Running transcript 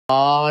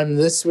On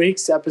this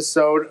week's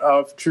episode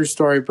of True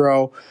Story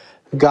Bro,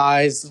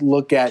 guys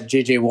look at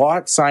JJ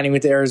Watt signing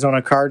with the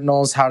Arizona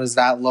Cardinals. How does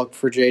that look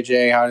for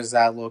JJ? How does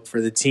that look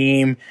for the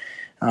team?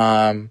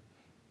 You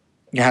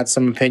had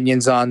some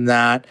opinions on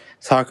that.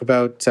 Talk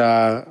about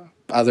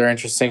other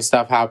interesting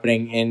stuff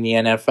happening in the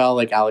NFL,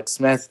 like Alex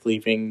Smith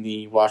leaving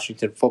the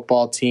Washington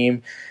football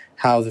team,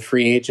 how the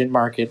free agent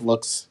market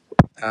looks,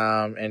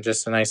 and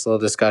just a nice little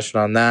discussion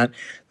on that.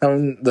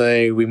 Then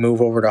we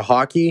move over to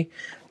hockey.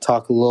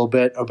 Talk a little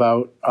bit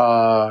about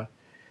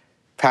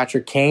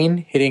Patrick Kane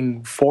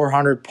hitting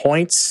 400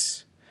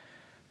 points,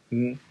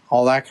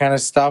 all that kind of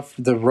stuff,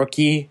 the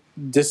rookie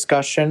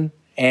discussion.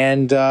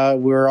 And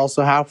we're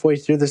also halfway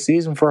through the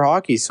season for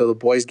hockey, so the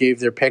boys gave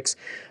their picks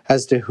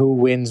as to who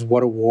wins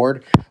what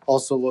award.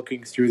 Also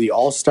looking through the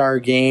All-Star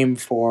game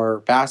for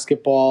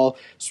basketball,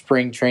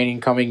 spring training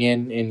coming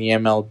in the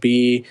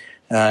MLB,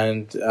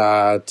 and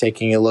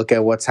taking a look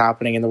at what's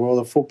happening in the world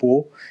of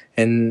football,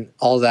 and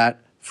all that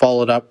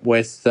followed up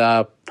with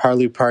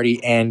Parley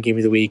Party and Game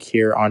of the Week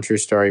here on True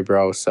Story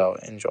Bro, so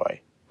enjoy.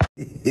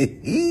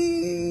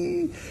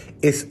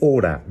 Es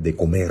hora de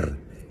comer.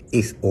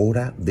 Es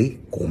hora de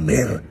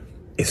comer.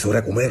 Es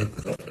hora de comer.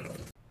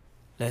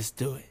 Let's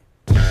do it.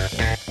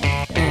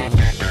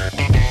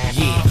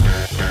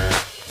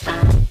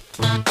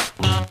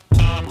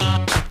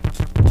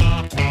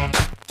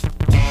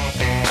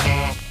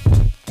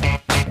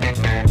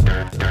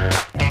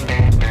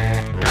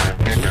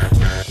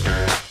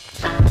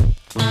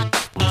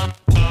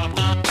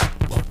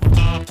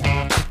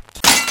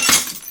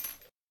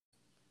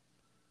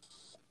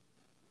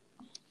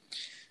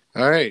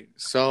 All right,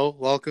 so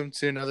welcome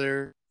to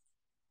another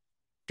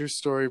True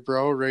Story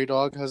Bro. Ray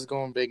Dog, how's it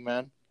going, big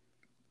man?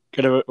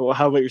 Good.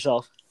 How about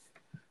yourself?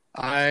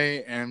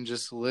 I am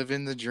just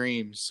living the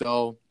dream.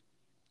 So,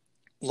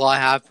 a lot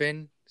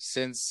happened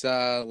since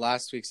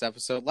last week's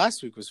episode.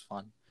 Last week was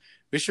fun.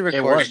 We should record.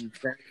 It was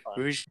very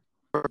fun. We should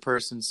record in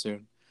person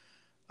soon.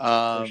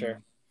 For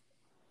sure.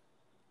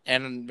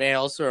 And may I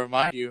also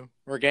remind you,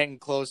 we're getting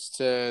close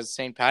to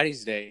St.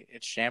 Paddy's Day.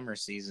 It's Shammer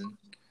season.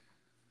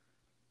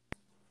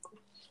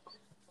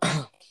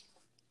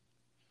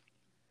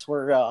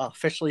 We're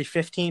officially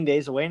 15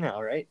 days away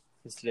now, right?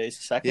 Is today's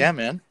the second? Yeah,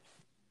 man.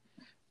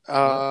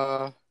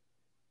 Yeah,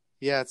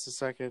 it's the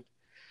second.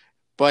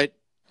 But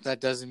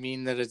that doesn't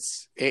mean that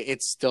it's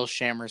still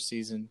Shammer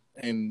season.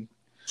 And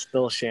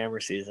Still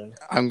Shammer season.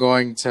 I'm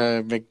going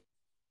to make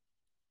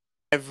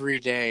every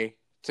day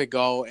to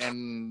go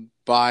and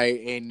buy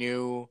a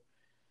new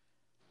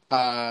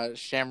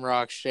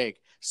Shamrock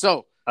Shake.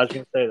 So I was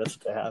going to say that's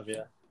what they have,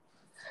 yeah.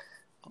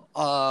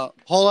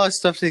 whole lot of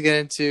stuff to get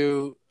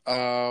into.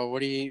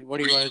 What do you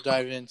want to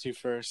dive into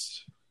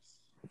first?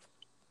 Do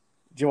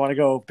you want to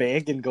go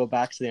big and go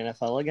back to the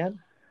NFL again?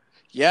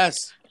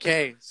 Yes.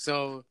 Okay.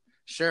 So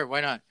sure,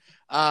 why not?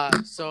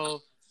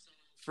 So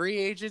free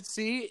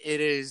agency,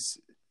 it is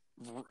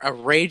a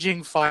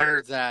raging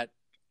fire that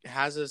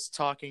has us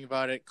talking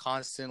about it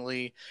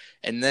constantly.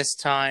 And this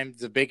time,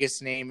 the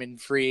biggest name in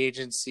free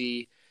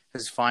agency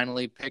has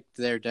finally picked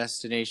their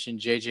destination.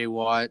 JJ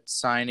Watt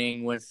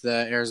signing with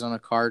the Arizona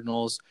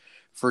Cardinals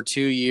for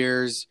 2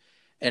 years.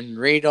 And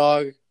Ray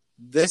Dog,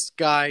 this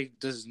guy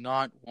does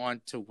not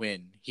want to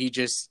win. He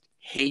just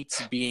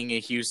hates being a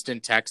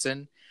Houston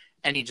Texan,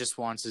 and he just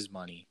wants his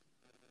money.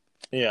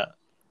 Yeah.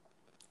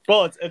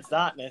 Well, it's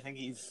that, and I think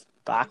he's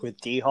back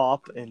with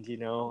D-Hop, and,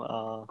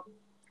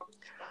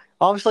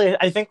 obviously,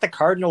 I think the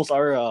Cardinals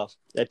are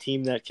a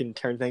team that can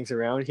turn things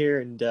around here,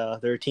 and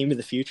they're a team of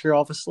the future,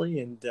 obviously,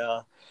 and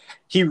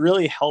he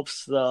really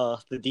helps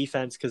the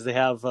defense because they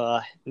have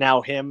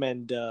now him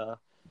and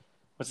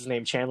what's his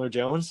name, Chandler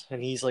Jones,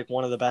 and he's like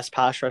one of the best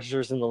pass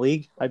rushers in the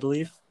league, I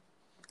believe.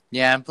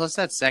 Yeah, and plus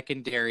that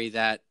secondary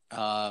that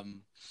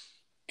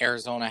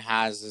Arizona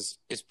has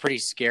is pretty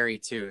scary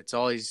too.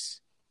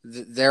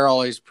 They're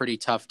always pretty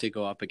tough to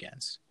go up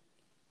against.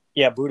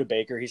 Yeah, Budda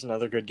Baker, he's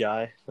another good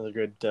guy, another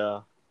good.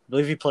 I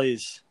believe he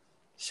plays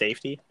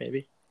safety,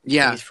 maybe.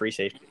 Yeah, he's free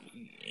safety.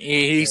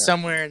 He's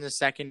somewhere in the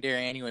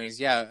secondary, anyways.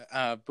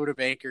 Yeah, Budda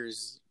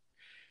Baker's,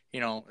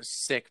 a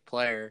sick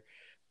player.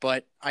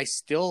 But I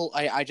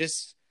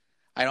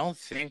don't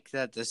think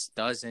that this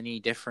does any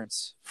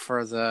difference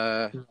for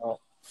the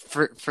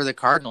for the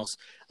Cardinals.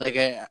 Like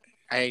I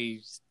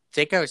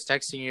think I was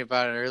texting you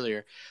about it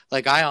earlier.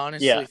 Like I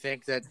honestly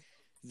think that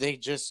they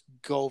just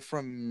go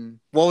from,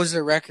 what was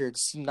their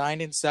records,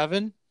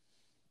 9-7?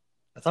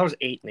 I thought it was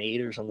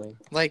 8-8 or something.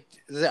 Like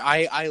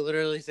I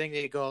literally think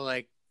they go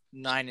like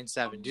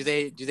 9-7. Do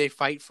they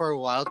fight for a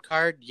wild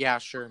card? Yeah,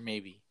 sure,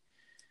 maybe.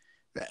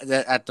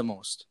 That at the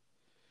most.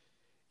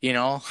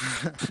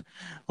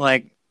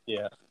 Like,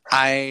 yeah,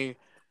 I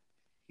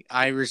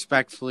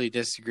respectfully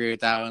disagree with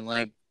that one.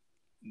 Like,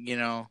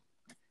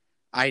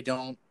 I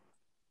don't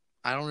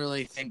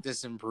really think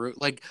this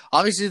improves. Like,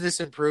 obviously this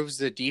improves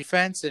the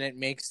defense and it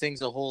makes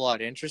things a whole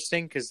lot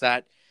interesting because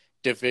that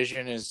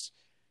division is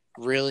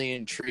really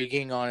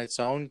intriguing on its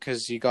own.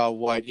 Because you got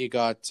you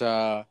got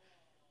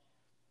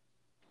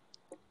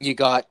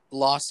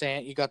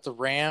the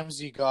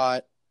Rams, you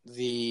got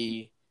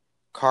the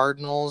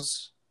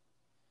Cardinals.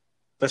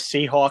 The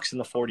Seahawks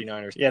and the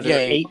 49ers. Yeah,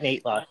 they're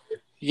 8-8 last year.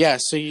 Yeah,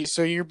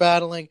 so you're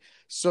battling.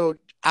 So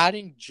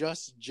adding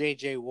just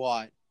J.J.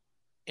 Watt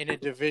in a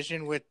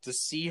division with the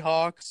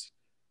Seahawks,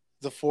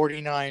 the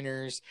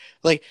 49ers,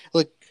 like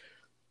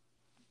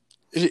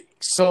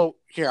so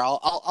here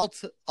I'll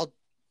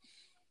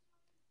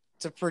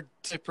to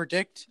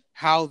predict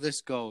how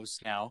this goes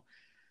now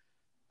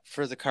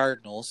for the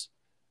Cardinals.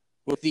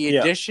 With the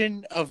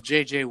addition of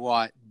J.J.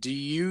 Watt, do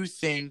you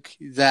think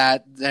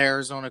that the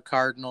Arizona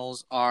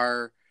Cardinals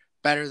are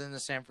better than the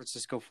San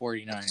Francisco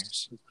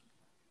 49ers?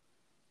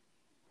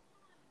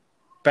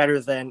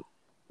 Better than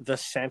the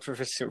San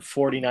Francisco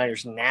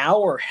 49ers now,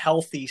 or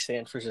healthy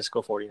San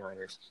Francisco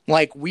 49ers?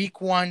 Like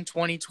week 1,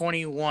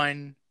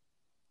 2021,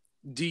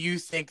 do you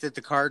think that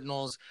the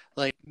Cardinals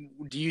are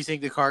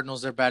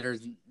better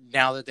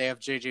now that they have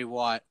J.J.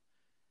 Watt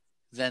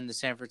than the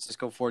San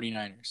Francisco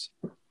 49ers?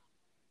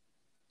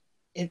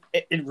 It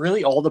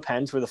really all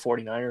depends where the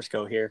 49ers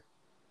go here.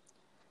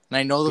 And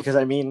I know because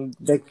I mean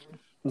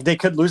they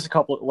could lose a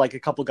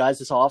couple guys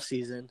this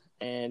offseason,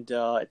 and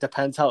it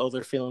depends how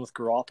they're feeling with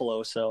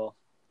Garoppolo. So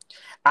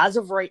as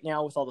of right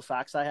now, with all the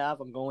facts I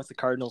have, I'm going with the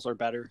Cardinals are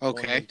better.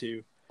 Okay,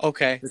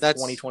 that's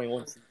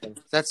 2021 season.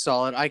 That's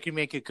solid. I can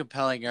make a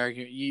compelling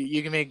argument.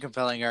 You can make a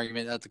compelling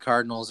argument that the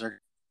Cardinals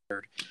are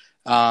third.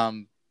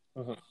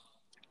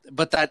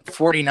 But that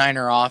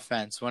 49er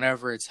offense,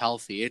 whenever it's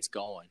healthy, it's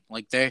going.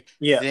 Like they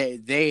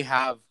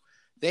have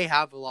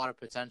a lot of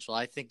potential.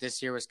 I think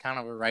this year was kind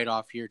of a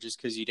write-off year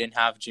just because you didn't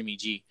have Jimmy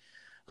G.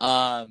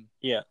 Now,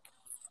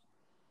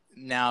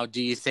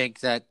 do you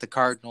think that the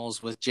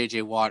Cardinals with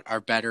J.J. Watt are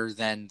better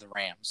than the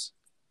Rams?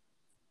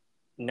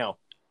 No.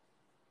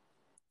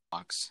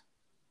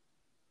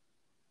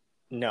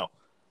 No.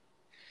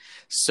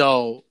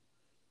 So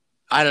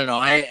I don't know.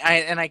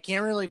 I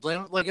can't really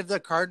blame. Like if the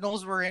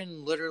Cardinals were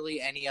in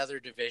literally any other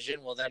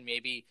division, well then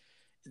maybe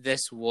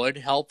this would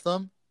help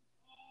them.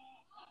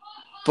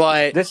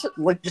 But this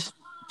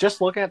just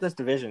looking at this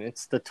division, it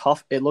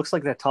looks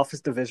like the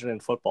toughest division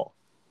in football.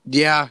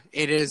 Yeah,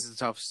 it is the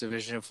toughest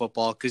division in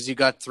football because you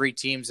got 3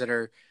 teams that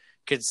are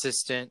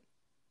consistent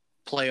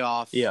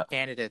playoff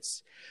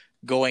candidates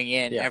going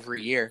in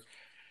every year.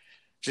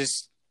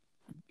 Just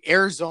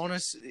Arizona,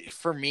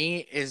 for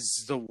me,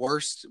 is the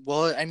worst.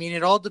 Well, I mean,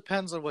 it all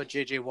depends on what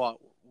J.J. Watt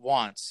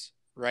wants,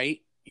 right?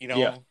 You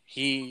know,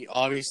 he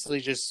obviously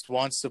just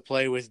wants to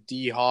play with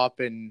D-Hop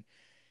and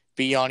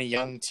be on a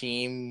young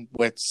team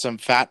with some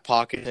fat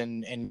pockets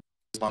and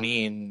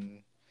money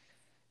and,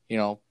 you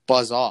know,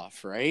 buzz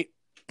off, right?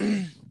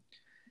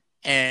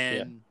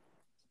 And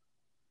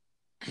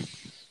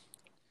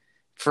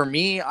for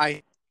me,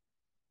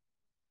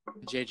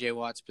 J.J.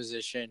 Watt's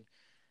position,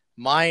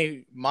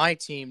 my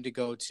team to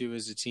go to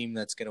is a team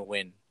that's going to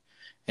win,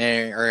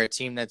 or a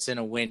team that's in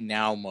a win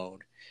now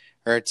mode,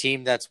 or a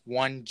team that's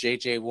one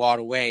J.J. Watt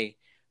away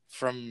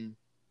from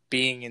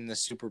being in the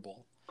Super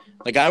Bowl.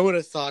 Like I would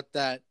have thought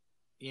that,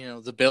 you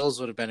know, the Bills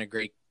would have been a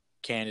great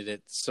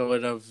candidate. So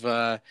would have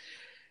the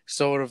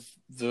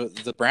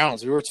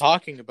Browns. We were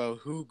talking about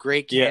who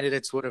great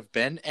candidates would have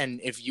been, and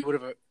if you would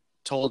have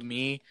told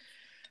me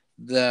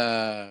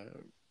the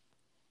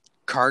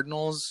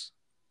Cardinals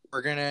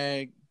were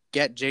gonna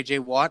get J.J.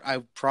 Watt,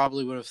 I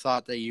probably would have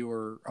thought that you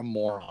were a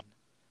moron.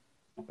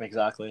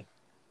 Exactly.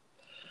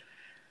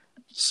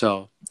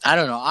 So I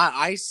don't know.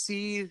 I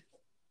see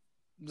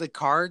the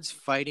Cards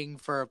fighting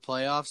for a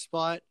playoff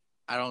spot.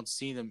 I don't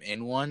see them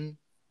in one.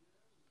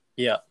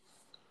 Yeah.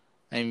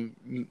 And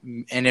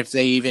if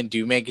they even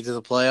do make it to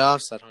the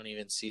playoffs, I don't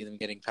even see them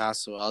getting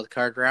past the wild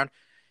card round.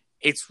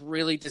 It's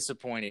really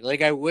disappointing.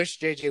 Like I wish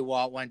J.J.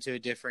 Watt went to a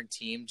different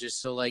team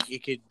just so like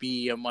it could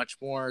be a much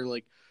more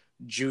like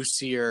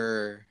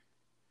juicier,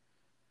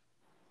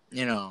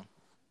 you know,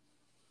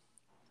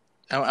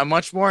 a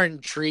much more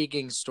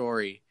intriguing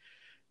story.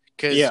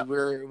 Because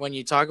when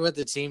you talk about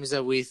the teams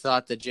that we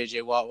thought that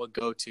J.J. Watt would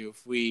go to,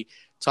 if we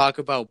talk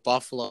about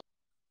Buffalo,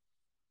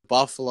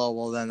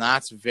 well, then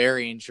that's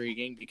very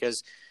intriguing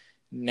because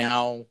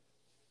now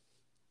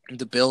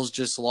the Bills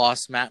just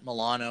lost Matt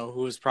Milano,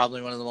 who is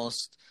probably one of the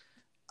most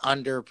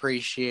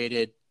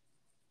underappreciated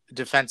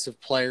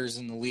defensive players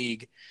in the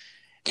league.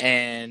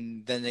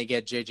 And then they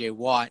get J.J.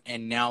 Watt,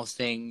 and now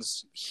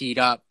things heat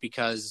up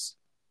because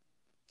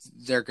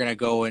they're going to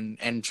go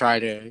and try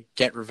to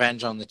get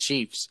revenge on the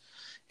Chiefs.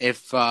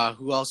 If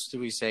who else do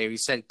we say? We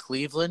said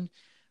Cleveland.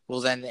 Well,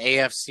 then the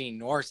AFC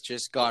North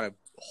just got a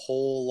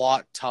whole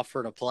lot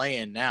tougher to play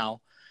in now.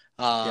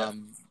 We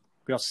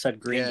also said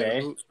Green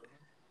Bay.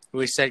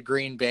 We said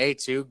Green Bay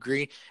too.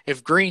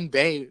 If Green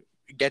Bay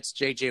gets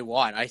J.J.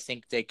 Watt, I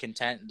think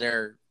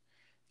they're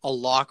a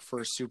lock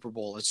for a Super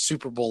Bowl. It's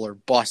Super Bowl or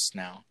bust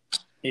now.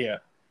 Yeah.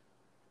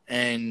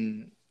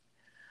 And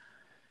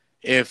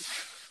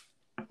if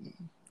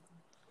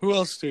who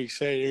else do we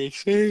say? Do we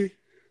say?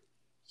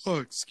 Oh,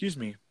 excuse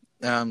me.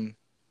 You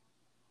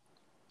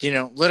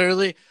know,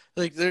 literally,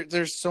 like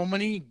there's so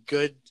many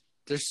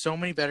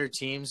better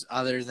teams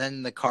other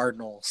than the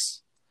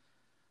Cardinals.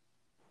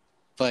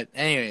 But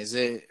anyways,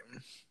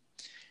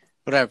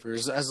 whatever.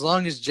 As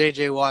long as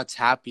JJ Watt's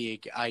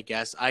happy, I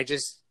guess.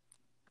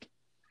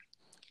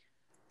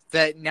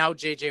 That now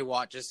JJ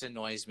Watt just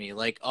annoys me.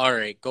 Like, all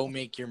right, go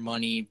make your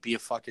money, be a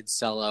fucking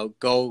sellout,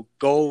 go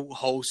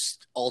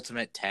host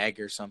Ultimate Tag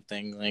or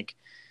something. Like,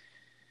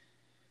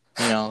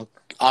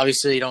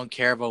 obviously you don't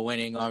care about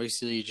winning.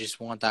 Obviously you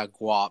just want that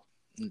guap.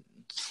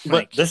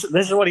 But this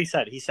is what he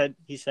said. He said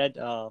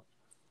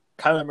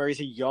Kyler Murray's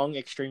a young,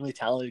 extremely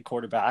talented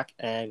quarterback,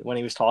 and when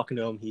he was talking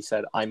to him, he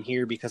said, "I'm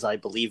here because I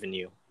believe in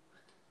you."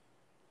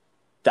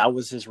 That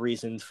was his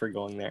reasons for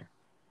going there.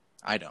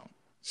 I don't.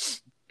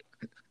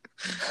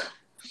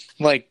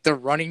 Like, the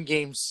running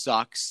game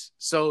sucks.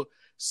 So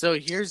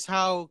here's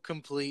how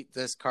complete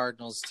this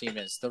Cardinals team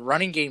is. The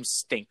running game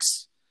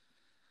stinks.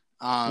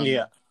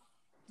 Yeah.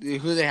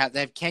 Who they have?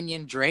 They have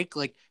Kenyon Drake.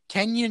 Like,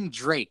 Kenyon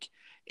Drake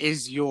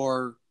is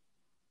your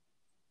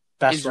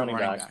best running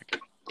back.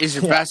 Is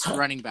your best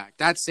running back.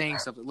 That's saying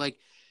something. Like,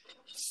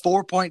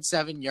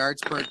 4.7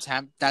 yards per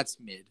attempt, that's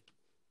mid.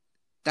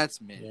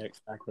 Yeah,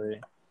 exactly.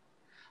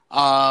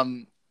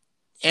 And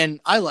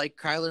I like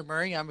Kyler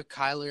Murray. I'm a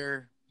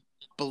Kyler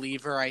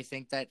believer. I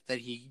think that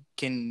he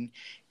can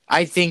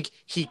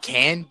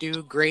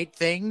do great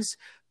things,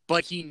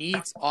 but he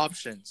needs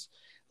options.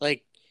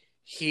 Like,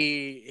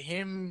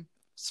 him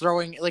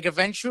throwing, like,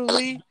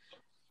 eventually,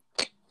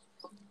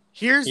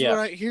 here's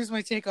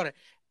my take on it.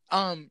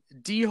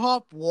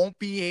 D-Hop won't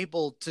be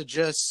able to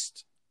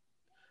just,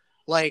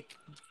 like,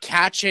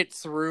 catch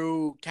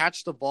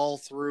the ball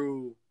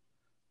through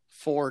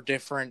 4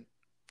 different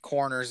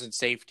corners and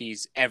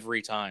safeties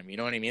every time. You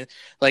know what I mean?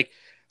 Like,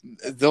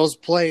 those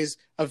plays,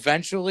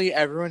 eventually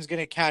everyone's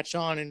going to catch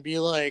on and be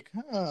like,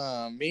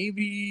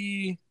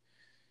 maybe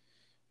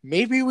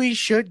we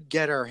should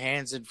get our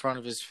hands in front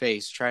of his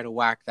face, try to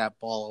whack that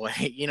ball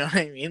away. You know what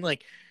I mean?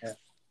 Like, yeah.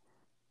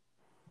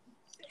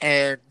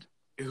 And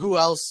who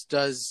else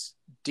does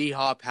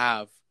D-Hop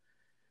have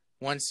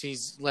once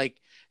he's, like,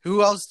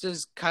 who else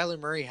does Kyler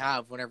Murray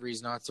have whenever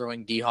he's not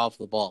throwing D-Hop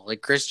the ball?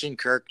 Like, Christian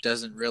Kirk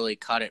doesn't really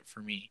cut it for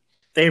me.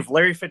 They have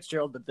Larry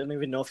Fitzgerald, but they don't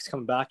even know if he's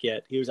coming back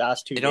yet. He was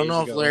asked 2 days ago. They don't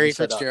know if Larry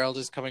Fitzgerald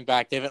is coming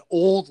back. They have an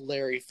old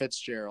Larry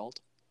Fitzgerald.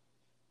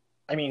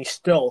 I mean,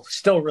 still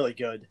really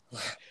good.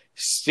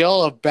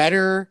 Still a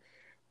better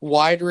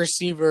wide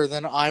receiver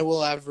than I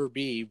will ever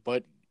be,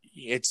 but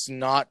it's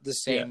not the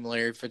same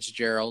Larry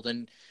Fitzgerald.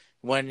 And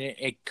when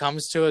it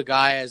comes to a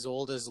guy as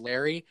old as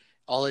Larry,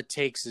 all it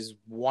takes is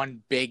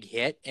one big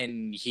hit,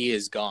 and he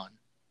is gone.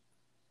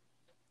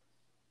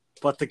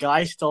 But the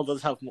guy still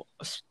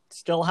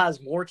has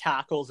more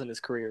tackles in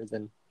his career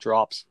than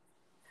drops,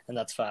 and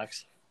that's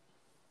facts.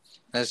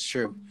 That's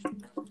true.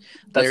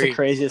 That's the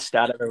craziest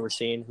stat I've ever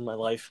seen in my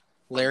life.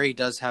 Larry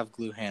does have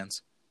glue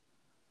hands.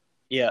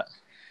 Yeah.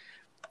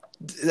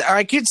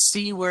 I could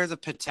see where the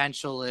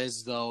potential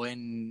is, though,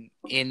 in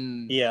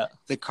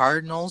the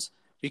Cardinals,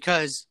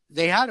 because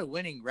they had a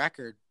winning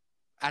record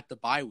at the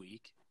bye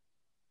week.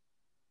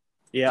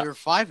 Yeah. They were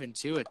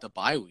 5-2 at the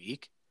bye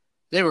week.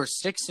 They were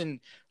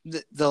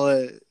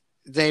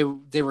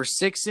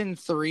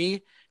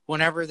 6-3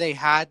 whenever they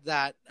had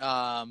that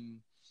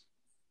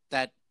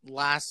that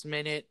last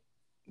minute,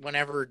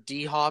 whenever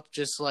D-Hop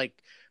just,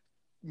 like,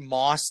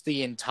 mossed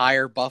the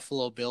entire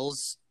Buffalo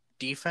Bills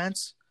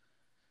defense.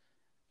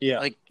 Yeah.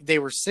 Like, they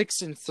were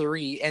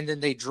 6-3, and then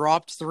they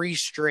dropped 3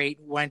 straight,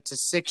 went to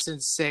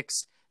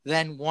 6-6,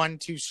 then won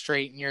 2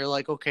 straight, and you're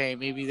like, okay,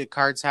 maybe the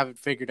Cards have it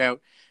figured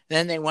out.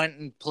 Then they went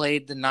and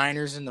played the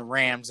Niners and the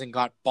Rams and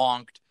got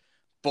bonked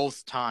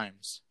both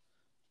times.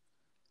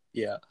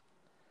 Yeah.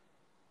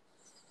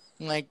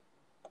 Like,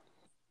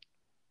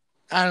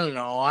 I don't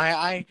know.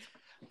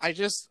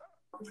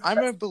 I'm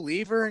a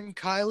believer in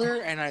Kyler,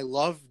 and I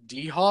love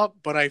D-Hop,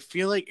 but I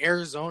feel like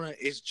Arizona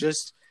is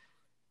just,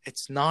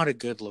 it's not a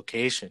good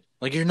location.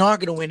 Like, you're not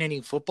going to win any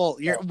football.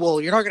 You're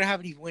not going to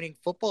have any winning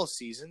football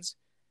seasons.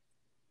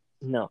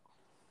 No.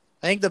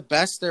 I think the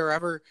best they're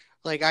ever,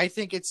 like, I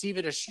think it's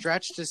even a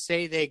stretch to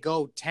say they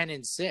go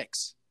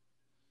 10-6.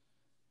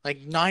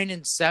 Like,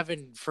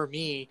 9-7 for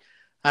me.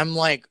 I'm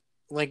like,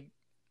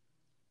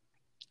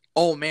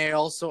 oh, may I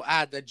also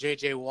add that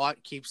JJ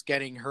Watt keeps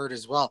getting hurt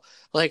as well.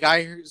 Like,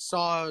 I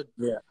saw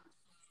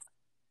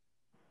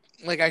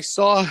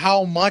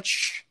how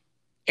much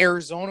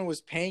Arizona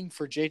was paying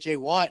for JJ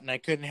Watt, and I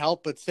couldn't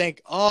help but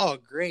think, oh,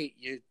 great,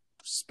 you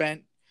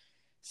spent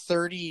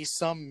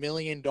 $30-some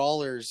million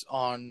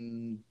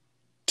on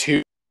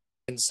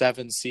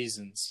 2-7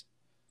 seasons.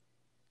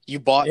 You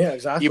bought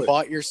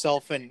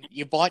yourself an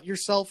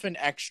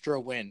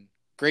extra win.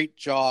 Great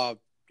job,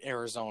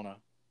 Arizona.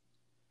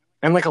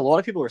 And, like, a lot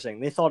of people were saying,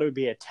 they thought it would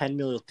be a $10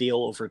 million deal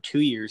over 2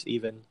 years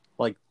even.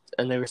 Like,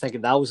 and they were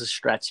thinking that was a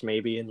stretch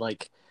maybe, and,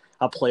 like,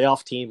 a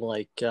playoff team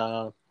like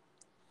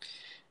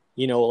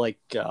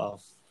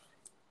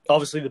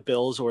obviously the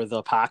Bills or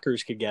the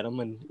Packers could get them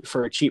and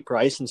for a cheap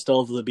price and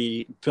still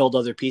build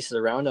other pieces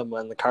around them,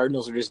 and the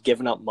Cardinals are just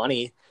giving up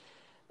money.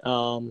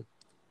 And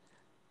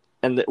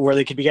where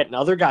they could be getting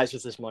other guys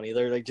with this money,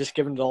 they're, like, just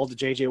giving it all to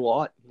JJ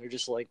Watt. They're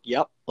just like,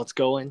 yep, let's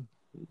go in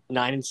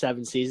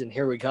 9-7 season.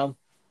 Here we come.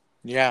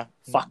 Yeah,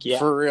 Fuck yeah.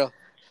 for real.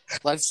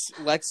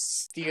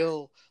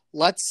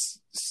 Let's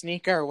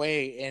sneak our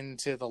way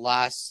into the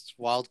last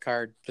wild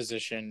card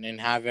position and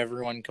have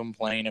everyone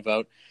complain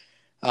about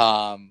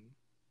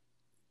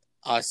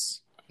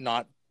us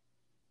not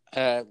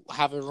have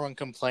everyone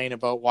complain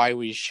about why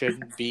we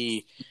shouldn't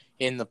be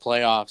in the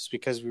playoffs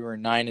because we were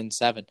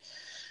 9-7.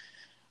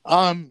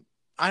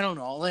 I don't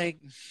know, like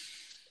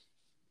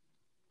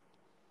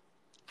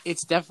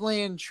it's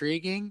definitely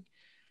intriguing,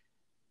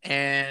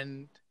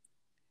 and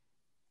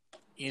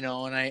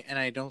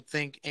I don't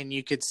think, and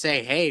you could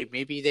say, hey,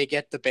 maybe they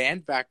get the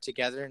band back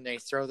together and they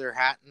throw their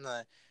hat in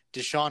the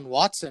Deshaun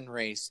Watson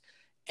race.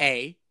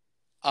 Deshaun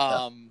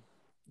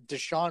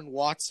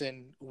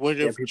Watson would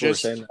Yeah, have people were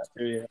just saying that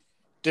too, yeah.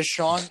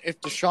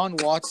 if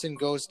Deshaun Watson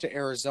goes to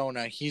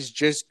Arizona, he's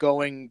just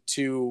going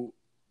to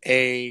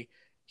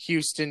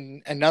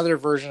another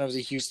version of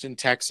the Houston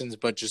Texans,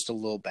 but just a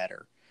little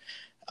better.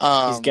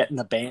 He's getting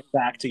the band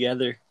back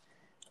together.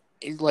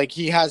 Like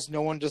he has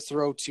no one to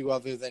throw to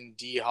other than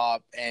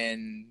D-Hop,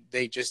 and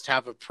they just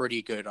have a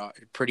pretty good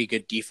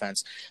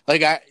defense.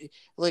 I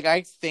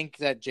think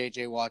that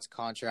JJ Watt's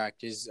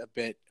contract is a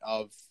bit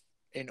of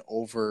an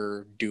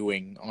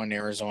overdoing on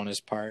Arizona's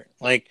part.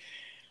 Like,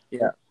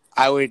 yeah,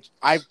 I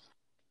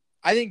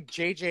think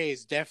JJ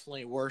is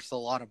definitely worth a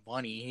lot of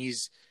money.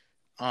 He's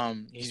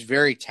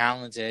very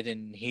talented,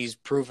 and he's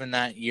proven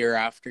that year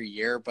after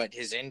year. But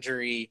his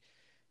injury,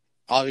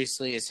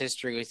 obviously, his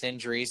history with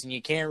injuries, and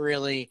you can't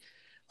really,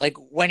 like,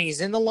 when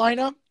he's in the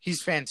lineup,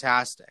 he's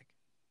fantastic.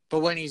 But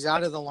when he's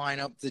out of the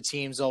lineup, the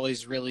team's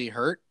always really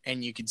hurt,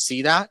 and you can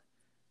see that.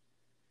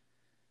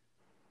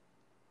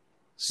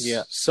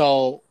 Yeah.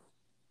 So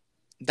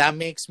that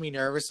makes me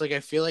nervous. Like, I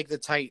feel like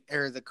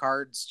the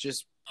Cards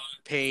just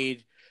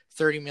paid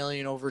 $30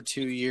 million over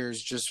 2 years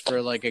just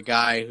for like a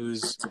guy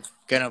who's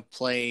gonna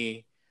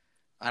play,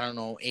 I don't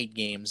know, 8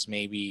 games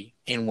maybe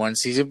in one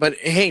season. But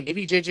hey,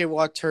 maybe JJ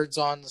Watt turns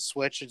on the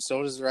switch, and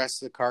so does the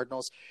rest of the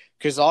Cardinals.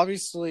 Because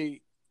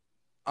obviously,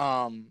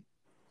 in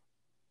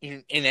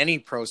any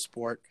pro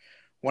sport,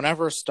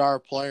 whenever a star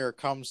player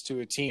comes to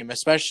a team,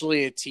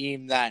 especially a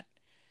team that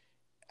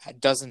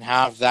doesn't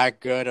have that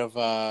good of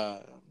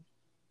a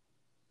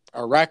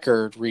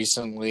record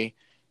recently,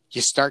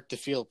 you start to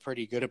feel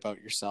pretty good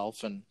about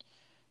yourself. And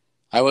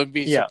I wouldn't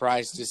be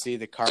surprised to see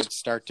the Cards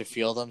start to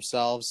feel a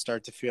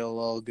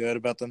little good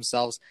about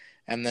themselves,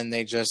 and then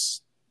they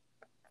just,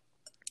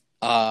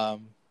 they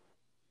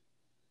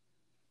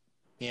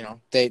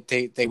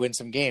win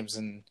some games,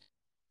 and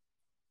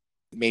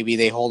maybe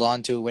they hold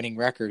on to a winning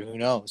record. Who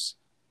knows?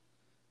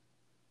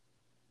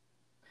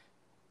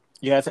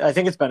 Yeah, I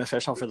think it's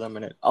beneficial for them,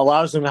 and it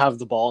allows them to have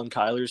the ball in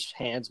Kyler's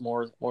hands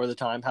more of the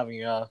time,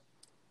 having a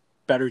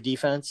better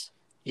defense.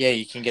 Yeah,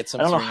 you can get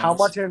some. I don't know how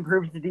much it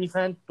improves the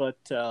defense, but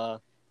if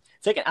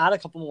they can add a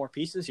couple more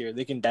pieces here,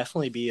 they can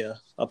definitely be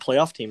a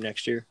playoff team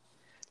next year.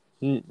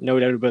 No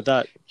doubt about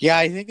that. Yeah,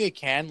 I think they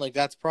can. Like,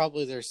 that's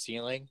probably their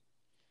ceiling.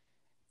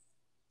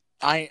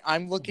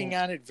 I'm looking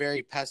at it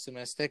very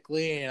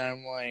pessimistically, and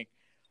I'm like,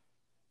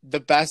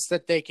 the best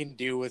that they can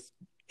do with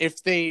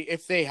if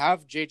they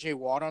have JJ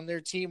Watt on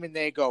their team and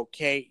they go,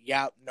 okay,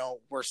 yeah,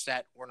 no, we're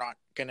set. We're not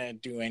gonna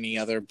do any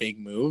other big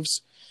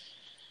moves.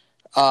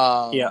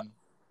 Yeah.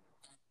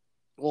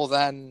 Well,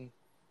 then,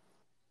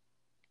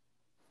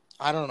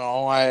 I don't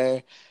know.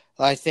 I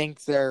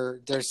think their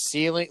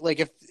ceiling,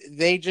 like if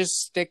they just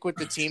stick with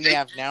the team they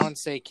have now and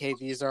say, okay,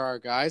 these are our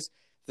guys,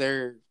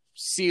 their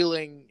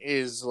ceiling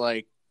is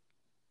like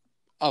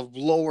a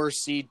lower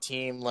seed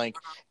team, like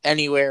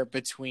anywhere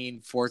between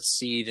 4th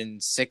seed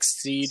and 6th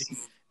seed,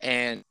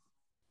 and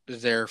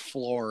their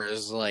floor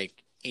is like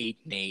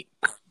 8-8.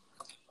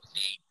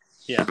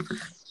 Yeah.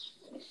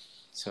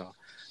 So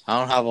I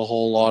don't have a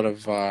whole lot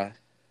of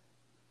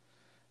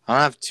I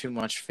don't have too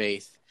much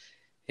faith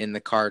in the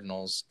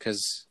Cardinals,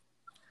 because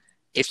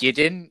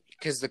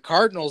the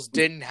Cardinals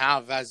didn't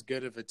have as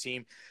good of a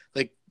team.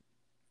 Like,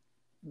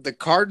 the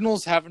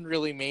Cardinals haven't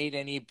really made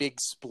any big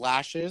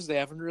splashes. They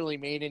haven't really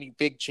made any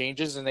big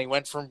changes, and they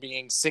went from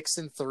being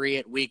 6-3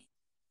 at week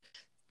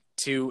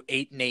to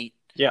 8-8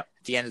 at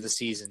the end of the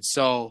season.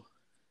 So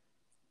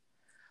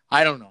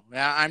I don't know.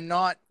 I'm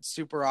not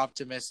super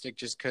optimistic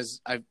just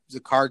because the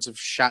Cards have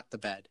shot the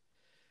bed.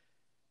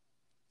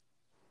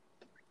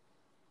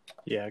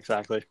 Yeah,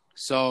 exactly.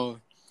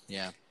 So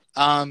yeah.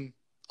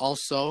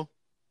 Also,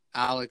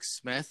 Alex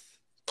Smith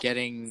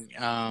getting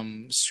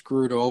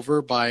screwed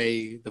over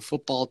by the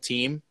football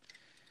team.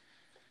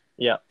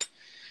 Yeah.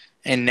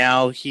 And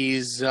now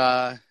he's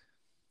been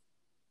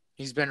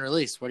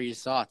released. What are your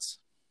thoughts?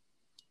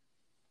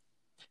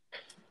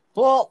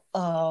 Well,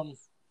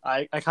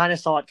 I kind of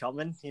saw it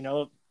coming. You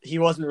know, he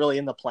wasn't really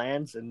in the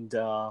plans, and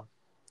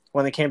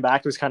when they came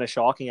back, it was kind of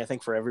shocking, I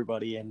think, for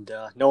everybody, and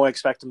no one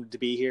expected him to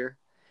be here.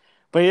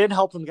 But it did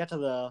help them get to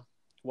the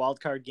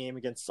wild card game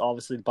against,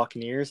 obviously, the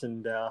Buccaneers,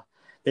 and they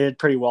did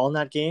pretty well in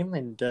that game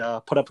and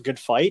put up a good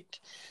fight.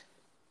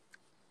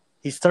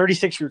 He's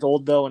 36 years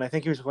old, though, and I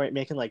think he was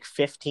making like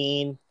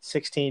 15,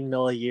 16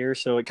 mil a year,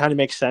 so it kind of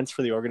makes sense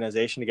for the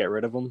organization to get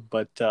rid of him.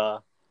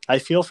 But I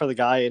feel for the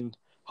guy, and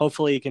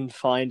hopefully he can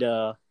find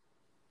a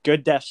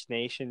good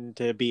destination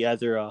to be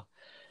either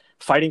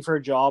fighting for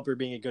a job or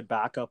being a good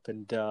backup.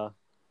 And I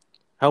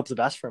hope the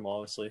best for him,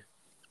 obviously.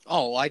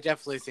 Oh, I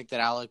definitely think that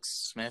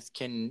Alex Smith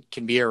can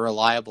be a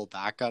reliable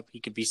backup. He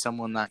could be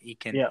someone that he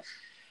can,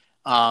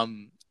 Yeah.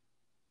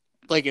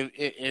 Like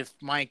if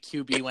my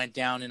QB went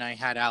down and I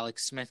had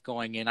Alex Smith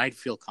going in, I'd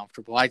feel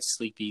comfortable. I'd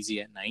sleep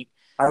easy at night.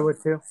 I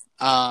would too.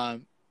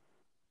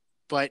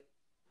 But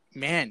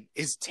man,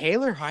 is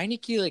Taylor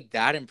Heineke like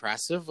that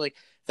impressive? Like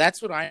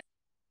that's what I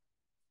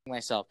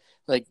myself.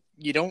 Like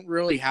you don't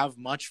really have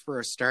much for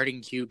a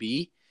starting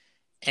QB,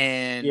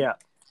 and Yeah.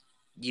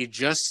 you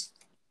just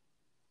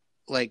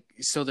like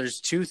so. There's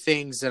two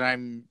things that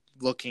I'm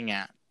looking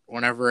at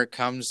whenever it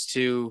comes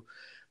to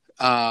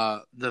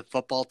the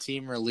football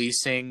team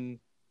releasing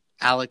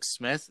Alex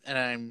Smith,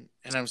 and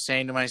I'm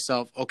saying to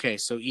myself, okay,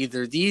 so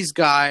either these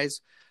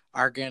guys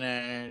are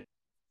gonna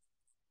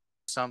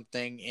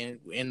something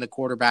in the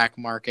quarterback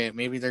market.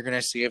 Maybe they're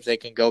gonna see if they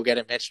can go get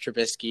a Mitch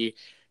Trubisky,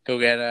 go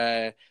get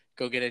a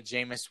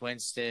Jameis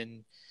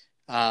Winston,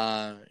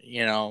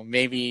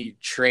 maybe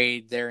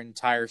trade their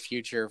entire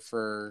future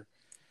for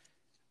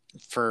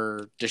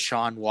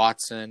Deshaun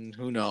Watson.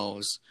 Who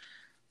knows?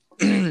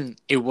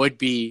 It would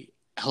be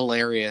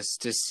hilarious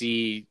to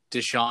see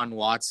Deshaun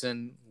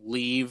Watson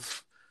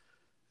leave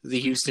the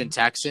Houston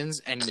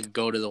Texans and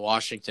go to the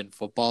Washington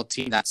football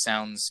team. That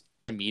sounds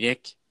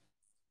comedic.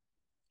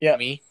 Yeah.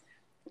 Me.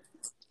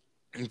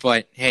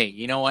 But hey,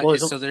 you know what? Well,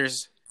 so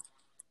there's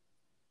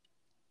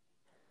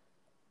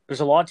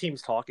a lot of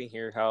teams talking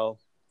here how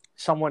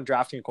someone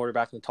drafting a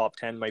quarterback in the top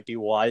 10 might be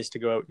wise to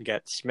go out and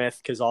get Smith,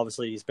 because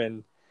obviously he's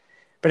been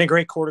a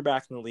great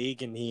quarterback in the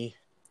league, and he,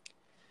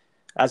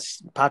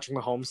 as Patrick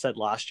Mahomes said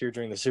last year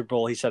during the Super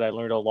Bowl, he said, I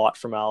learned a lot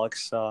from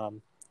Alex.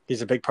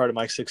 He's a big part of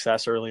my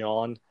success early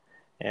on.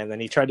 And then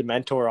he tried to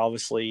mentor,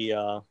 obviously,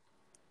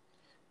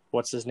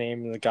 what's his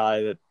name? The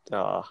guy that,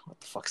 what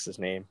the fuck's his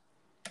name?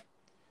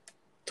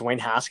 Dwayne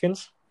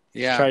Haskins.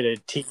 Yeah. Tried to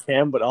teach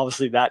him, but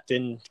obviously that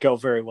didn't go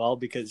very well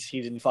because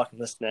he didn't fucking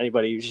listen to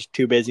anybody. He was just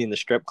too busy in the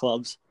strip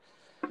clubs.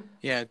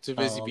 Yeah, too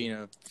busy being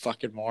a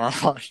fucking moron.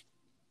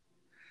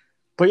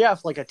 But yeah,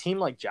 if like a team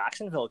like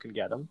Jacksonville can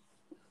get him,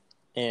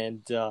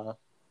 and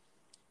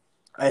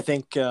I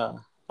think,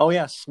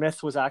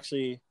 Smith was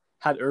actually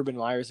had Urban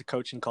Meyer as a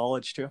coach in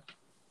college too.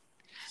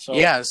 So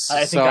yes,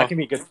 I think that can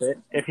be a good fit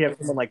if you have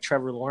someone like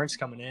Trevor Lawrence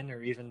coming in,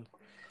 or even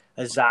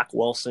a Zach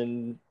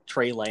Wilson,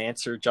 Trey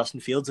Lance, or Justin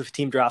Fields. If a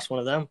team drafts one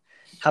of them,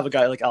 have a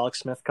guy like Alex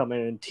Smith come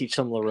in and teach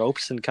them the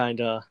ropes and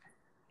kind of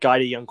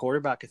guide a young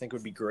quarterback. I think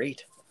would be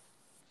great.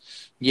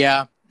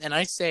 Yeah, and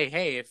I say,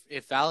 hey,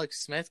 if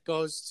Alex Smith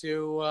goes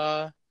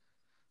to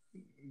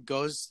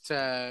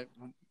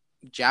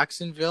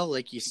Jacksonville,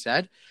 like you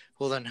said,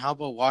 well then how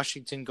about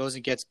Washington goes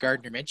and gets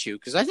Gardner Minshew?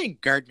 Because I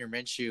think Gardner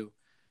Minshew,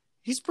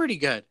 he's pretty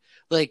good.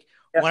 Like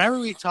whenever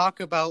we talk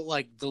about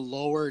like the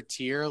lower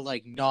tier,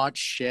 like not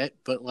shit,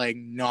 but like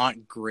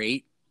not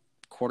great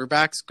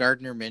quarterbacks,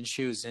 Gardner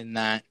Minshew is in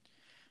that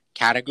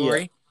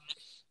category. Yeah.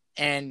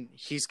 And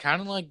he's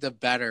kind of like the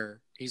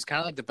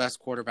best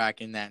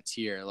quarterback in that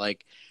tier.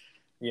 Like,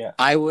 yeah,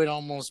 I would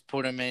almost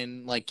put him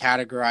in, like,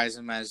 categorize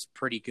him as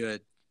pretty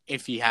good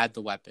if he had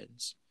the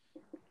weapons.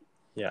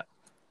 Yeah.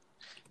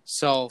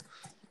 So,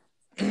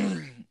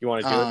 you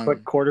want to do a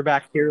quick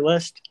quarterback tier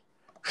list?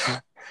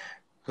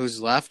 Who's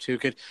left? Who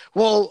could?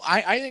 Well,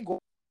 I think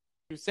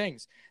two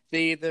things.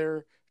 They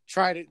either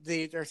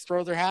they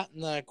throw their hat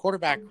in the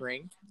quarterback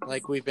ring,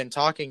 like we've been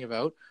talking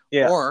about,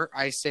 or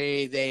I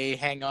say they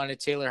hang on to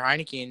Taylor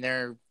Heineke and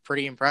they're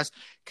pretty impressed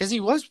because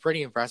he was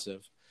pretty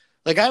impressive.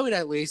 Like I would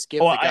at least give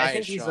the guy I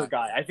think he's their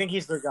guy. I think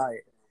he's their guy.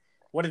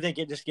 What did they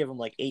get? Just give him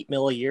like $8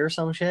 million a year or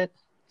some shit,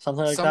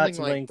 something like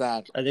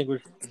that. I think we.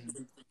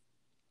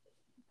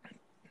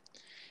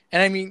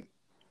 And I mean,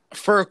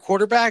 for a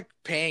quarterback,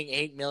 paying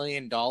 $8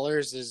 million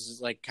is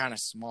like kind of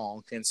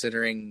small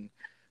considering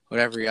what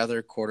every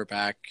other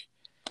quarterback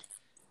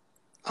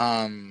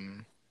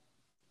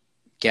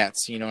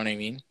gets. You know what I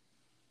mean?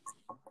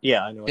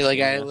 Yeah, I know.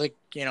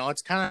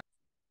 It's kind of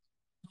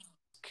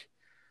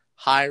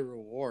high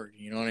reward.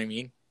 You know what I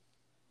mean?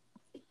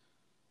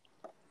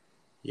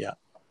 Yeah.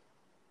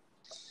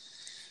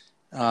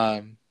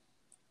 But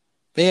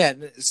yeah,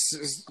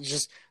 it's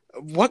just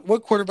what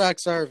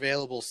quarterbacks are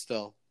available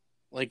still,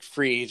 like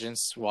free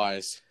agents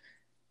wise.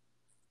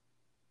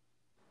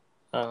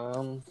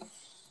 I'm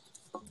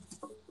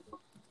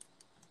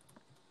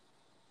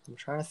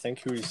trying to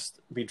think who's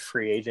been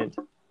free agent.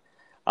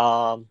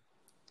 By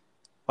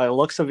the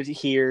looks of it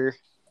here,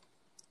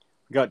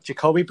 we got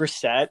Jacoby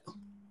Brissett,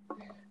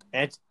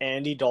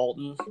 Andy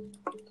Dalton,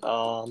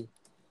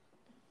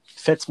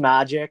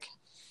 Fitzmagic.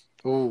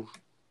 Ooh,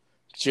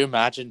 could you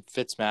imagine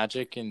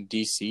Fitzmagic in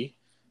DC?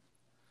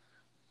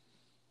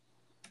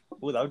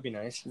 Ooh, that would be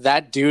nice.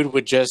 That dude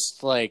would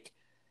just like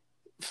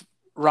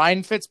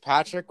Ryan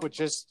Fitzpatrick would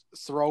just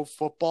throw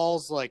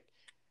footballs like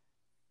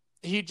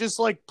he'd just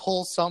like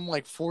pull some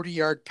like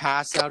 40-yard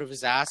pass out of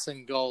his ass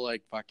and go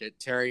like, fuck it,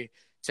 Terry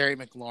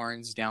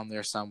McLaurin's down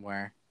there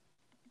somewhere.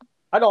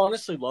 I'd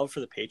honestly love for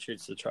the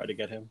Patriots to try to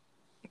get him.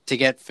 To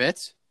get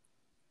Fitz?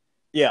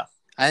 Yeah.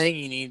 I think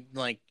you need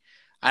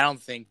I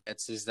don't think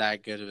Fitz is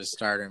that good of a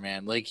starter,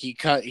 man. Like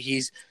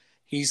he's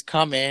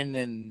come in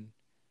and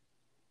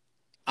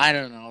I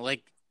don't know,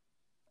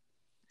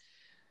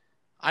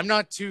 I'm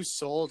not too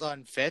sold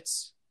on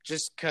Fitz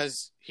just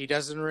because he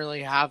doesn't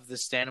really have the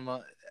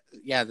stamina.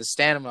 Yeah, the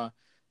stamina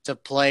to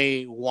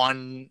play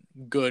one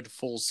good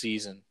full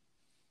season.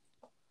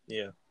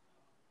 Yeah.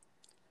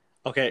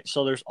 Okay,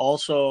 so there's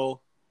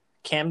also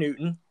Cam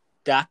Newton,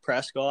 Dak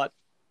Prescott,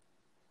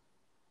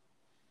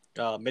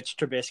 Mitch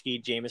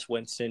Trubisky, Jameis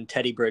Winston,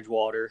 Teddy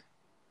Bridgewater.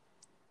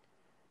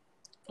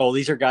 Oh,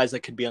 these are guys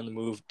that could be on the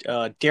move.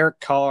 Derek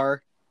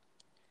Carr.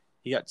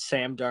 You got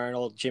Sam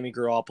Darnold, Jimmy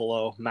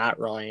Garoppolo, Matt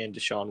Ryan,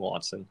 Deshaun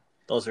Watson.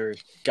 Those are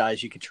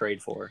guys you could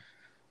trade for.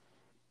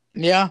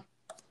 Yeah.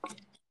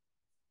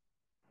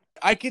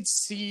 I could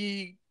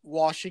see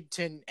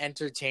Washington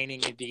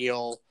entertaining a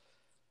deal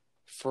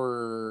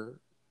for,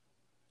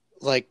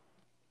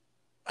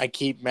 I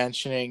keep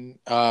mentioning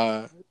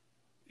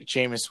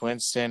Jameis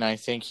Winston. I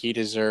think he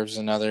deserves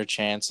another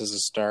chance as a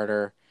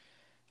starter.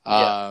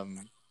 Yeah.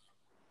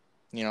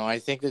 I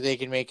think that they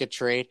can make a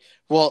trade.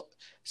 Well,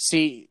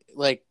 see,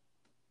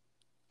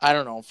 I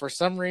don't know. For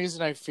some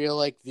reason, I feel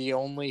like the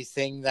only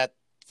thing that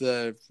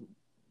the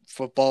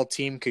football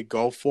team could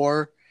go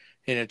for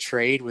in a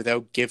trade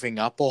without giving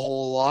up a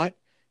whole lot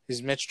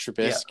is Mitch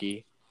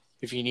Trubisky.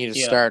 If you need a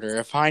starter.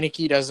 If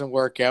Heineke doesn't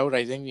work out,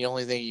 I think the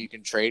only thing you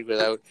can trade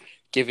without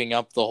giving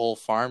up the whole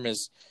farm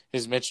is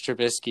Mitch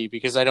Trubisky,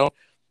 because I don't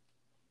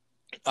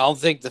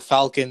think the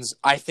Falcons.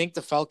 I think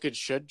the Falcons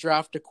should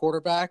draft a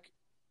quarterback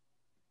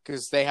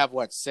because they have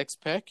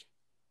 6th pick.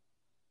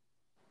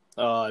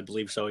 I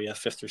believe so. Yeah,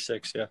 5th or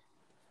 6th. Yeah.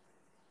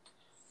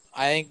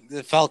 I think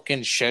the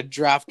Falcons should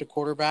draft a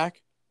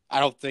quarterback. I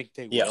don't think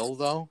they will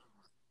though.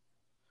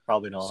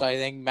 Probably not. So I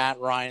think Matt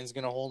Ryan's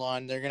going to hold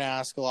on. They're going to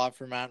ask a lot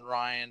for Matt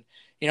Ryan.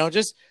 I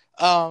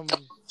don't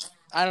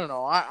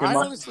know. I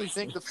honestly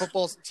think the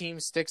football team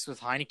sticks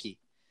with Heineke.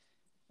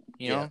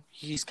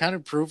 He's kind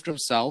of proved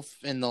himself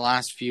in the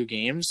last few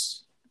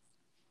games.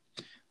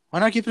 Why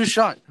not give it a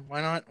shot?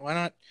 Why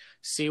not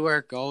see where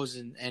it goes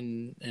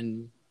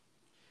and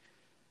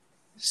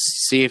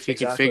see if he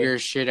can figure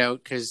his shit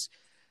out? Because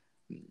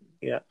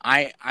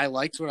I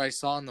liked what I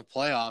saw in the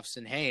playoffs,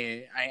 and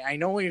hey, I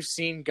know we've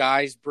seen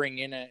guys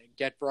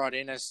get brought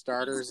in as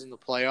starters in the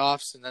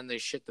playoffs, and then they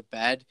shit the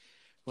bed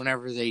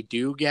whenever they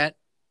do get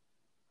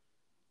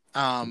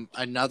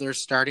another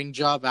starting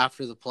job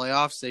after the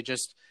playoffs. They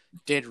just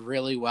did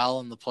really well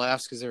in the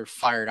playoffs because they were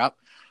fired up.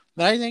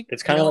 But I think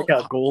it's kind of like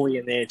a goalie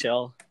in the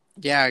AHL.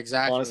 Yeah,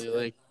 exactly. Honestly.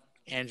 Like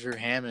Andrew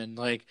Hammond.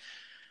 I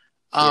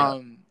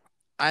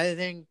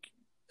think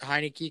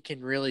Heineke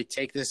can really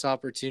take this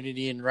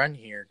opportunity and run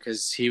here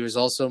because he was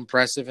also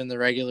impressive in the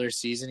regular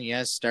season. He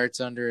has starts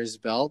under his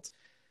belt.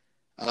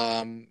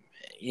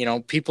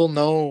 People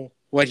know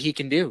what he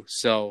can do.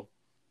 So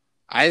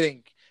I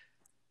think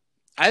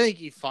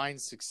he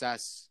finds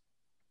success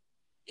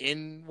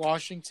in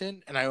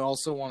Washington, and I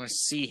also want to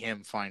see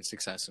him find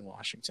success in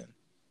Washington.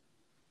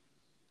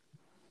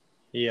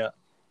 Yeah,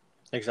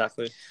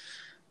 exactly.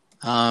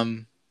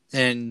 And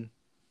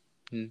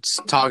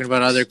talking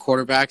about other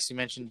quarterbacks, you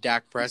mentioned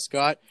Dak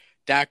Prescott.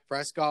 Dak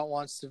Prescott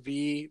wants to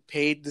be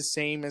paid the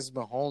same as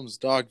Mahomes.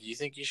 Dog, do you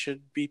think he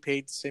should be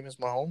paid the same as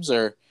Mahomes,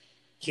 or?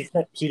 He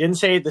didn't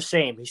say the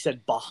same. He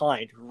said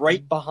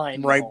right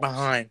behind. Right Mahomes.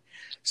 behind.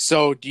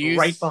 So do you?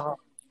 Right behind.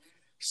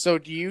 So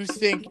do you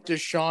think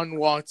Deshaun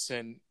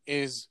Watson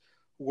is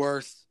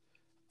worth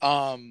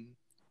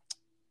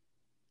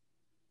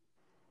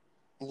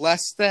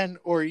less than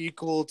or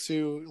equal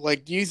to,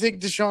 do you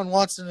think Deshaun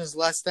Watson is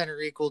less than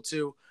or equal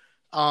to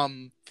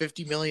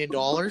 $50 million?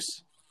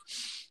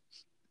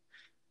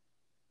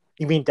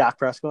 You mean Dak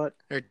Prescott?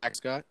 Or Dak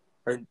Scott?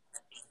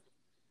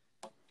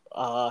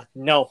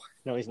 No,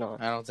 he's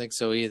not. I don't think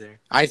so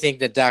either. I think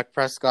that Dak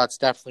Prescott's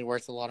definitely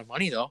worth a lot of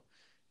money though,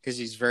 because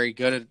he's very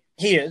good at.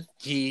 He is.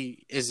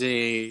 He is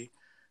I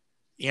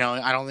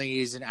don't think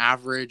he's an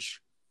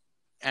average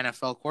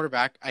NFL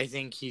quarterback. I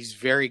think he's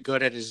very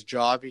good at his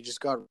job. He just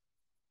got,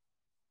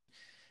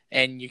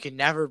 and you can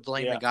never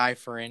blame a guy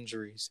for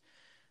injuries.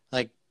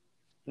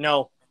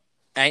 No,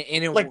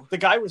 the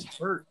guy was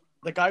hurt.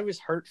 The guy was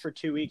hurt for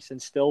 2 weeks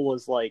and still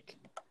was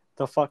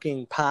the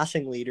fucking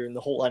passing leader in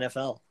the whole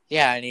NFL.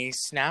 Yeah, and he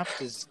snapped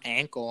his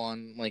ankle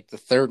on the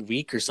 3rd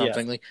week or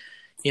something.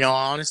 Yeah.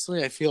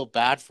 Honestly, I feel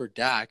bad for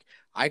Dak.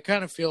 I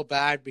kind of feel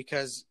bad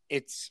because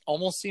it's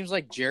almost seems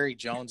like Jerry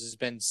Jones has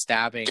been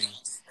stabbing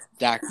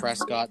Dak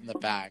Prescott in the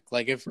back.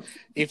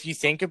 If you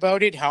think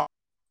about it, how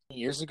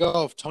many years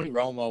ago, if Tony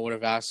Romo would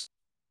have asked,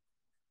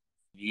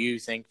 do you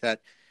think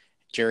that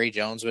Jerry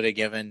Jones would have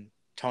given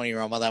Tony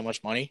Romo that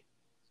much money?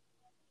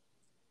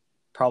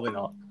 Probably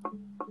not.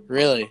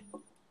 Really?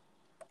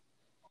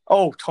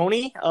 Oh,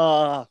 Tony?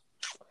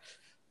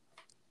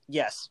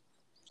 Yes.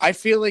 I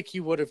feel like he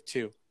would have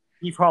too.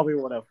 He probably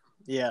would have.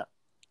 Yeah.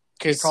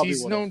 Because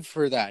he's known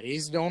for that.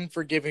 He's known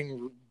for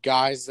giving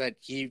guys that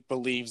he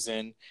believes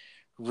in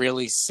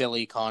really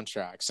silly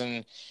contracts.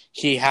 And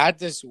he had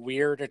this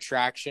weird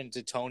attraction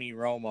to Tony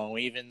Romo,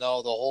 even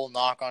though the whole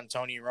knock on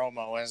Tony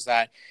Romo is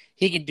that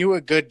he can do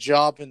a good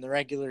job in the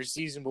regular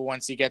season, but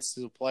once he gets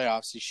to the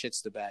playoffs, he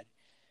shits the bed.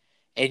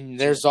 And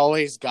there's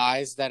always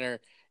guys that are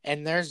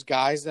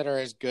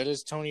as good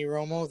as Tony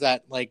Romo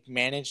that like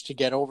managed to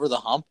get over the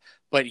hump,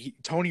 but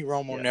Tony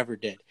Romo never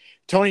did.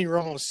 Tony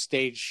Romo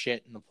stayed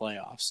shit in the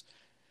playoffs.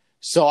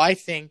 So I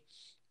think,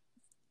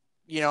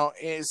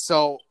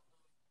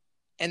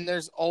 and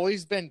there's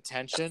always been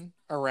tension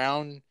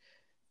around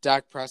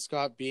Dak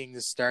Prescott being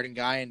the starting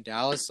guy in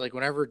Dallas. Like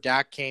whenever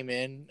Dak came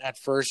in at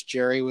first,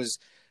 Jerry was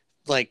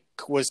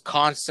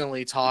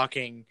constantly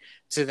talking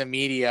to the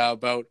media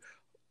about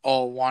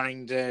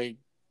wanting to,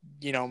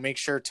 make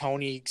sure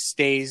Tony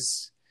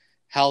stays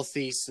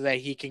healthy so that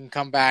he can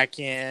come back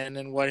in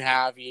and what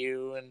have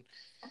you and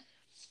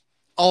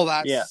all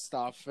that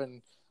stuff.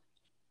 And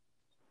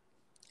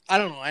I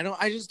don't know.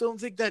 I just don't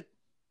think that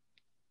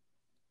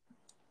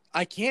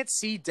I can't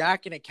see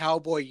Dak in a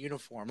Cowboy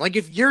uniform. Like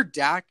if you're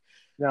Dak,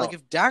 like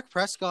if Dak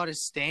Prescott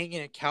is staying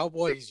in a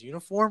Cowboys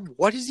uniform,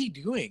 what is he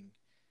doing?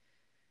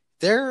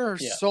 There are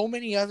so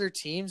many other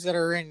teams that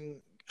are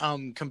in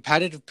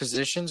competitive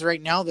positions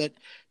right now that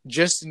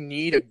just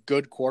need a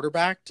good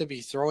quarterback to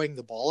be throwing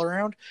the ball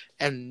around,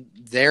 and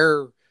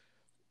they're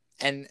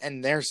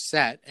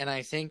set. And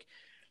I think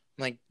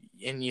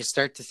and you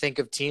start to think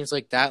of teams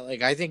like that.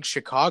 Like I think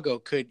Chicago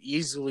could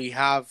easily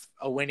have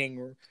a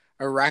winning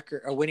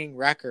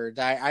record.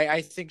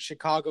 I think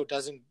Chicago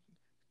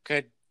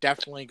could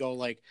definitely go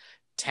like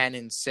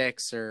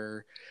 10-6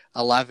 or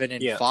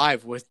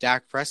 11-5 with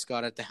Dak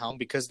Prescott at the helm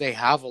because they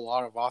have a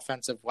lot of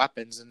offensive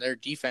weapons and their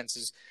defense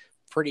is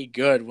pretty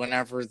good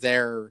whenever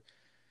their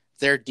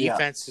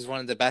defense is one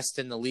of the best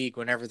in the league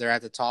whenever they're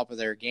at the top of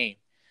their game.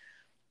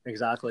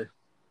 Exactly.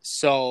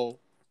 So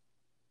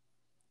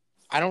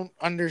I don't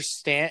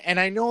understand, and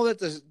I know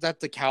that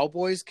the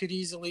Cowboys could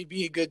easily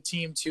be a good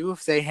team too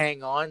if they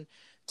hang on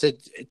to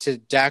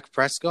Dak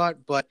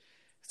Prescott, but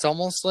it's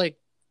almost like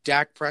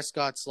Dak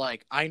Prescott's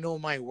like, I know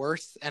my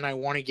worth and I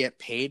want to get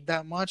paid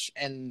that much,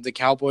 and the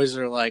Cowboys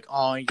are like,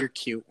 oh, you're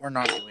cute, we're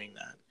not doing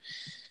that.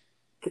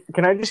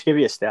 Can I just give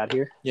you a stat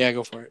here? Yeah,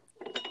 go for it.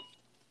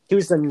 He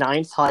was the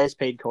 9th highest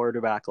paid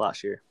quarterback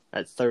last year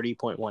at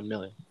 $30.1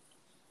 million.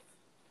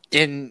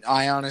 And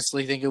I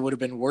honestly think it would have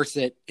been worth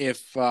it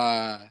if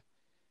I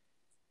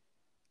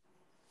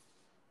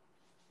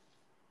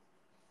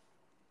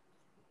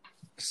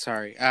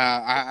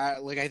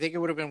think it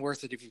would have been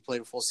worth it if you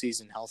played a full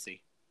season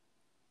healthy.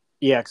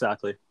 Yeah,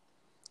 exactly.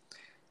 Do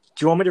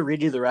you want me to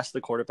read you the rest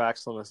of the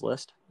quarterbacks on this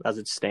list as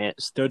it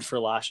stood for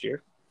last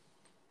year?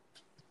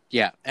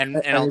 Yeah, and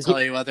I'll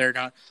tell you whether or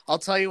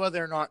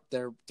not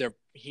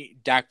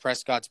Dak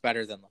Prescott's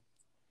better than them.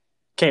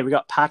 Okay, we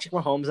got Patrick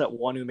Mahomes at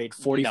 1, who made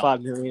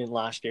 $45 million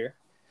last year.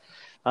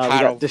 We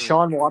got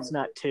Deshaun Watson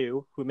at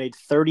 2, who made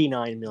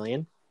 $39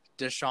 million.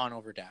 Deshaun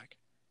over Dak.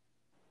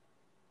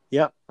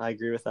 Yep, I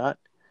agree with that.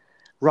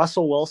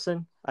 Russell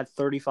Wilson at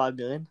 $35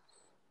 million.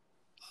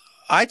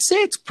 I'd say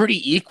it's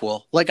pretty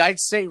equal. Like I'd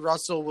say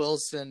Russell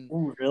Wilson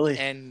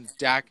and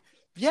Dak.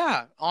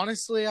 Yeah,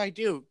 honestly, I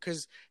do.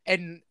 Because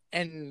and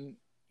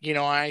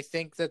I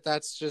think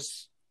that's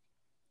just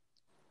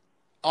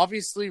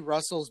obviously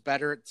Russell's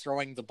better at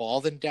throwing the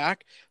ball than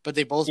Dak, but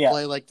they both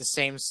play like the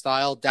same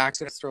style. Dak's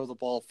gonna throw the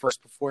ball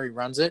first before he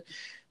runs it.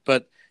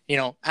 But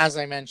as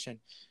I mentioned,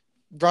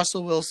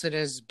 Russell Wilson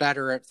is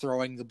better at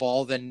throwing the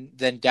ball than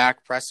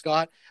Dak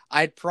Prescott.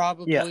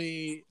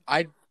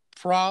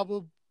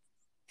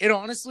 It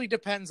honestly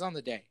depends on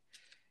the day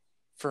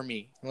for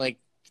me. Like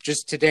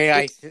just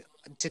today,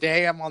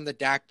 today I'm on the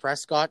Dak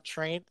Prescott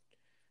train.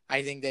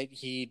 I think that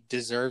he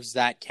deserves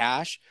that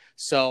cash.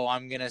 So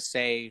I'm going to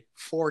say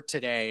for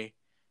today,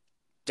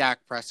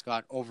 Dak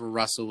Prescott over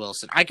Russell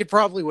Wilson. I could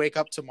probably wake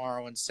up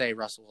tomorrow and say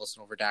Russell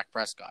Wilson over Dak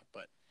Prescott,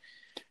 but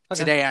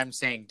today I'm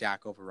saying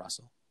Dak over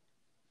Russell.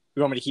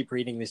 You want me to keep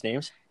reading these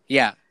names?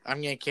 Yeah,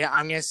 I'm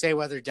gonna say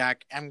whether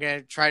Dak. I'm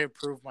gonna try to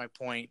prove my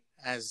point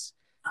as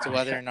to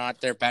whether or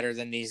not they're better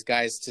than these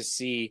guys to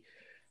see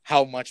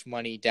how much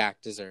money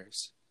Dak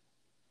deserves.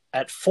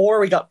 At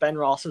 4, we got Ben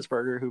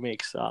Roethlisberger, who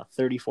makes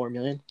 $34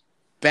 million.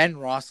 Ben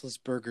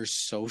Roethlisberger's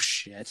so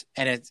shit,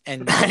 and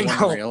no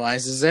one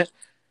realizes it.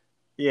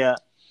 Yeah,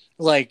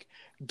 like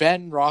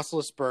Ben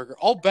Roethlisberger.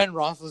 All Ben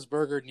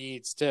Roethlisberger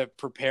needs to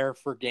prepare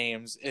for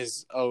games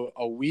is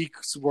a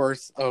week's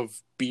worth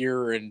of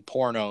beer and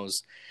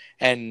pornos,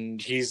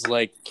 and he's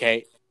like,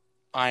 "Okay,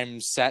 I'm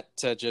set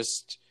to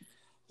just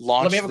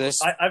launch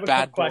this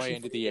bad boy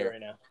into the air." Right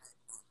now.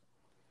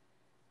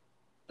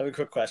 I have a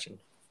quick question.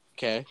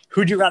 Okay,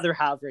 who'd you rather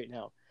have right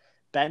now,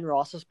 Ben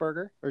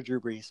Roethlisberger or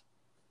Drew Brees?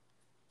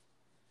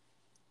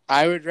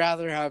 I would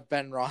rather have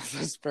Ben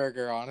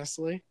Roethlisberger,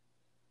 honestly.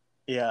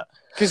 Yeah.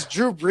 Because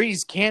Drew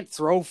Brees can't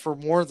throw for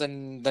more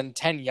than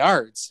 10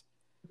 yards.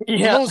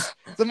 Yeah.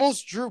 The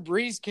most Drew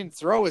Brees can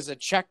throw is a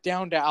check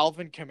down to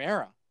Alvin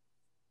Kamara.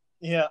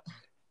 Yeah.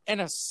 And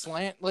a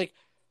slant.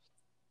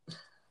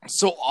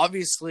 So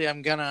obviously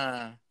I'm going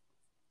to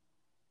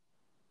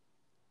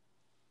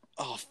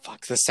Oh,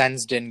 fuck. The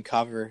Sens didn't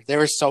cover. They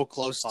were so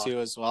close Fuck. to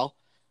as well.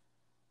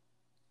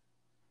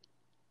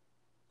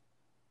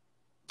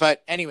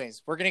 But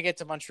anyways, we're going to get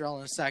to Montreal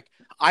in a sec.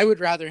 I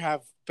would rather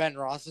have Ben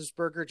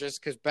Roethlisberger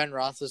just because Ben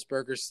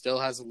Roethlisberger still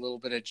has a little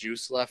bit of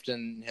juice left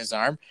in his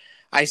arm.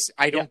 I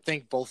don't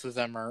think both of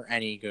them are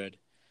any good.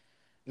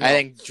 No. I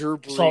think Drew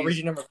Brees... So I'll read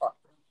you number 5.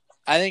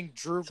 I think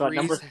Drew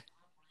Brees...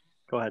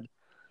 Go ahead.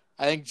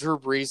 I think Drew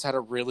Brees had a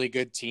really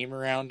good team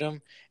around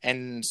him,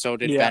 and so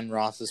did Yeah. Ben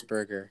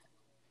Roethlisberger.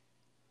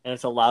 And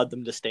it's allowed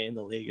them to stay in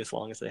the league as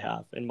long as they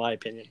have, in my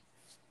opinion.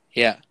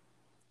 Yeah.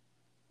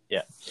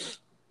 Yeah.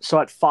 So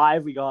at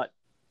 5, we got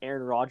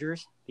Aaron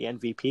Rodgers, the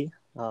MVP.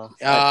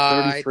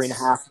 At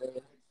 33.5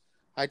 million.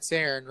 I'd say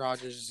Aaron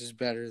Rodgers is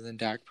better than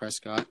Dak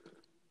Prescott.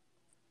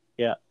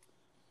 Yeah.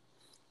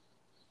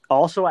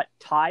 Also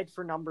tied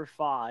for number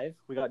 5,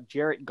 we got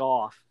Jared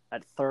Goff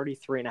at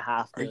 33.5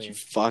 Are million. you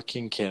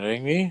fucking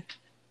kidding me?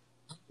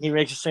 He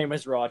makes the same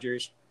as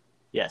Rodgers.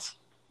 Yes.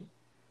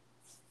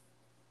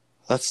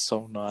 That's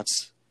so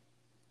nuts.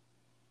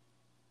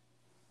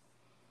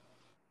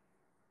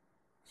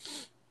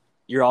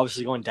 You're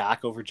obviously going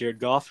Dak over Jared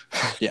Goff.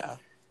 Yeah,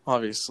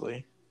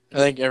 obviously. I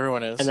think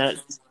everyone is. And then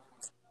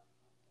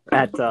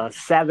at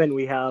 7,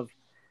 we have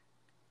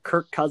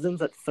Kirk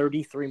Cousins at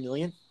 33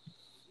 million.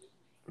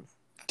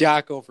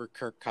 Dak over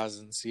Kirk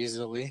Cousins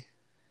easily.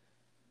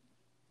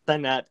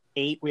 Then at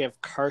 8, we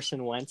have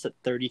Carson Wentz at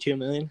 32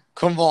 million.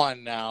 Come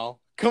on now.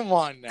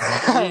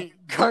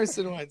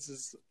 Carson Wentz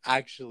is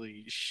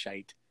actually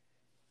shite.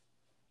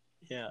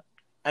 Yeah.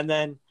 And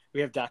then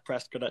we have Dak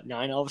Prescott at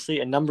 9,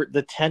 obviously. And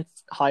the 10th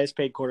highest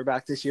paid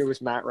quarterback this year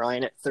was Matt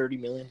Ryan at 30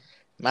 million.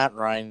 Matt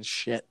Ryan's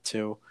shit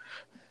too.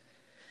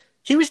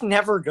 He was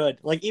never good.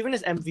 Like, even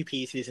his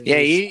MVP season. Yeah,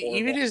 he was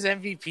even his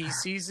MVP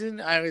season,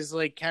 I was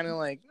like, kind of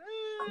like,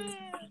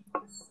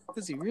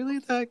 is he really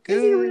that good?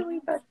 Is he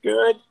really that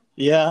good?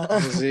 Yeah.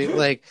 Is he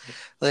like,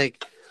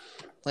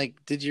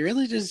 did he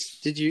really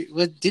deserve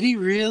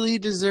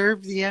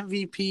the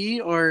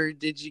MVP, or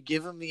did you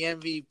give him the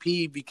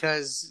MVP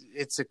because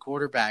it's a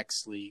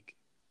quarterbacks league?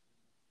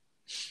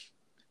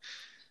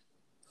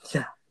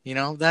 Yeah. You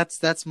know,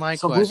 that's my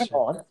so question. Moving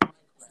on,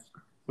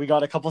 we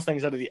got a couple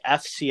things out of the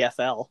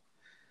FCFL.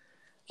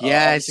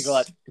 Yes. We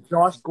got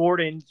Josh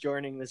Gordon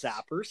joining the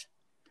Zappers.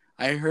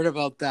 I heard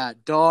about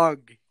that.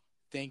 Dog,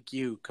 thank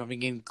you.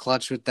 Coming in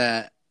clutch with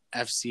that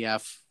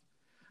FCF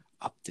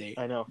update.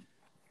 I know.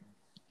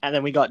 And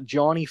then we got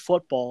Johnny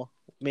Football,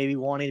 maybe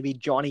wanting to be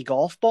Johnny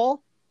Golf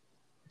Ball,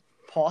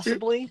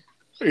 possibly.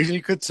 Is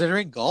he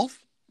considering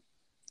golf?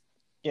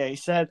 Yeah, he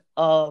said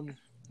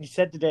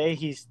today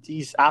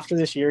he's after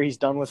this year he's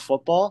done with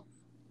football,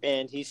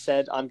 and he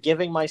said, I'm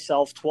giving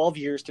myself 12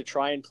 years to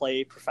try and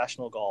play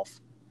professional golf.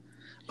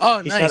 Oh,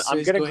 he nice. Said, so I'm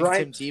he's gonna going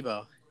grind. Tim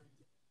Tebow.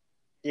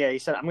 Yeah, he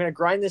said, I'm going to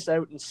grind this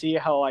out and see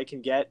how I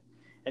can get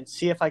and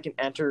see if I can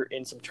enter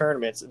in some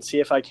tournaments and see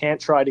if I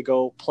can't try to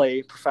go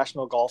play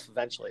professional golf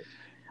eventually.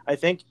 I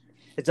think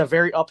it's a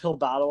very uphill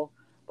battle,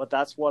 but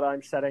that's what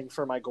I'm setting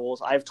for my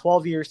goals. I have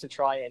 12 years to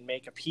try and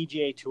make a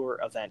PGA Tour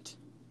event.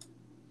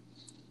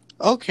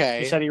 Okay.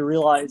 He said he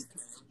realized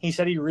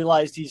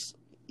he's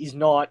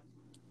not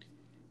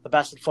the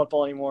best at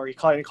football anymore. He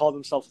kind of called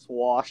himself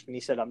washed, and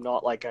he said, I'm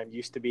not like I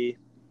used to be.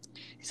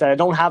 He said, I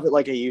don't have it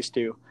like I used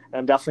to, and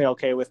I'm definitely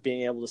okay with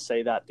being able to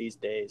say that these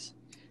days.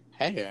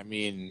 Hey, I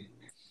mean,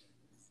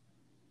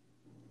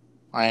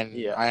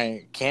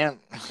 I can't,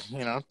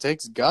 it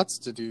takes guts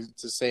to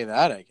say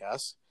that, I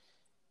guess.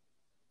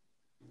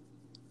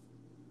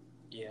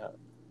 Yeah.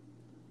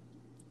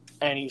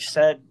 And he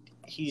said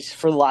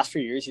for the last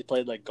few years, he's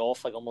played like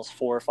golf like almost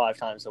 4 or 5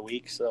 times a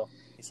week. So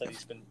he said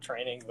he's been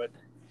training, but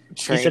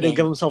he said he'd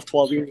give himself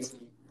 12 years.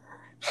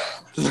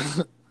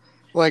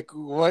 Like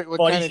what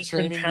kind of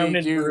training been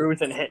pounding do you do?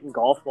 Brews and hitting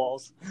golf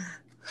balls.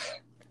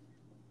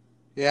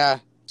 Yeah,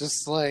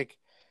 just like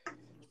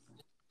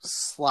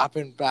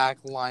slapping back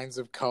lines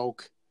of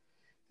coke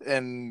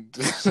and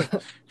just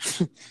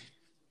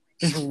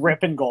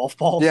ripping golf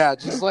balls. Yeah,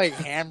 just like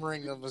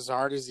hammering them as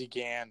hard as he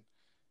can.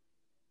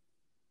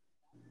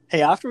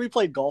 Hey, after we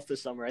played golf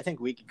this summer, I think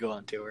we could go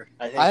on tour.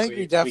 I think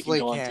we definitely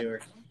can. Go can. On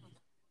tour.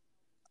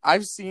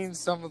 I've seen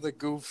some of the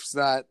goofs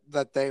that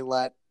they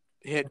let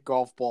hit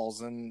golf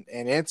balls, and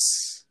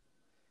it's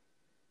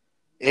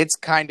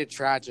kind of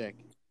tragic.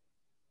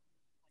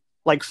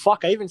 Like,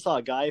 fuck, I even saw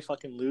a guy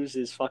fucking lose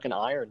his fucking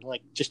iron.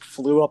 Like, just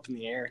flew up in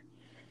the air.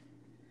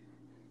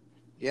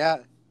 Yeah.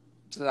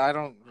 I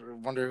don't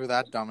wonder who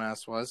that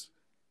dumbass was.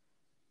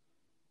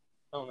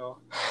 I don't know.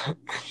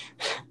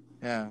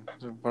 Yeah.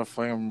 What a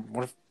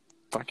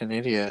fucking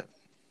idiot.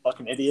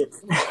 Fucking idiot.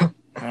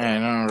 I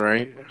know,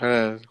 right?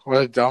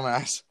 What a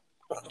dumbass.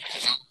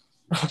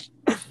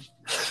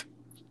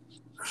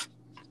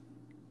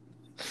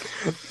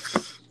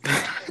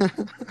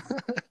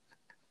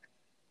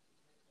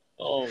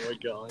 Oh my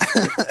god.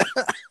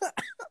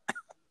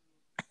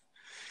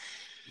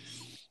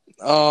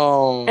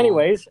 Oh.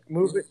 Anyways,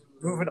 moving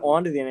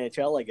on to the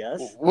NHL, I guess.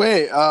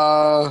 Wait,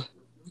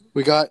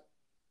 we got.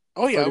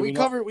 Oh yeah, we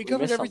covered missed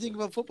everything something.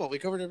 about football. We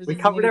covered everything.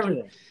 We covered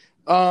everything.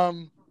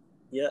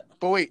 Yeah.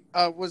 But wait,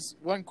 was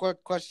one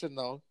quick question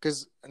though,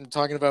 because I'm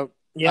talking about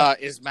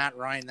is Matt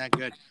Ryan that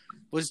good?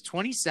 Was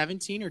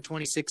 2017 or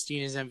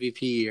 2016 his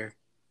MVP year?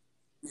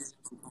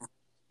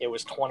 It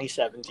was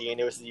 2017.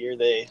 It was the year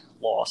they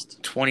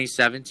lost.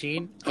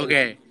 2017.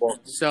 Okay,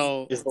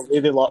 so It's the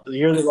year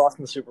they lost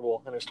in the Super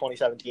Bowl, and it was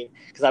 2017.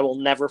 Because I will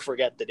never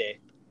forget the day.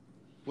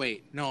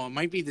 wait, no, it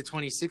might be the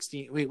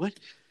 2016. Wait, what?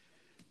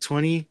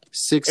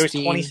 2016. It was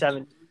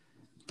 2017.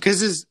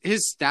 Because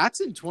his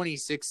stats in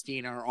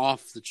 2016 are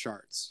off the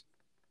charts.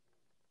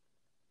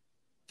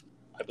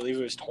 I believe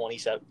it was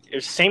 27. It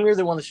was the same year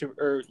they won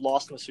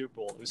lost in the Super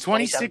Bowl. It was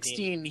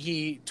 2016.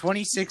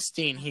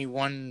 2016 he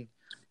won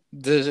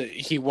the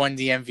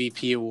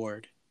MVP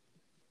award.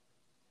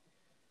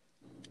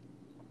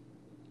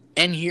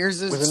 And here's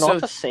his, was it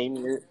not the same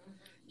year?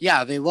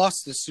 Yeah, they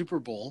lost the Super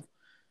Bowl.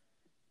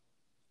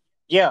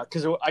 Yeah,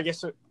 because I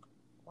guess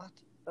what?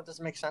 That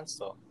doesn't make sense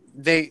though.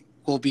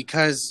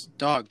 Because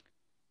dog,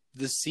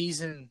 the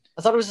season.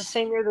 I thought it was the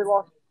same year they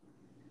lost.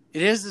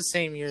 It is the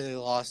same year they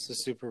lost the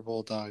Super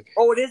Bowl, dog.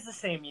 Oh, it is the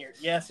same year.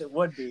 Yes, it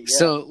would be. Yeah.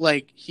 So,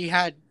 he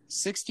had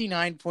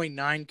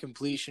 69.9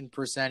 completion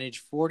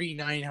percentage,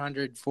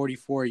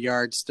 4,944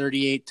 yards,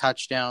 38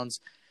 touchdowns,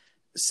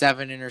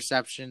 7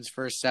 interceptions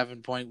for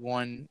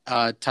 7.1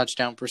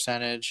 touchdown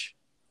percentage.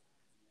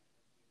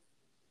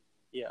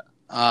 Yeah.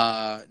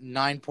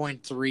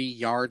 9.3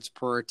 yards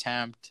per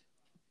attempt.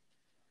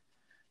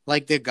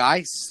 The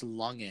guy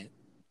slung it.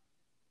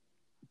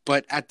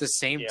 But at the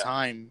same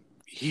time,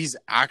 he's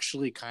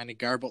actually kind of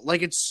garbled.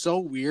 It's so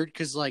weird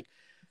because,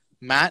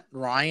 Matt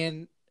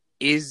Ryan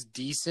is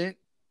decent,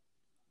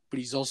 but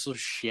he's also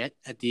shit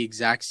at the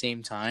exact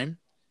same time.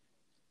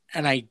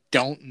 And I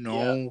don't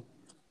know. Yeah.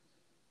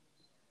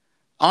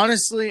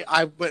 Honestly,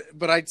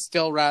 but I'd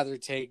still rather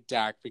take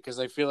Dak because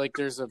I feel like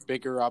there's a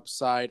bigger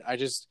upside. I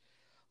just,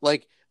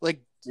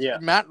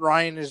 Matt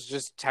Ryan is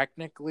just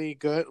technically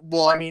good.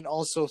 Well, I mean,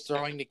 also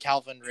throwing to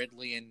Calvin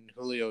Ridley and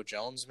Julio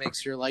Jones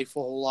makes your life a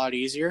whole lot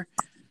easier.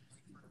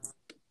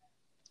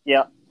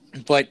 Yeah.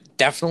 But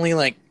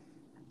definitely,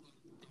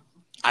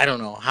 I don't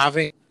know,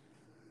 I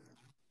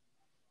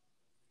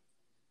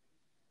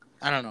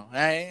don't know.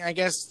 I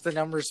guess the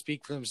numbers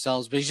speak for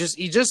themselves, but he's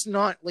just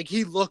not,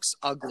 he looks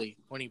ugly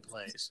when he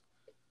plays.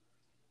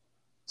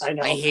 I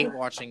know. I hate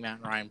watching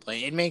Matt Ryan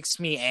play. It makes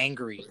me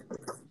angry.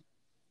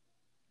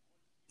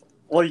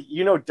 Well,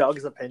 you know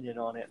Doug's opinion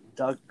on it.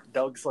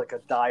 Doug's a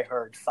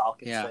diehard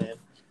Falcons fan.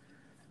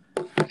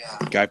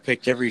 Yeah. Guy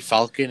picked every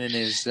Falcon in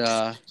his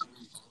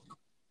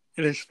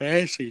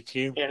fantasy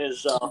team. In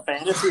his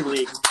fantasy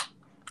league.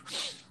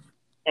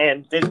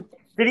 And did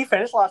he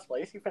finish last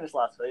place? He finished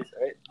last place,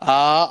 right?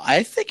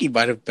 I think he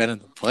might have been in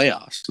the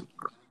playoffs.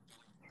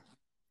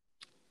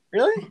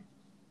 Really?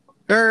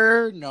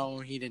 No,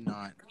 he did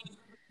not.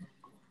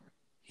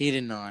 He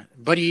did not.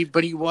 But he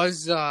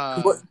was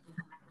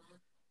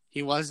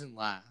he wasn't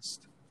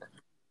last.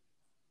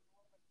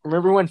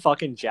 Remember when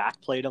fucking Jack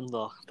played him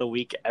the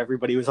week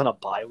everybody was on a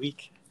bye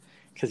week?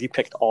 Because he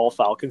picked all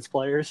Falcons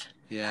players?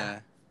 Yeah.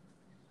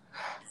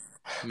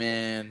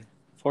 Man.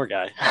 Poor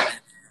guy.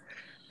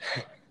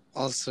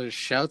 Also,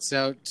 shouts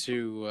out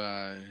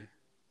to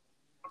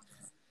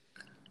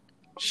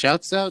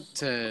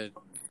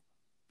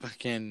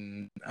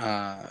fucking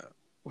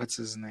what's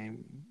his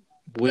name?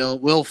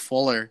 Will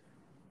Fuller.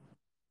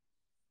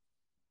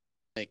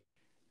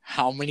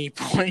 How many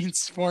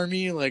points for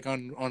me?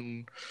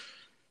 On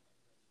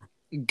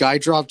guy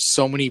dropped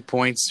so many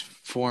points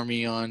for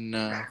me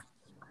on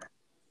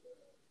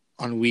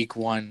week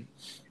 1.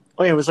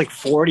 Oh, yeah, it was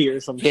 40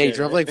 or something. Yeah, he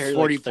dropped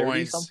 40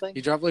 points. Something?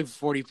 He dropped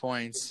 40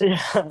 points.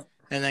 Yeah.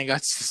 And then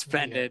got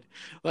suspended.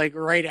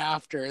 Right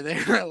after. They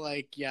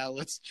were yeah,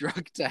 let's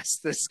drug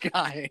test this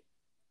guy.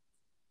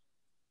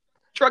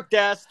 Drug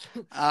test.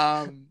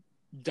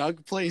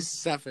 Doug plays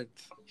 7th.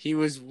 He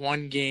was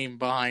 1 game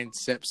behind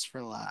Sips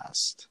for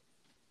last.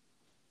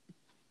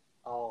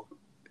 Oh.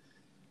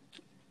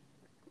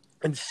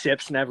 And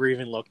Sips never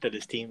even looked at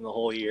his team the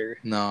whole year.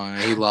 No,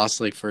 he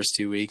lost first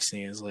 2 weeks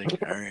and he was all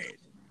right,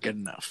 good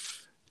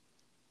enough.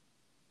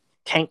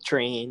 Tank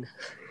train.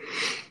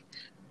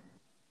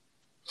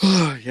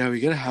 Yeah, we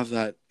gotta have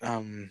that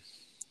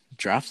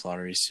draft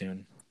lottery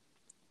soon.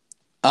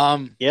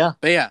 Yeah.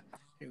 But yeah,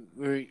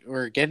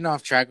 we're getting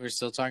off track. We're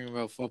still talking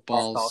about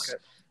footballs.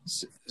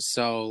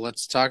 So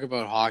let's talk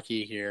about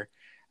hockey here.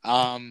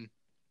 I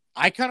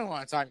kind of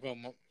want to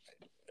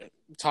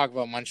talk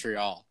about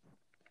Montreal.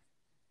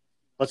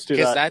 Let's do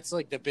that. Because that's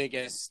the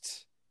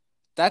biggest.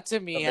 That to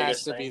me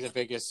has to be the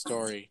biggest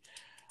story.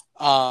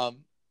 So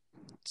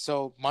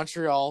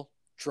Montreal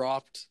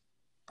dropped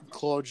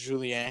Claude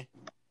Julien,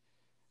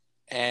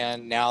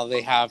 and now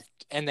they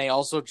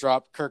also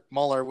dropped Kirk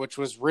Muller, which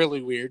was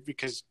really weird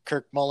because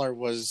Kirk Muller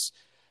was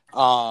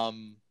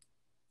the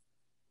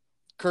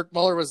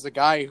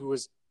guy who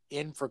was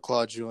in for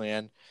Claude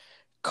Julien,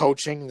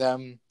 coaching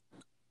them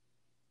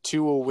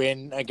to a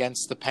win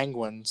against the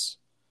Penguins.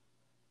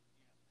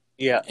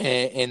 Yeah,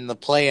 in the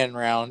play-in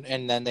round,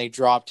 and then they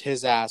dropped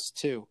his ass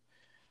too.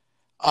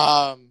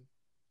 On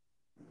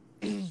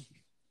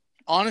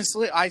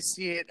honestly, I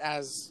see it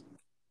as,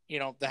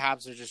 the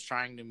Habs are just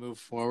trying to move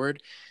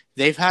forward.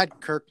 They've had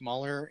Kirk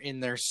Muller in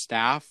their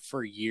staff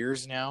for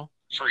years now.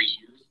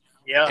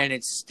 Yeah. And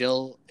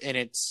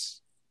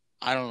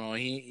I don't know,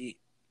 he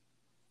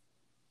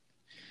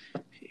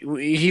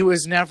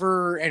was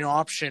never an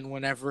option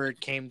whenever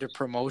it came to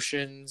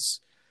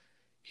promotions.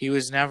 He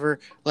was never,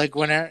 like,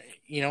 whenever,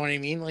 you know what I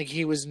mean? Like,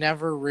 he was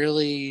never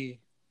really...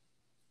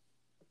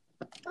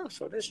 Oh,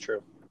 so it is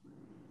true.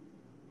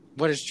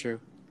 What is true?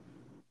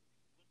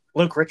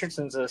 Luke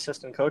Richardson's an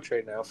assistant coach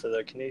right now for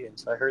the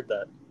Canadians. I heard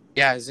that.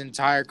 Yeah, his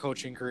entire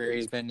coaching career,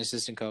 he's been an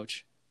assistant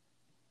coach.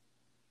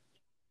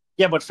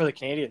 Yeah, but for the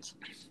Canadians.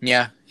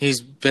 Yeah, he's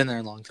been there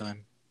a long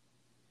time.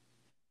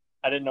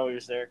 I didn't know he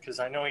was there because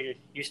I know he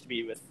used to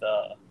be with,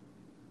 Toronto?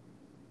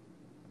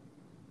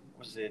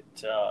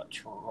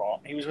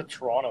 He was with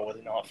Toronto, was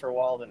he not, for a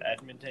while, then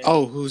Edmonton.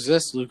 Oh, who's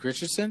this? Luke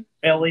Richardson?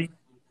 Philly.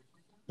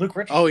 Luke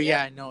Richardson. Oh,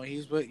 yeah, no,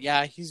 he's with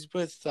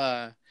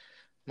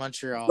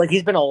Montreal. Like,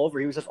 he's been all over.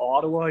 He was with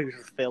Ottawa. He was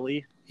with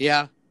Philly.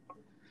 Yeah.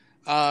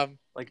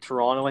 Like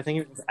Toronto. I think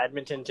he was with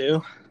Edmonton,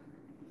 too.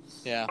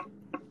 Yeah.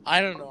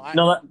 I don't know.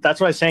 No, that's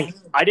what I was saying.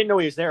 I didn't know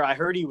he was there. I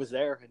heard he was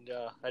there, and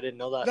I didn't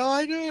know that. No,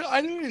 I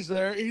knew he's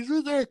there. He's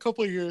been there a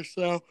couple of years,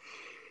 so.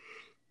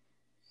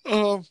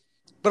 But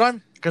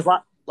I'm... Because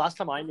last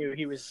time I knew,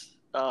 he was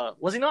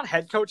he not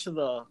head coach of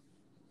the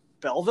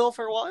Belleville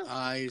for a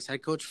while? He was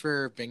head coach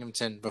for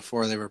Binghamton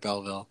before they were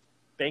Belleville.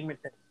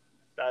 Binghamton.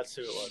 That's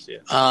who it was,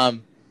 yeah.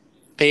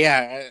 But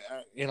yeah,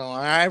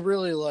 I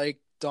really like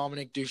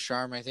Dominic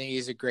Ducharme. I think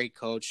he's a great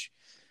coach.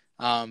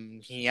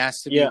 He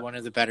has to be one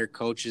of the better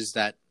coaches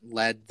that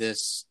led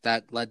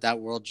that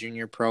World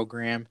Junior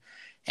program.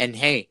 And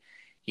hey,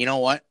 you know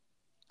what?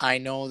 I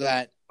know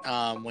that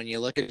when you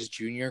look at his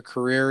junior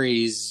career,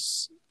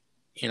 he's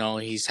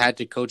had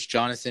to coach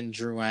Jonathan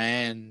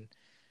Drouin.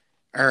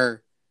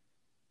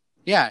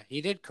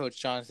 He did coach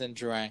Jonathan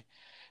Drouin.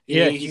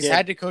 Yeah, he's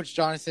had to coach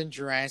Jonathan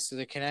Drouin, so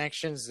the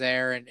connection's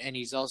there, and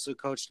he's also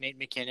coached Nate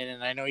McKinnon.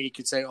 And I know you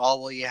could say, oh,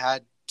 well, you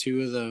had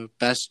two of the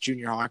best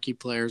junior hockey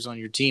players on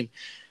your team.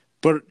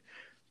 But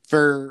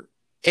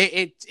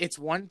it's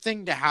one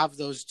thing to have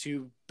those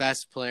two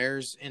best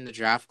players in the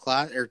draft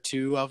class, or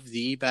two of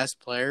the best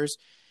players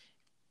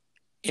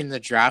in the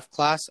draft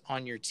class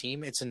on your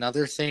team. It's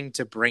another thing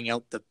to bring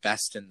out the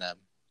best in them.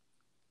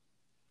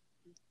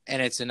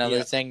 And it's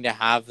another thing to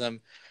have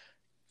them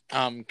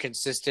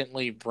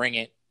consistently bring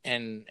it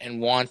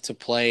and want to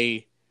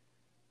play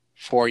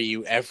for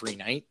you every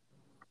night.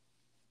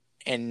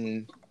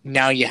 And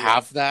now you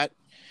have that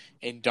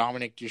in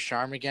Dominic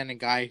Ducharme again, a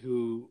guy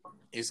who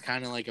is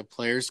kind of like a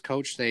player's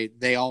coach.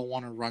 They all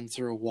want to run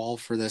through a wall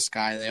for this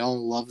guy. They all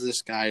love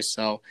this guy.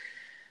 So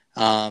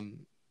I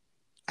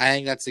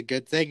think that's a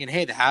good thing. And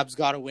hey, the Habs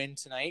got a win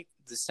tonight.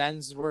 The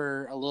Sens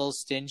were a little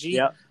stingy.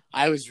 Yeah.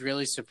 I was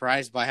really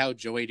surprised by how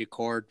Joey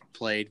Daccord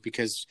played,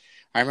 because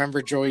I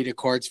remember Joey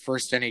Dacord's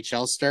first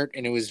NHL start,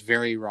 and it was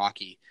very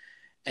rocky.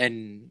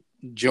 And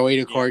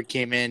Joey Daccord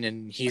came in,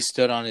 and he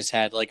stood on his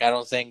head. Like, I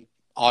don't think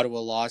Ottawa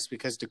lost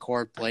because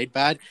Daccord played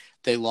bad.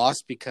 They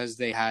lost because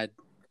they had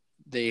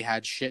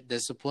shit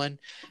discipline.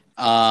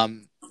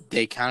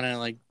 They kind of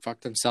like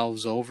fucked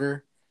themselves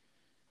over.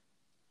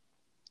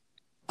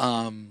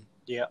 And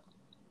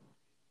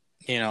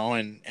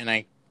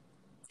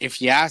if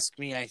you ask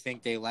me, I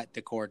think they let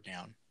Daccord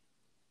down.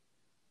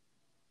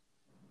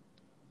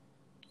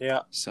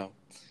 Yeah. So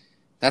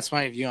that's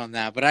my view on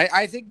that. But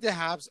I think the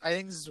Habs, I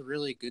think this is a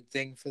really good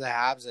thing for the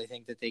Habs. I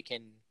think that they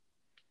can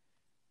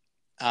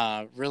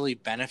really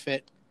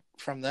benefit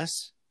from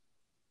this.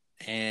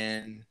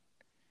 And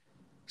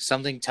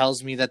something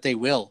tells me that they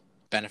will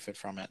benefit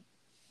from it.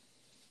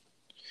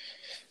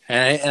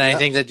 And I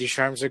think that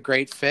Ducharme's a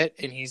great fit,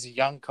 and he's a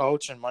young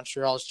coach, and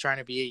Montreal is trying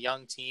to be a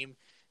young team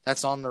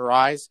that's on the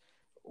rise.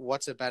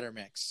 What's a better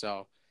mix?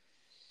 So,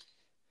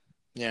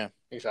 yeah.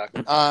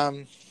 Exactly.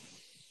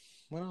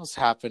 What else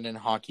happened in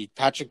hockey?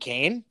 Patrick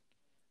Kane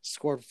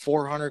scored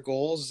 400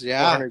 goals.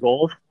 Yeah. 400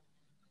 goals.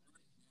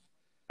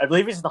 I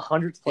believe he's the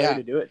 100th player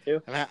to do it,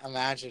 too.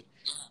 Imagine.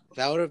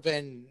 That would have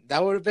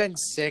been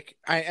sick.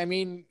 I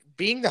mean,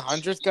 being the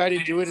 100th guy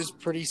to do it is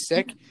pretty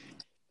sick.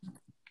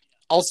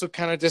 Also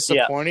kind of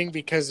disappointing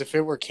because if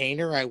it were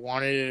Kaner,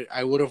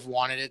 I would have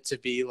wanted it to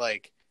be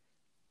like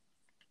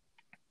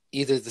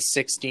either the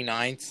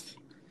 69th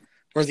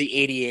or the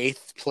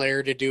 88th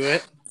player to do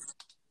it.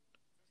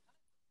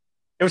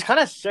 It was kind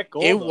of a sick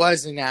goal. It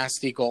was a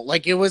nasty goal.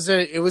 Like, it was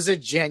a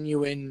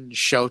genuine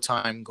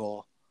Showtime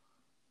goal.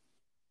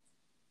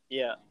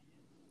 Yeah.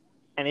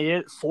 And he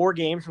did it 4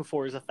 games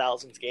before his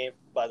 1,000th game,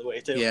 by the way,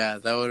 too. Yeah,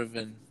 that would have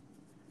been...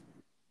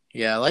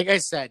 Yeah, like I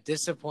said,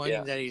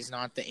 disappointing that he's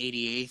not the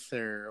 88th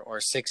or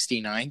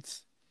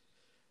 69th.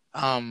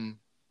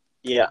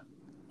 Yeah.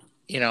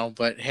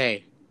 But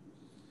hey,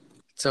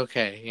 it's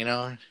okay,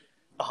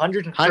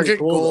 100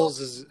 goals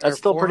is... That's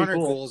still pretty 400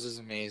 cool. goals is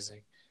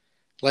amazing.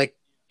 Like,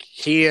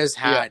 he has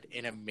had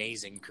an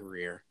amazing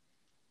career.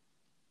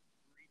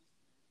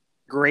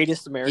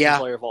 Greatest American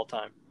player of all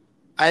time.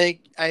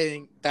 I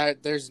think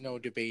that there's no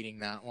debating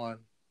that one.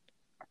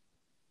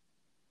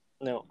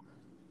 No.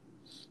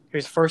 He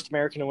was the first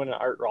American to win an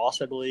Art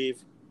Ross, I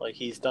believe. Like,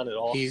 he's done it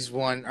all. He's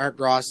won Art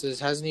Ross's.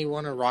 Hasn't he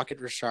won a Rocket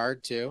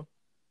Richard too?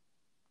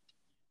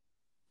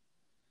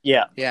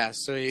 Yeah. Yeah,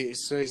 so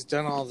he's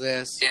done all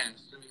this.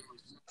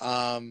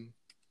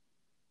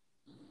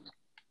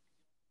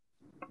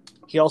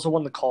 He also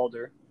won the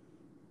Calder.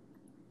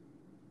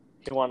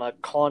 He won a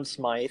Conn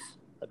Smythe,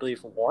 I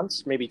believe,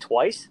 once, maybe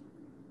twice.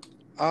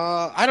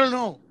 I don't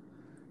know.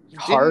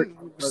 Hart.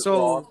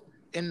 So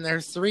in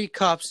their 3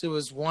 cups, it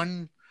was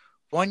one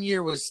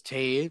year was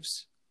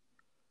Taves.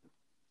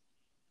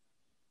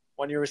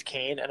 1 year was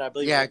Kane, and I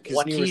believe because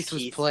 1 year Keith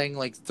was playing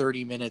like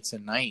 30 minutes a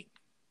night.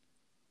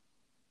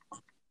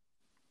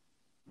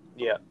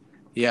 Yeah.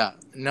 Yeah.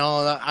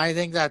 No, I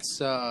think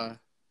that's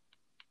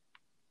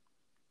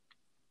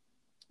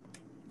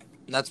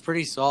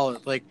pretty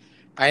solid. Like,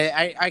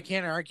 I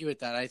can't argue with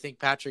that. I think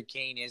Patrick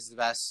Kane is the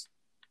best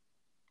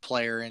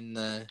player in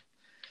the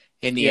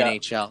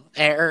NHL,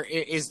 or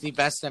is the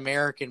best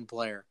American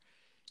player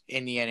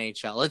in the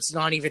NHL. It's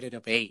not even a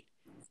debate.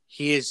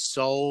 He is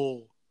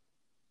so.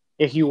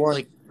 Yeah, he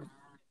won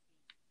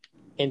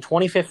in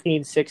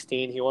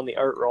 2015-16. He won the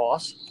Art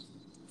Ross,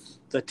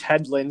 the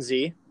Ted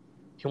Lindsay.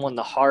 He won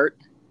the Hart.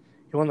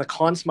 He won the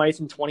Conn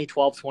Smythe in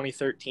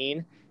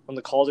 2012-2013. Won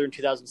the Calder in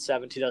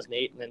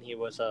 2007-2008, and then he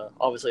was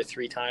obviously a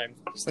 3-time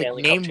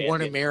Stanley Cup champion. Name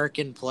one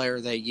American player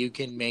that you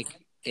can make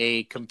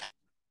a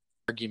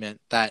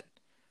argument that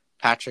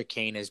Patrick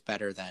Kane is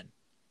better than.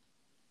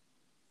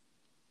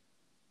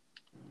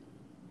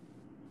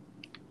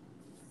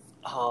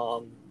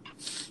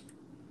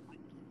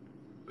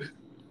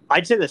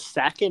 I'd say the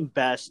second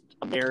best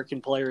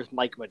American player is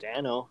Mike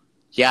Modano.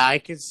 Yeah, I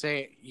could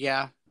say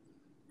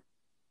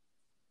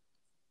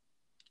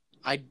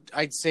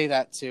I'd say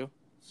that too.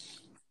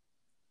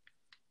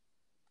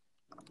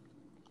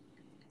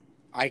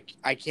 I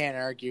can't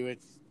argue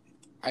it.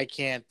 I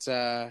can't.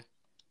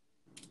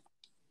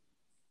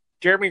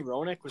 Jeremy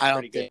Roenick was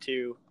pretty good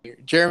too.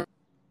 Jeremy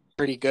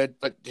pretty good,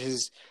 but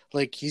he's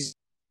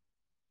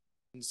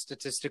in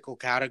statistical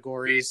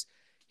categories.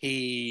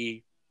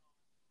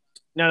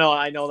 No,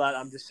 I know that.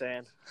 I'm just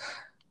saying.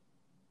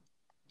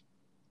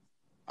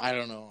 I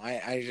don't know.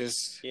 I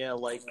just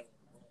like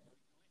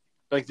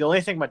the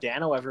only thing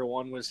Modano ever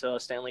won was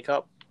Stanley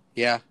Cup.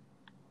 Yeah.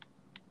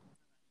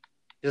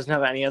 He doesn't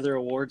have any other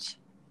awards.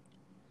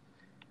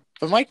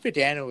 But Mike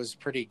Modano was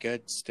pretty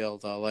good still,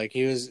 though. Like,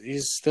 he's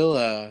still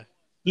a...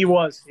 He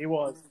was.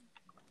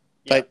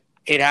 But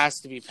it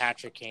has to be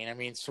Patrick Kane. I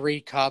mean, 3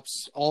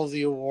 cups, all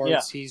the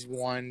awards he's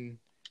won.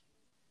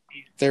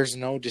 There's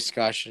no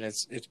discussion.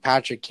 It's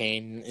Patrick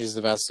Kane is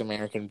the best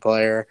American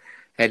player.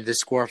 And to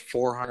score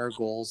 400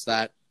 goals,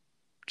 that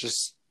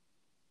just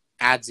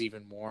adds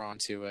even more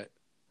onto it.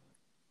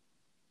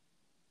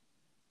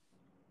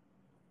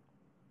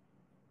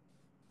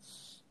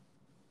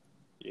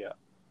 Yeah.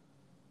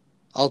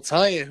 I'll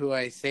tell you who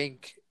I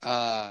think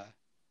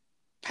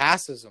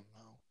passes him,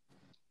 though.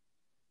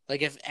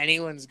 Like, if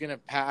anyone's going to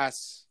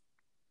pass...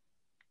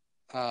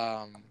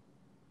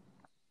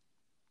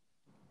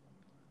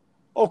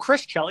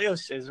 Chris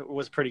Chelios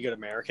was pretty good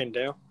American,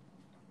 too.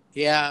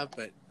 Yeah,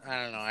 but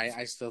I don't know.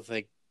 I still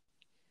think...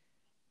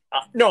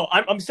 no,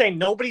 I'm saying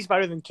nobody's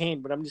better than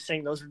Kane, but I'm just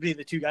saying those would be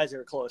the 2 guys that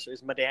are closer,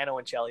 is Modano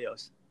and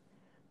Chelios.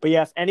 But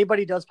yeah, if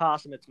anybody does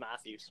pass him, it's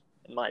Matthews,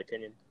 in my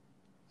opinion.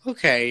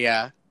 Okay,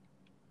 yeah.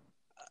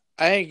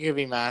 I think it could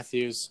be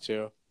Matthews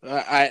too.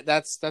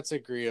 That's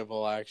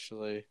agreeable,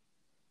 actually.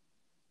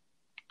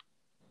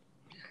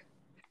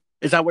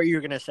 Is that what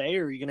you're gonna say,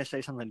 or are you gonna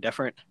say something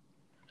different?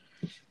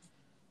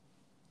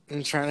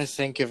 I'm trying to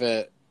think of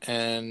it,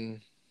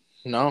 and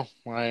no,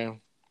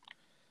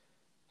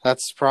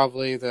 that's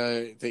probably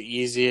the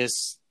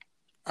easiest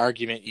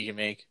argument you can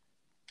make.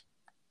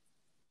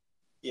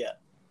 Yeah.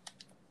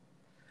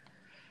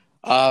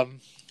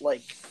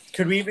 Like,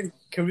 could we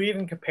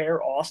even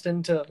compare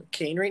Austin to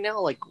Kane right now?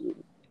 Like,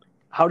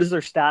 how does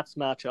their stats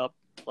match up?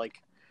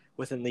 Like,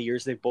 within the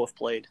years they've both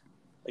played.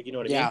 Like, you know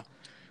what I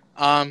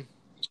mean?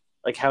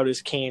 Like, how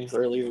does Kane's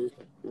earlier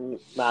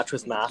match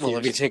with Matthews? Well,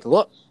 let me take a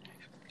look.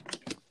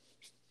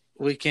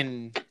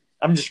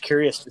 I'm just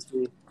curious to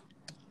see.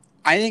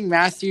 I think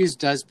Matthews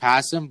does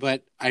pass him,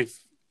 but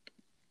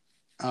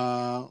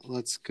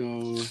let's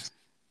go.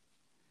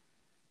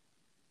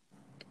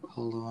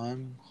 Hold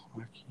on.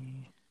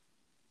 Hockey.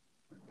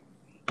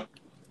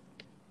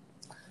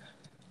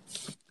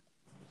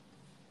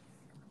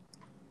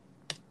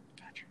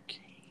 Patrick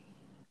Kane.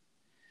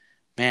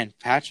 Man,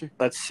 Patrick.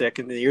 That's sick.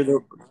 And the year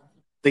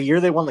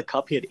they won the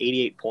cup, he had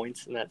 88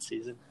 points in that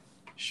season.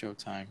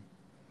 Showtime,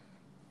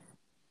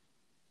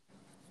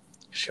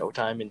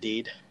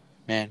 indeed.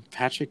 Man,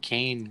 Patrick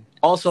Kane.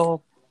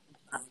 Also,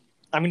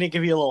 I'm going to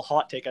give you a little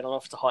hot take. I don't know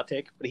if it's a hot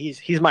take, but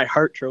he's my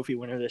Hart Trophy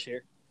winner this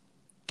year.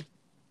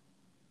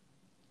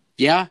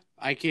 Yeah,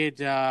 I could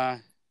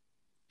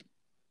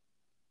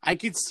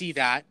see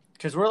that,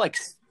 because we're like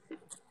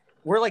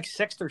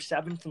 6th or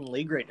 7th in the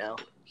league right now.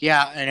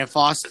 Yeah, and if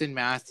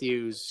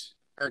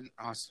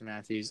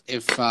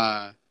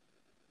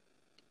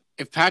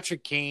if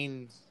Patrick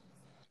Kane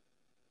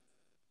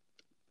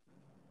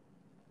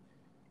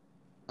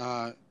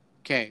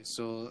Okay,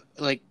 so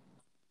like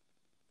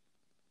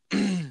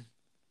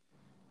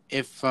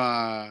if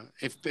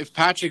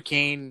Patrick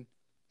Kane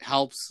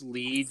helps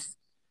lead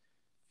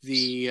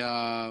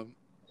the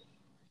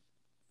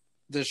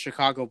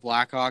Chicago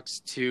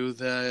Blackhawks to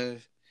the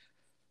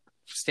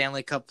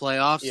Stanley Cup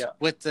playoffs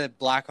with the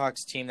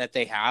Blackhawks team that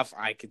they have,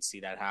 I could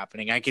see that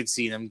happening. I could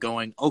see them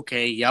going,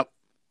 okay, yep,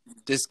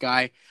 this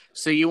guy.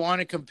 So you want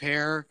to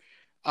compare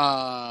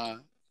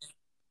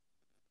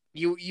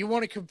you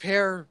want to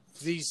compare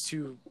these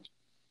two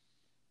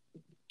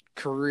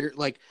career,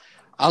 like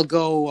I'll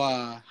go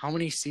how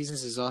many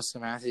seasons has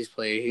Austin Matthews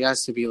played? He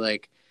has to be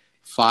like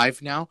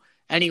 5 now.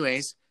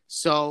 Anyways,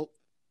 so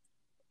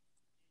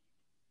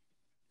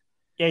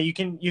yeah, you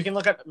can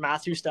look at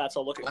Matthews stats.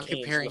 I'll look at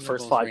Kane's for the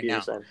first 5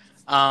 years then.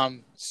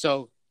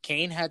 So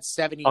Kane had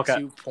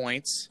 72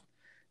 points,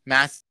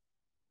 Matthews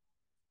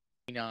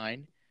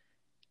 9.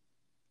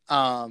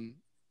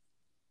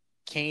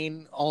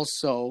 Kane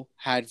also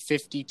had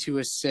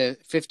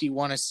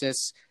 51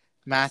 assists.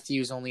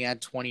 Matthews only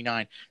had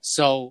 29.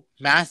 So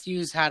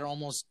Matthews had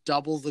almost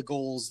double the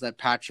goals that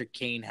Patrick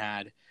Kane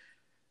had,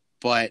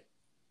 but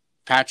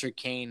Patrick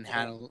Kane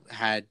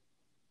had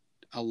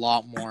a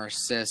lot more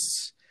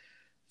assists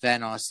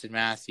than Austin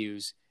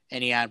Matthews,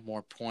 and he had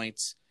more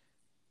points.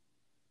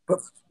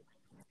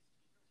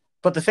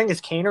 But the thing is,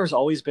 Kaner's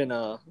always been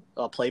a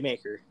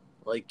playmaker.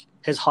 Like,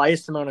 his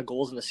highest amount of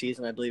goals in the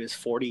season, I believe, is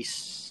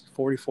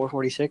 44,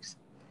 46?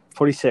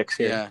 46,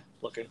 here. Yeah.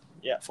 Looking.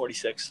 Yeah,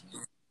 46.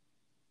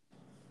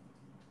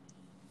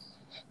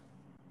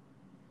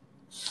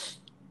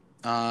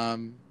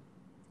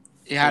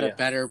 He had a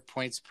better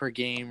points per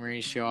game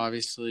ratio,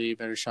 obviously,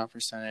 better shot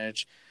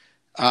percentage.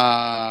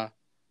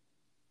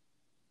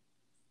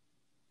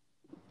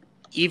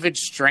 Even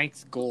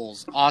strength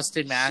goals.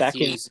 Austin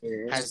Matthews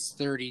has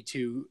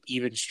 32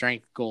 even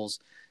strength goals.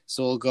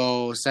 So we'll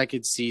go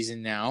second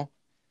season now.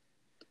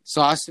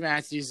 So Austin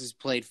Matthews has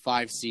played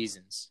 5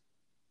 seasons.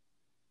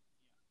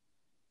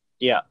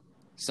 Yeah.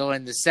 So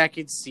in the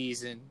second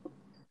season,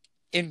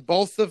 in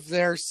both of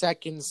their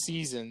second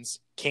seasons,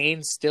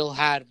 Kane still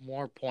had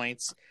more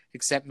points,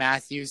 except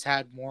Matthews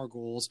had more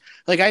goals.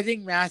 Like, I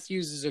think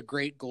Matthews is a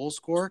great goal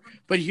scorer,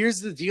 but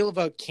here's the deal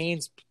about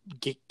Kane's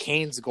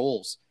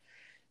goals.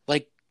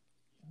 Like,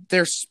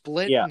 they're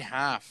split in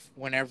half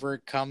whenever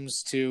it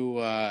comes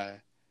to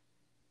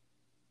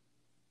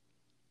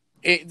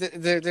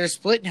they're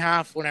split in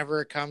half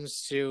whenever it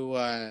comes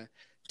to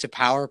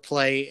power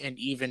play and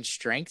even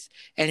strength.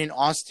 And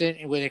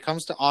when it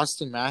comes to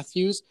Austin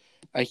Matthews,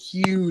 a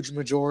huge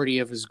majority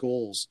of his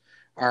goals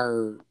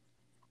are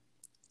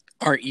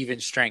even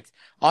strength.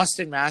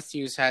 Austin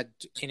Matthews had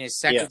in his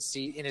second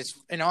season,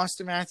 in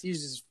Austin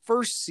Matthews'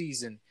 first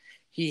season,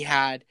 he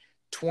had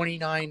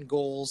 29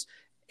 goals.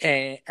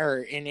 In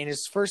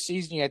his first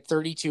season, he had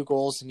 32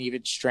 goals and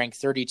even strength,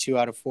 32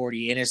 out of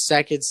 40. In his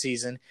second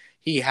season,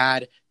 he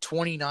had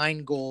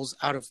 29 goals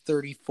out of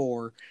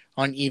 34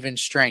 on even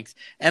strength.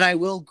 And I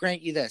will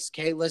grant you this,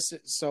 okay? Listen,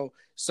 so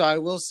I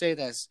will say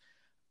this.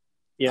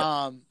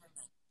 Yeah.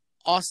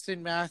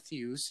 Austin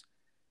Matthews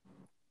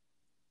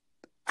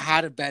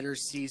had a better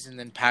season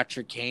than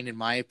Patrick Kane, in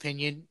my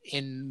opinion,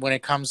 when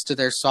it comes to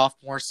their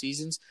sophomore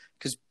seasons,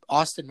 because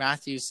Austin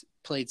Matthews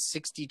played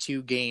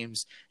 62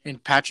 games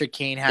and Patrick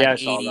Kane had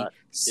 80,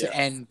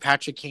 and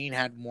Patrick Kane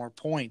had more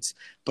points,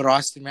 but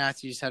Austin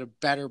Matthews had a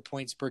better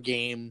points per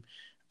game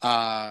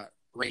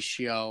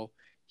ratio.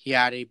 He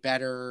had a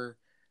better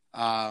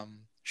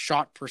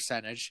shot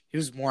percentage. He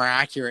was more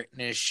accurate in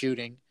his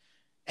shooting,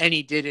 and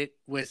he did it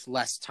with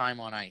less time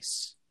on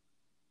ice.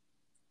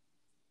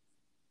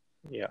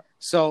 Yeah.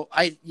 So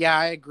I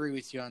agree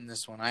with you on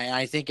this one.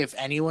 I think if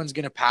anyone's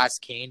going to pass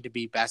Kane to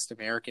be best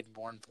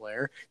American-born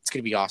player, it's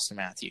going to be Austin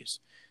Matthews.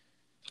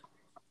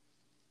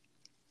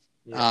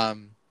 Yeah.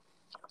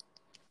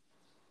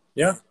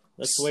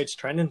 That's the way it's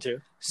trending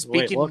to.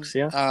 Speaking, looks,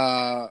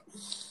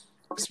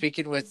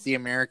 speaking with the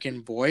American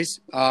boys,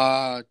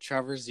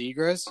 Trevor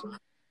Zegras,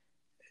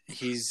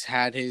 he's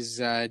had his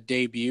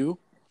debut,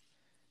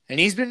 and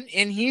he's been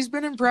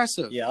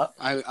impressive. Yeah,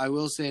 I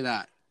will say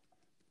that.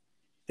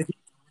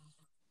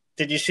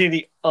 Did you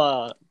see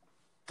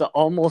the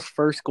almost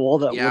first goal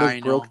that would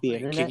have broke the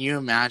internet? Can you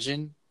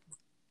imagine?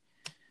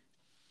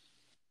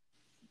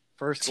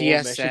 First goal,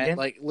 TSN, Michigan?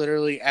 like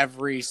literally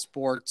every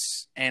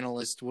sports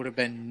analyst would have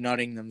been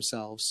nutting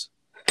themselves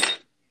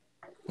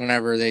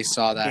whenever they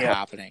saw that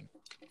happening.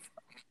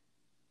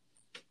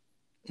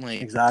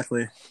 Like,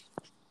 exactly.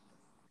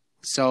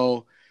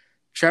 So,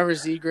 Trevor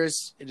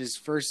Zegras in his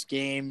first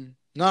game,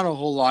 not a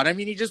whole lot. I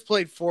mean, he just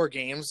played 4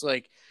 games.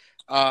 Like,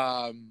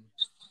 four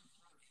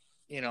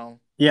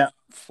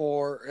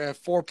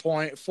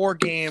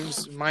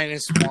games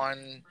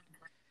 -1.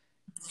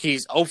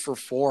 He's 0 for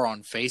 4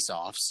 on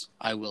faceoffs.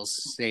 I will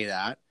say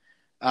that.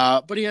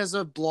 But he has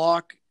a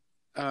block,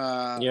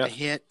 a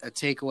hit, a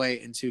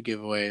takeaway, and 2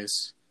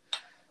 giveaways.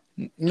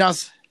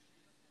 Nothing.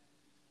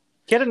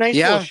 He had a nice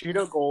little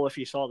shootout goal. If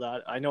you saw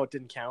that, I know it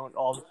didn't count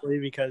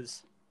obviously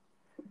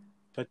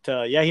but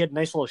he had a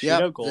nice little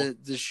shootout goal.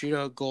 The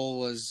shootout goal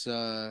was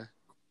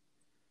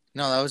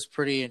No, that was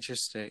pretty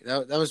interesting.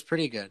 That was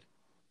pretty good.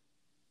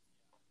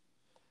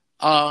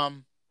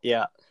 Um,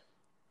 Yeah.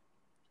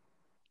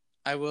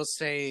 I will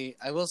say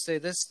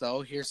this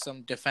though. Here's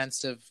some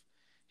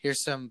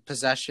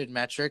possession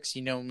metrics.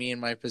 You know me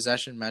and my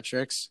possession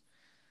metrics.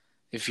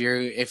 If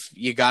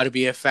you got to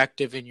be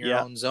effective in your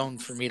Yeah. own zone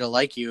for me to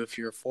like you, if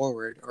you're a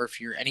forward or if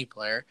you're any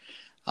player.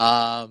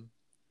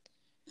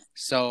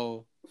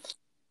 So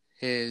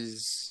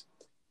his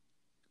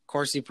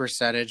Corsi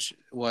percentage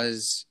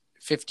was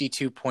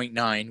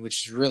 52.9,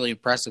 which is really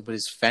impressive, but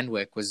his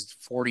Fenwick was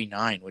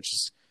 49, which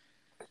is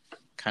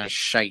kind of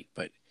shite,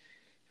 but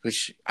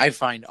which I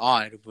find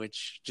odd,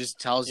 which just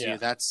tells you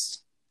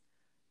that's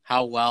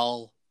how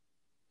well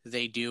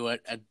they do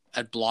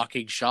at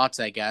blocking shots,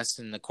 I guess.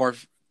 And the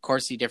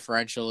Corsi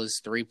differential is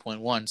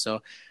 3.1.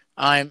 So,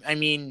 I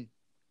mean,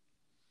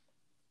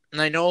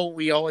 and I know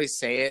we always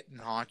say it in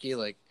hockey,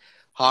 like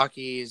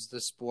hockey is the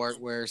sport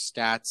where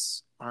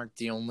stats aren't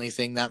the only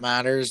thing that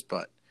matters,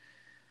 but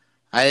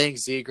I think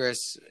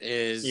Zegras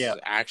is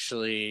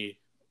actually,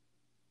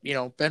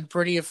 been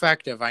pretty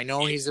effective. I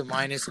know he's a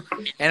minus,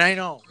 and I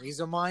know he's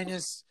a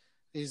minus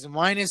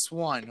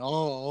one.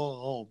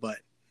 But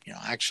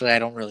actually, I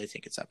don't really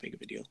think it's that big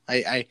of a deal.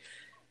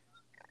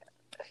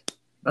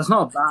 That's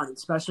not bad,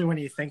 especially when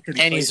you think that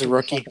he's a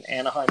rookie.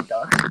 Anaheim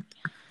Ducks.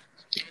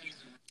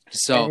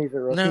 So and he's a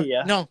rookie,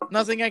 no,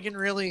 nothing I can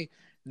really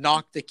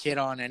knock the kid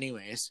on,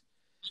 anyways.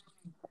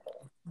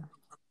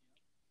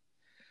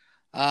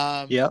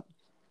 Yep.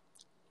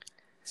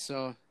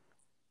 So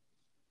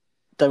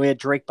then we had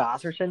Drake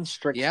Batherson, 6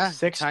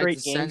 tied straight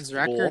the games Sens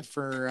record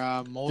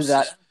for most.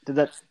 Did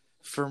that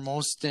for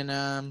most in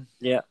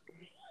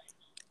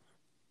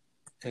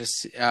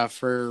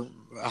for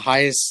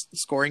highest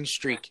scoring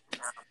streak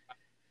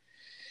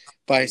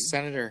by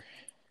Senator.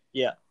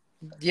 Yeah.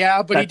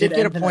 Yeah, but that he did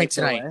get a end point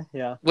tonight, tonight.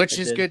 Yeah, which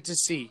is good to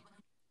see.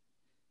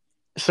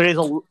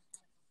 So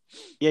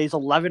he's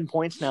 11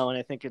 points now, and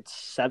I think it's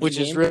 7 which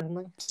games is really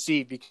good to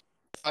see, because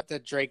I thought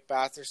that Drake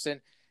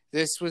Batherson,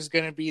 this was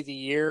going to be the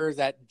year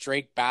that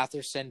Drake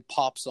Batherson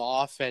pops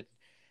off and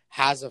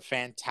has a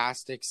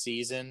fantastic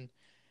season.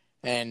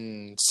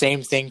 And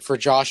same thing for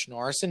Josh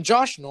Norris. And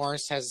Josh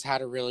Norris has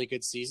had a really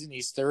good season.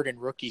 He's third in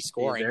rookie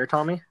scoring. Are you there,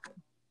 Tommy?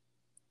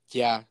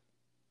 Yeah.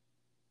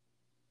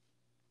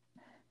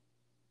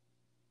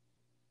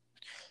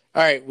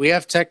 All right, we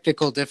have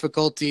technical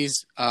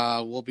difficulties.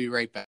 We'll be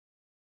right back.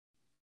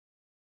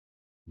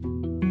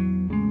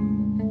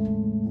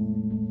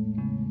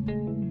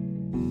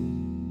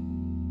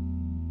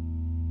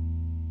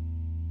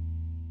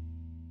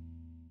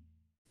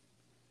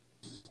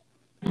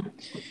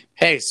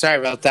 Hey, sorry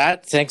about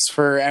that. Thanks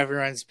for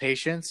everyone's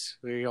patience.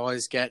 We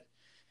always get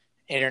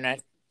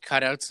internet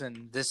cutouts,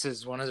 and this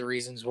is one of the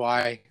reasons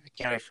why I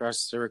can't wait for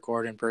us to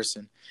record in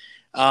person.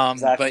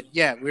 Exactly. But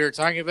yeah, we were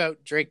talking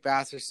about Drake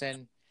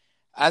Batherson.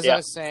 As I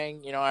was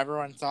saying,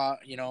 everyone thought,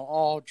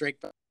 Drake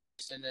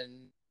Batherson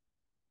and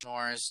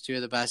Norris, two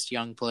of the best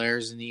young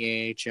players in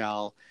the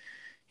AHL,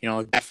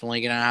 definitely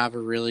going to have a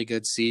really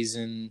good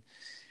season.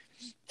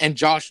 And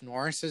Josh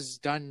Norris has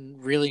done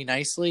really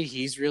nicely.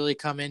 He's really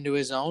come into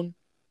his own.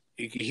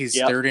 He's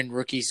third in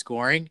rookie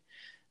scoring,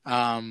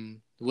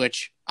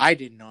 which I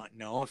did not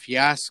know. If you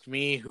ask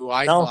me who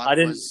I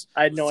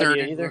had no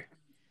idea either.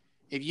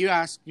 If you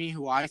asked me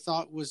who I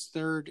thought was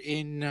third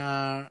in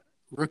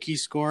rookie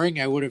scoring,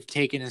 I would have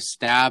taken a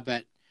stab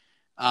at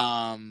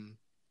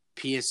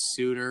Pius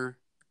Suter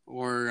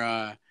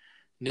or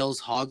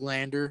Nils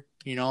Hoglander.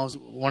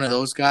 One of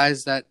those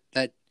guys that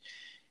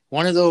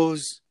one of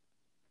those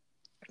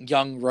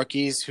young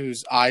rookies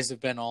whose eyes have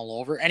been all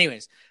over.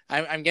 Anyways,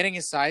 I'm getting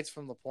aside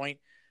from the point.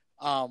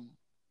 Either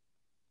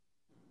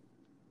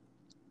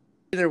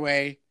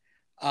way,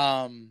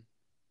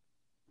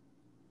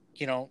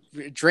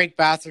 Drake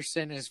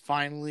Batherson is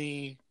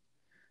finally,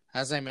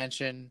 as I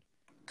mentioned,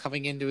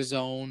 coming into his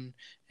own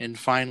and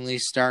finally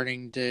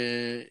starting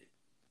to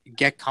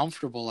get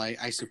comfortable,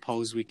 I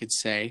suppose we could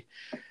say,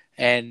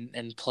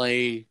 and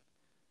play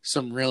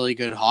some really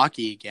good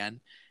hockey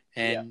again.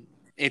 And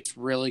it's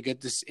really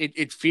good to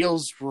it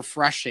feels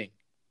refreshing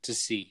to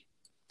see,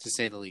 to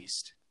say the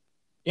least.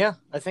 Yeah,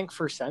 I think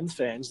for Sens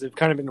fans, they've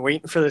kind of been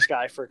waiting for this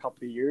guy for a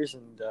couple of years,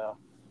 and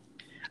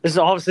this is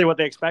obviously what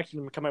they expected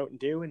him to come out and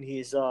do, and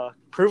he's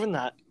proven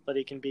that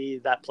he can be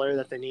that player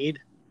that they need.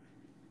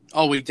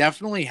 Oh, we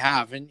definitely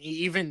have. And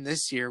even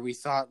this year, we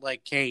thought,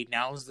 like, hey,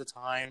 now's the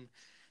time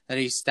that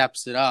he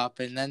steps it up.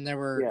 And then there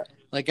were,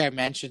 like I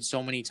mentioned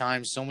so many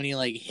times, so many,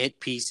 like, hit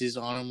pieces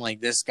on him, like,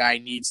 this guy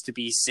needs to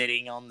be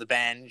sitting on the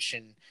bench,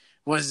 and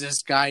what is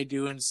this guy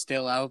doing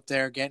still out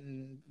there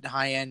getting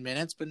high-end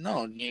minutes? But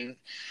no,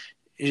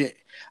 I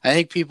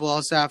think people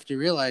also have to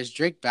realize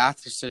Drake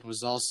Batherson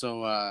was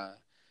also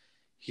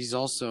he's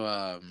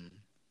also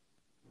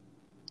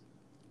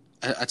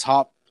a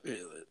top,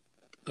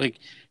 like,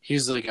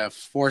 he's like a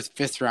 4th,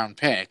 5th round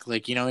pick.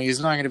 Like, he's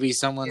not going to be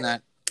someone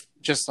that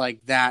just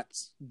like that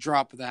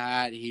drop of the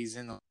hat. He's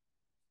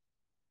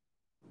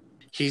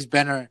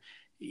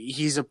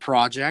a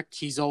project.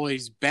 He's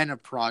always been a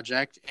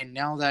project. And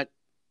now that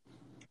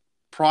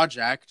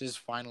project is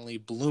finally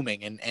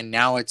blooming, and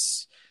now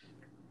it's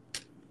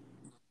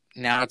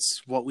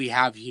what we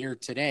have here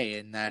today,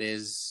 and that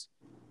is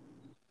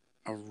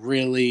a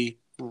really,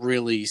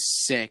 really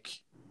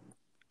sick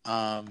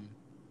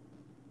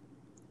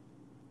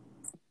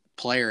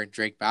player in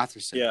Drake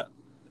Batherson. Yeah.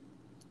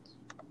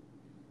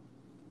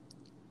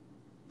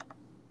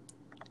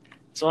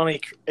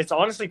 It's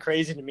honestly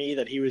crazy to me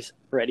that he was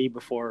ready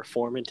before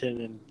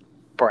Formanton and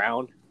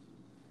Brown.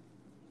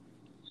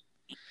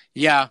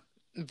 Yeah,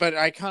 but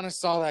I kind of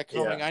saw that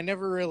coming. Yeah. I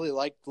never really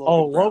liked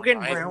Logan Brown. Logan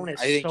Brown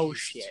is so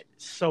shit.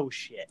 So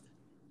shit.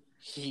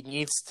 He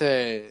needs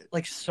to,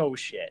 like, so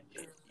shit.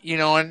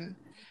 And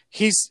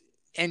he's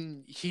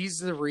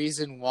the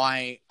reason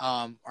why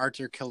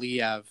Artur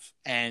Kaliev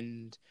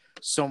and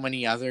so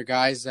many other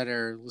guys that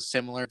are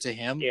similar to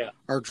him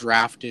are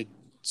drafted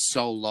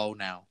so low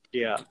now.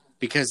 Yeah.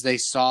 Because they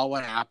saw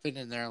what happened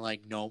and they're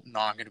like, nope,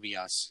 not going to be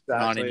us.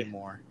 Exactly. Not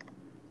anymore.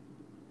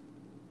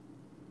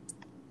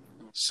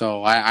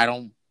 So I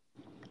don't,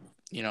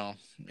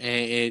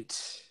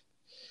 it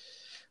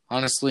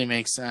honestly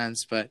makes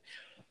sense. But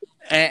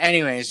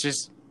anyways,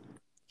 just,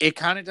 it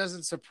kind of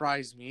doesn't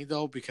surprise me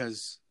though,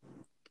 because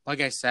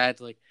like I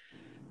said, like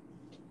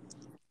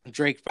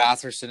Drake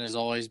Batherson has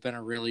always been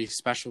a really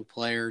special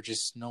player.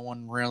 Just no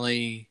one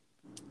really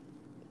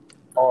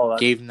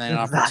gave him that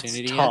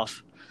opportunity. That's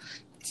tough.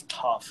 It's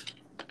tough.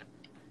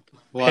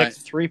 What?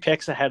 3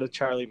 picks ahead of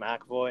Charlie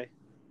McAvoy.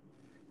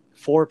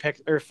 5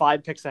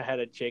 picks ahead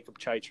of Jacob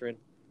Chychrun.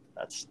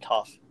 That's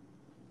tough.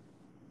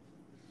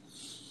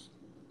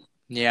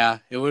 Yeah,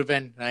 it would have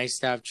been nice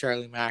to have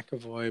Charlie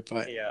McAvoy,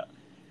 but yeah.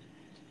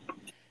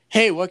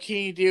 Hey, what can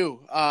you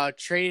do?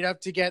 Trade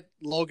up to get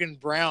Logan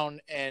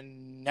Brown,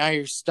 and now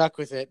you're stuck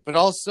with it. But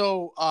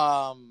also,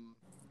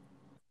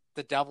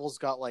 the Devils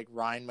got like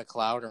Ryan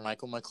McLeod or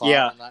Michael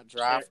McLeod in that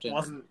draft,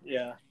 and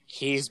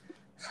he's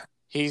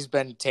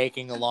been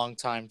taking a long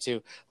time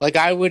too. Like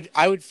I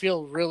would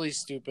feel really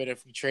stupid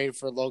if we traded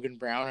for Logan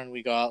Brown and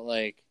we got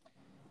like,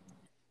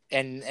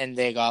 and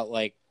they got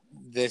like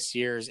this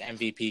year's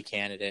MVP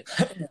candidate.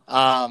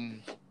 But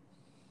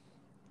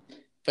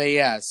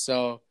yeah,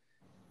 so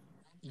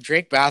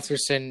Drake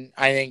Batherson,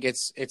 I think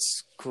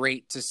it's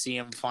great to see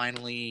him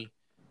finally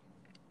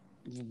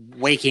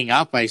waking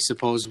up, I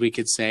suppose we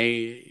could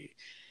say.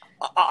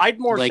 I'd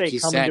more like say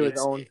coming to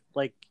his own.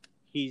 Like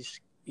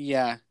he's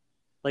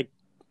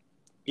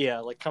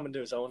like coming to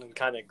his own and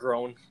kind of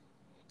grown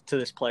to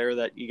this player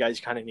that you guys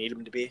kind of need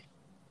him to be.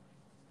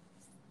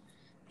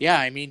 Yeah,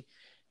 I mean,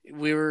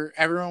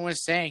 everyone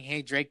was saying,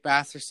 hey, Drake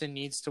Batherson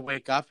needs to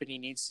wake up and he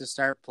needs to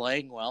start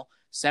playing well.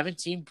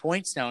 17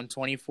 points now in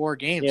 24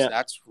 games. Yeah.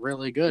 That's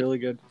really good. Really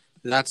good.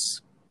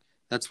 That's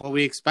what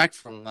we expect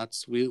from him.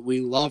 We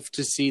love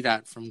to see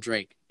that from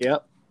Drake.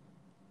 Yep.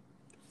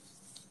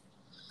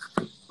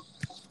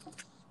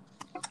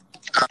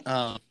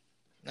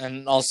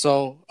 And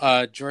also,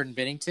 Jordan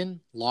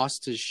Binnington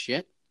lost his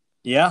shit.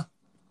 Yeah.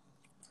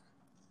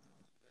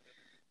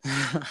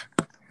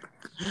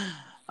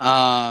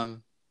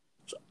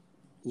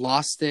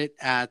 Lost it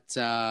at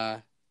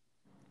I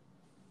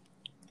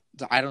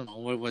don't know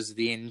what was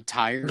the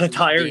entire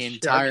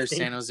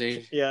San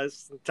Jose.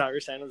 Yes, the entire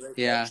San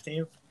Jose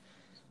team.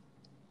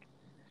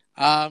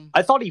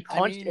 I thought he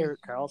punched Erik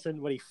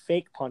Karlsson, but he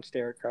fake punched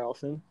Erik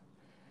Karlsson.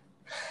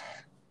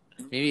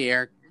 Maybe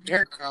Erik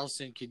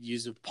Karlsson could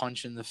use a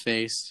punch in the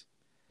face.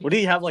 Would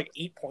he have like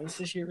 8 points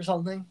this year or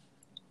something?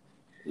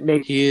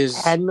 Maybe he is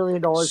 $10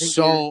 million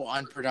so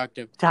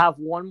unproductive to have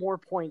one more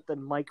point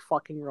than Mike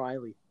fucking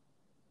Riley.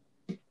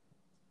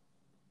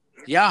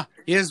 Yeah,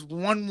 he has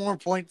one more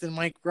point than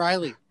Mike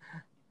Riley.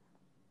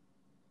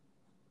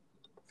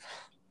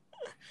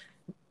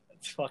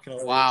 It's fucking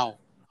hilarious. Wow.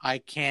 I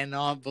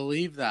cannot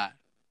believe that.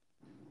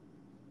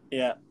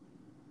 Yeah.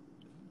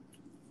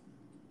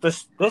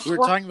 We're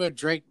talking about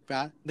Drake.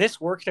 This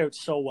worked out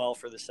so well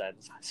for the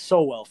Sens.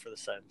 So well for the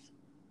Sens.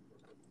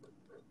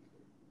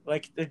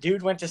 Like, the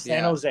dude went to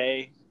San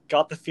Jose,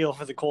 got the feel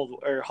for the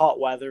cold or hot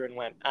weather, and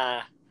went,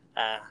 I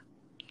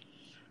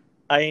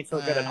ain't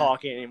so good at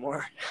hockey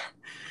anymore.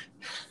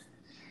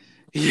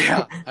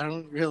 Yeah, I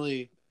don't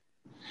really.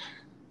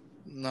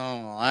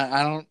 No,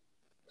 I don't.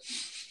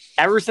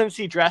 Ever since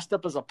he dressed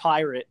up as a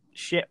pirate,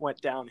 shit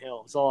went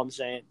downhill. That's all I'm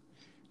saying.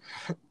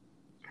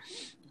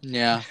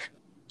 Yeah.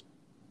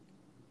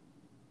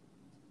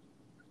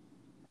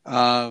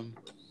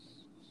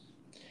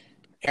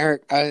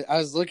 Eric, I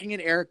was looking at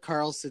Erik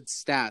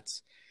Karlsson's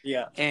stats.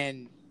 Yeah.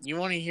 And you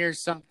want to hear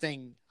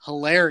something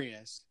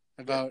hilarious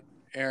about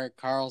Erik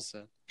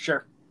Karlsson?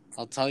 Sure.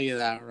 I'll tell you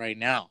that right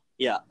now.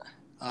 Yeah.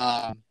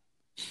 I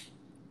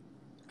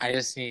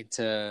just need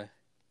to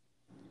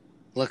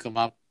look him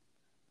up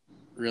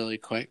really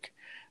quick.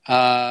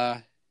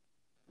 Hold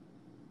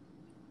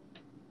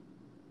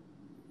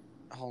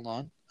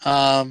on.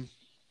 Erik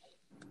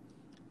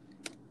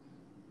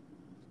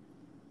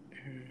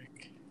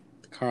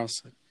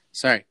Karlsson.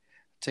 Sorry,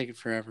 taking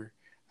forever.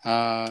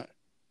 I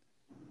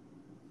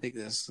think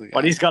this is the guy.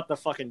 But he's got the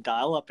fucking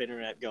dial-up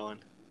internet going.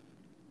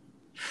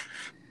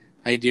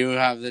 I do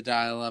have the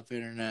dial-up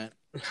internet.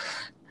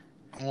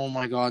 Oh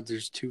my God,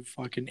 there's 2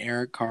 fucking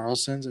Eric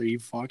Carlsons. Are you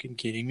fucking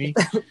kidding me?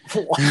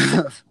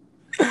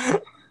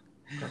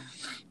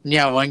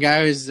 Yeah, one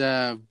guy was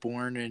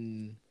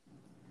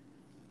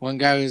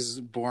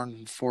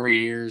born 4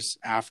 years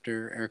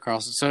after Eric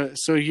Carlson.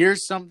 So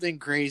here's something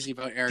crazy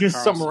about Eric Just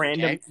Carlson. some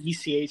random okay?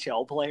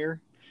 ECHL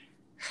player.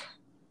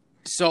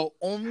 So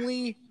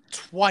only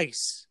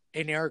twice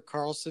in Eric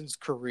Carlson's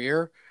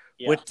career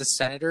with the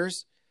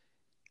Senators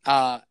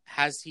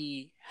has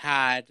he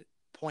had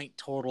point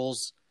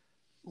totals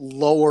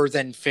lower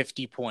than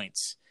 50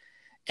 points.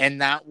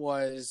 And that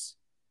was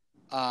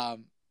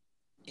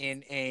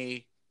in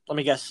a... Let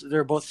me guess.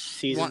 They're both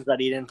seasons that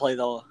he didn't play,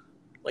 though.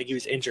 Like, he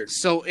was injured.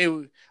 So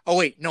it... Oh,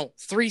 wait. No.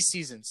 3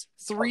 seasons.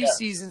 3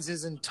 seasons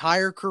his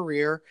entire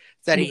career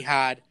that he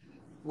had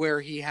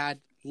where he had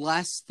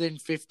less than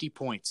 50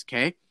 points,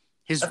 okay?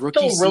 His That's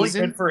rookie still really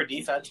season... good for a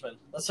defenseman.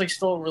 That's, like,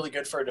 still really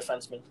good for a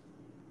defenseman.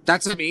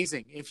 That's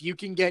amazing. If you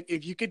could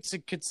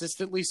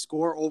consistently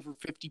score over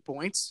 50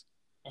 points.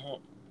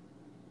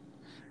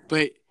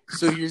 But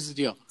so here's the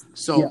deal.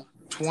 So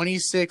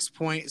 26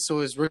 points. So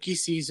his rookie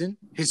season,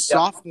 his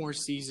sophomore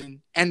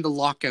season, and the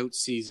lockout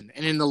season.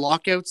 And in the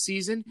lockout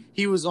season,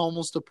 he was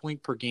almost a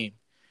point per game.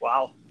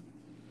 Wow.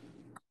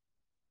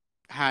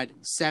 Had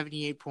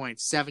 78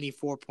 points,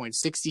 74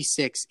 points,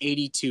 66,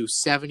 82,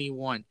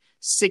 71,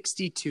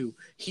 62.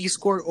 He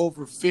scored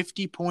over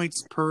 50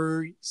 points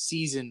per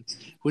season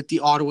with the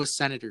Ottawa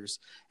Senators.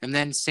 And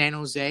then San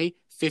Jose,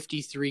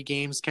 53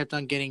 games, kept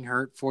on getting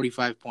hurt,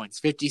 45 points.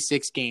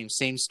 56 games,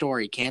 same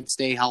story, can't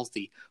stay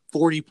healthy,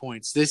 40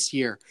 points. This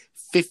year,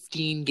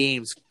 15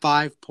 games,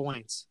 5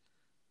 points.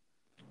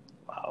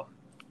 Wow.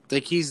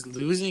 Like, he's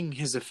losing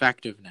his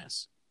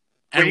effectiveness.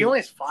 But he only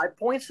has 5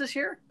 points this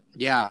year?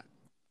 Yeah.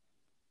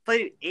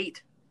 Played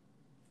 8.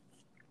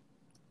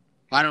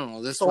 I don't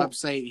know. This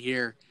website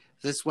here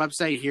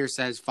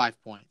says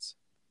 5 points.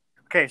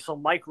 Okay, so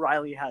Mike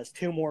Riley has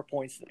 2 more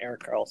points than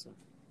Eric Carlson.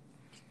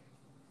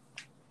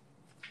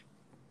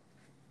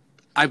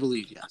 I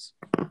believe yes.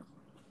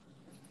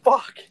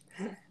 Fuck.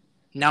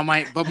 Now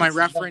my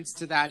reference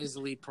to that is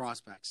elite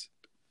prospects.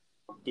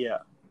 Yeah.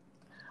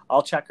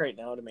 I'll check right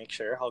now to make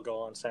sure. I'll go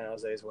on San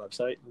Jose's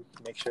website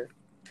to make sure.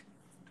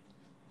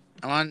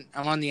 I'm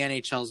on the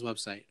NHL's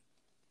website.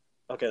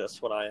 Okay,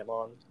 that's what I am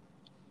on.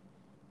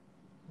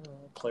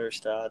 Player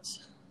stats.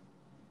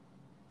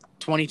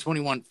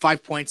 2021,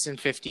 5 points in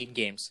 15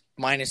 games,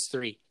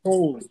 -3.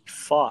 Holy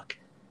fuck.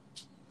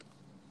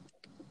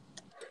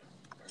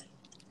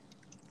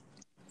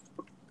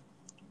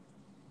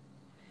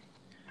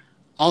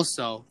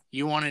 Also,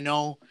 you want to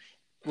know,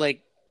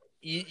 like,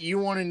 you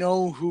want to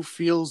know who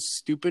feels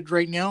stupid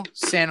right now?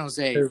 San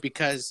Jose,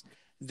 because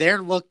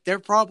they're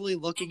probably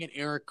looking at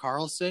Eric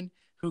Carlson,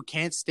 who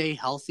can't stay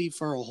healthy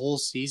for a whole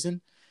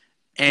season,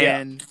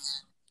 and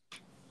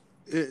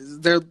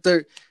they're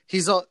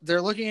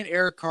looking at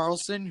Eric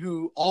Carlson,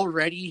 who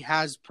already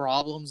has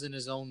problems in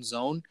his own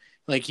zone.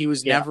 Like, he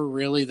was never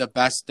really the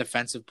best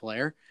defensive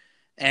player,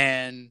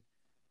 and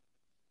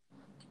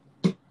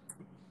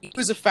he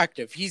was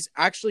effective. He's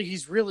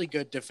really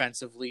good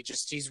defensively.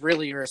 Just he's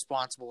really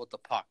irresponsible with the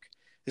puck,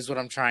 is what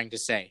I'm trying to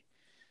say.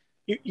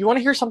 You want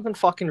to hear something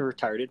fucking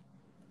retarded?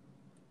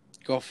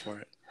 Go for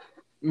it.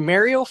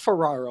 Mario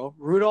Ferraro,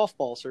 Rudolph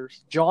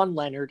Balcers, John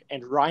Leonard,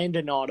 and Ryan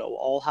Donato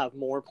all have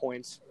more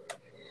points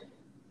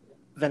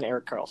than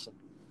Eric Carlson.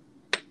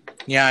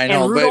 Yeah, I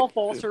know. And Rudolph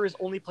Balcers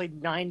has only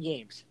played 9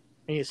 games,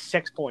 and he has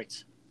 6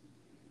 points.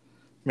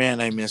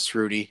 Man, I miss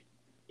Rudy.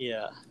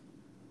 Yeah.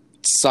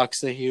 It sucks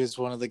that he was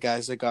one of the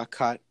guys that got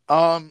cut.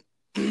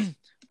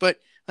 But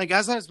like,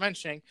 as I was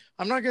mentioning,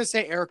 I'm not going to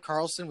say Eric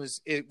Carlson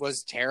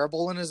was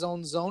terrible in his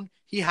own zone.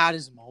 He had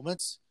his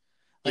moments.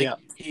 Like,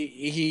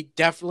 he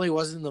definitely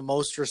wasn't the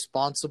most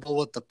responsible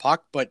with the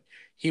puck, but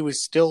he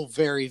was still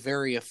very,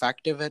 very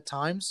effective at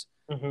times.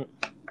 Mm-hmm.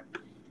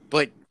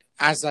 But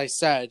as I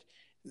said,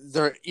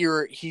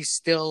 he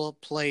still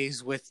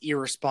plays with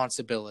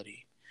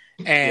irresponsibility,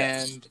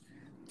 and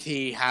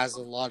he has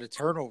a lot of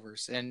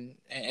turnovers, and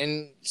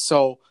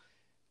so,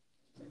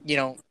 you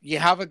know, you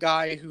have a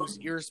guy who's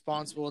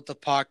irresponsible with the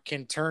puck,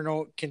 can turn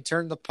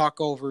the puck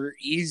over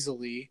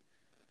easily,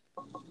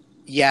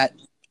 yet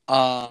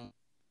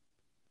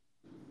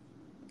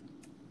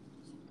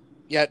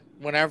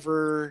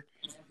whenever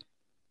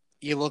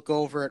you look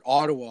over at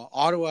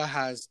Ottawa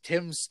has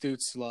Tim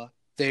Stützle.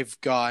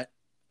 They've got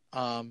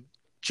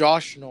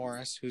Josh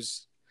Norris,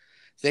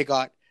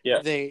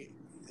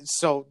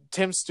 so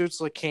Tim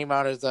Stützle came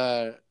out of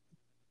the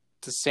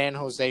San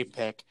Jose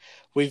pick.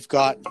 We've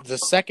got the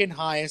second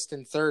highest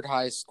and third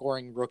highest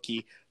scoring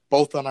rookie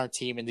both on our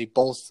team, and they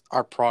both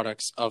are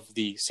products of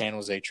the San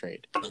Jose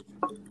trade.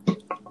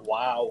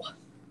 Wow.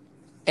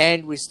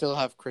 And we still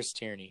have Chris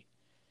Tierney.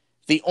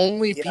 The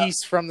only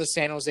piece from the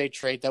San Jose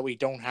trade that we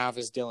don't have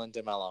is Dylan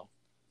DeMello.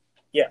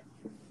 Yeah.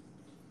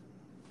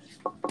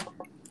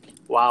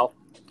 Wow.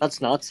 That's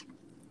nuts.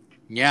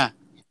 Yeah.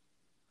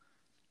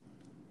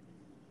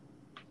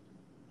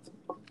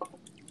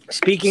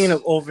 Speaking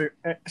of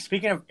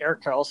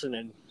Eric Carlson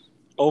and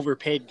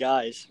overpaid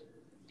guys,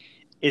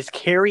 Is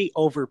Carey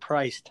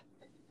overpriced?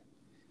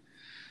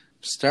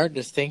 I'm starting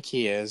to think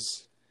he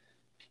is.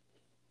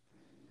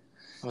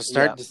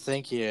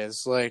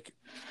 Like,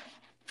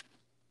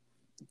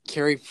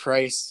 Carey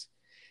Price,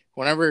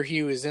 whenever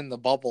he was in the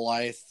bubble,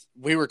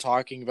 we were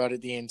talking about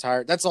it the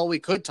entire. That's all we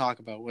could talk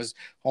about was,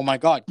 oh my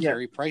God,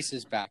 Carey Price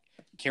is back.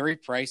 Carey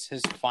Price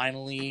has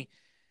finally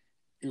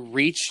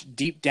reached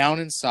deep down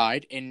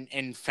inside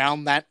and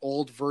found that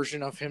old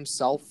version of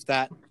himself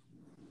that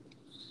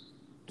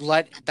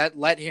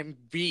let him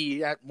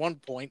be at one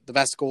point the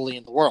best goalie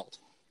in the world.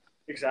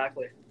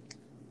 Exactly.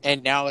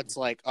 And now it's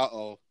like,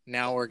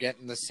 now we're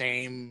getting the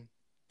same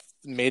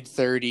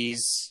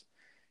mid-30s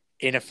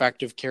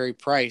ineffective Carey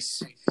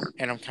Price,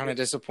 and I'm kind of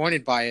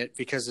disappointed by it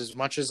because as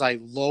much as I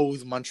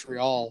loathe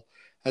Montreal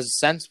as a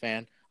Sens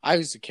fan, I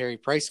was a Carey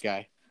Price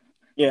guy.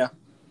 Yeah.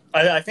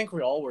 I think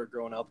we all were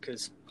growing up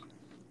because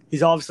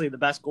he's obviously the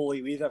best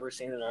goalie we've ever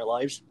seen in our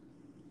lives.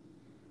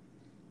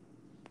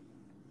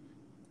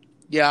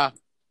 Yeah,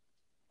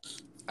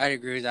 I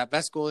agree with that.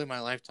 Best goalie in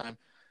my lifetime.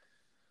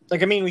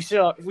 Like, I mean, we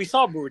saw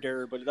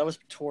Brodeur, but that was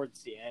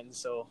towards the end,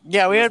 so...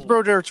 Yeah, we had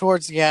Brodeur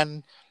towards the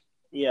end.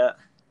 Yeah.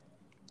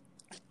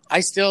 I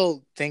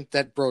still think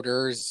that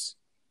Brodeur is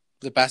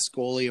the best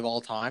goalie of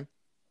all time.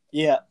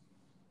 Yeah.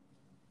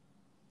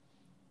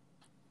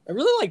 I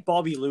really like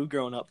Bobby Lou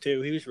growing up,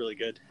 too. He was really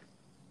good.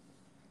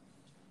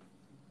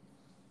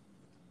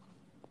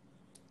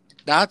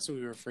 That's what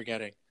we were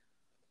forgetting.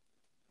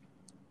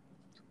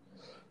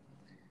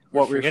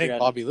 What we're forgetting?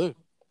 Bobby Lou.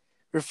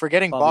 We're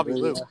forgetting Bobby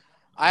Lou.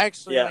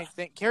 Yeah. I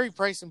think Carey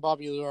Price and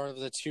Bobby Lou are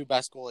the two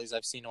best goalies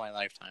I've seen in my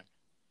lifetime.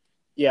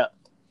 Yeah.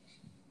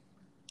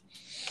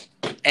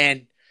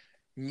 And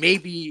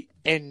maybe,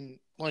 and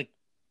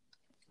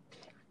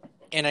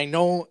I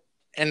know,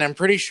 and I'm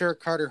pretty sure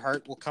Carter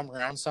Hart will come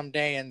around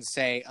someday and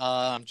say,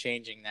 I'm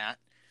changing that.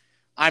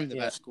 I'm the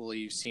best goalie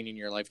you've seen in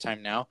your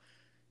lifetime now.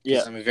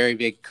 Because I'm a very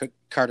big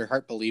Carter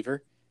Hart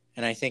believer,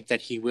 and I think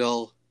that he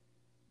will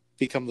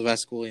become the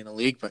best goalie in the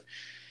league. But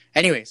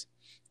anyways,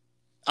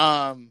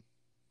 I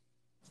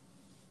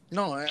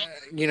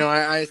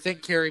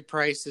think Carey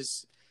Price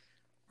is...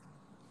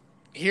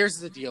 Here's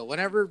the deal.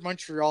 Whenever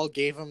Montreal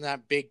gave him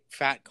that big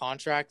fat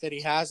contract that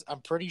he has,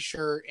 I'm pretty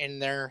sure in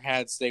their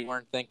heads they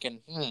weren't thinking,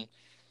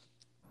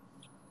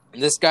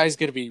 this guy's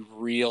going to be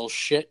real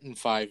shit in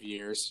 5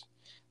 years.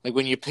 Like,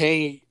 when you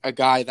pay a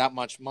guy that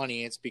much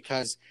money, it's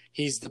because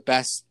he's the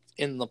best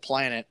in the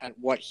planet at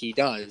what he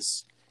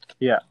does.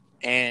 Yeah.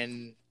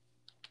 And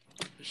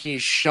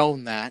he's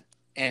shown that,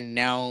 and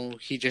now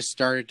he just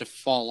started to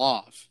fall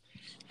off.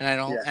 And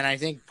I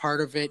think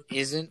part of it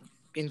isn't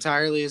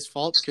entirely his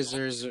fault because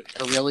there's a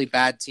really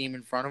bad team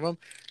in front of him,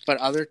 but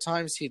other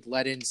times he'd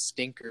let in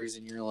stinkers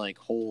and you're like,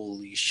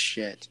 holy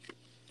shit.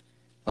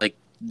 Like,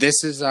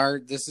 this is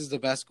the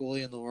best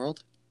goalie in the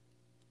world.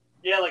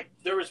 Yeah, like,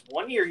 there was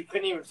one year he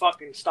couldn't even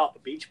fucking stop a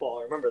beach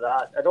ball. I remember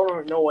that. I don't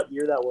even know what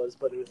year that was,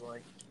 but it was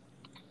like...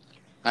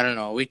 I don't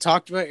know. We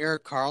talked about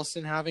Erik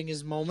Karlsson having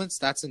his moments.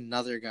 That's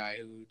another guy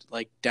who,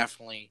 like,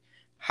 definitely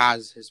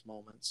has his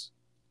moments.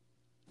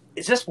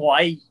 Is this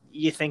why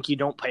you think you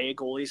don't pay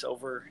goalies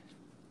over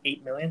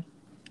 $8 million?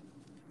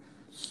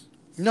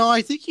 No,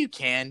 I think you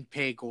can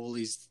pay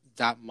goalies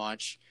that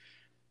much.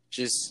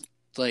 Just,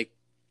 like...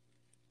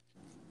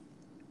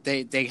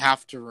 They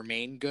have to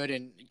remain good,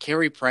 and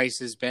Carey Price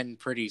has been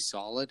pretty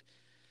solid.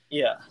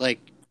 Yeah. Like,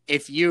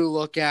 if you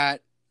look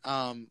at,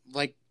 I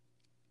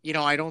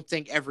don't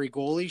think every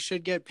goalie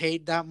should get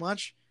paid that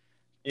much,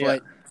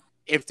 but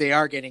if they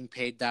are getting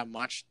paid that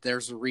much,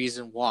 there's a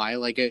reason why.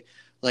 Like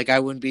I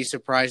wouldn't be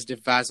surprised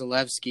if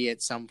Vasilevsky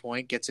at some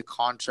point gets a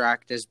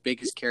contract as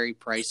big as Carey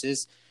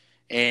Price's,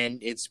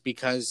 and it's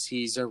because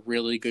he's a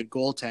really good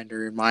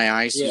goaltender. In my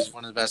eyes, he's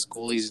one of the best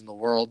goalies in the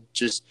world.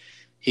 Just...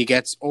 he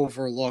gets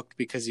overlooked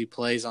because he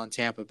plays on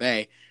Tampa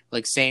Bay.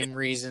 Like, same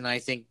reason I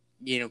think,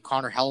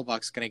 Connor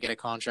Hellebuyck's going to get a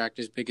contract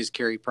as big as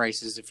Carey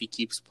Price's if he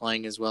keeps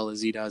playing as well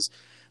as he does.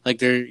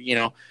 Like,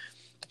 I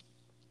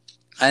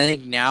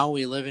think now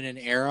we live in an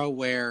era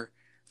where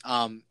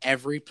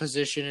every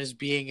position is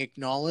being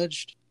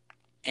acknowledged,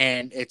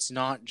 and it's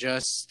not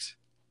just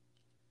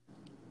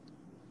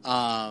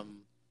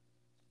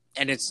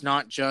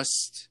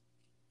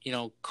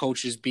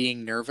coaches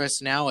being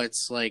nervous now.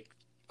 It's like,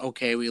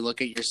 okay, we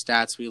look at your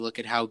stats, we look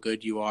at how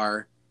good you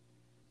are.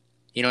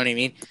 You know what I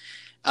mean?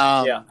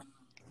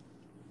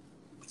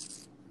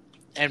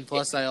 And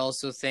plus, I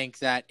also think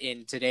that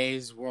in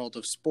today's world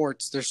of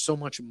sports, there's so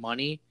much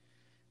money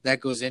that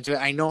goes into it.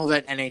 I know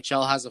that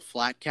NHL has a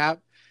flat cap,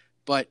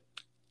 but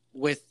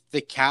with the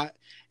cap,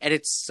 and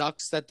it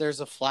sucks that there's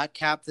a flat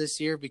cap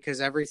this year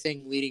because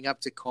everything leading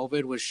up to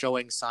COVID was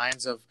showing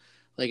signs of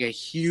like a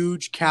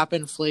huge cap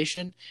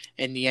inflation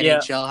and the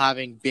NHL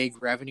having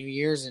big revenue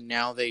years, and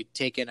now they've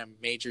taken a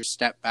major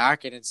step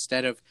back, and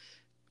instead of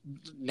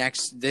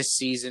this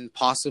season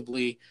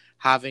possibly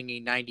having a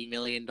 $90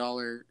 million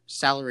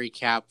salary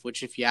cap,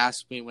 which if you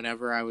asked me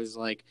whenever I was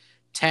like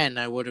 10,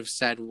 I would have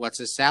said, what's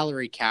a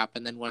salary cap?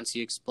 And then once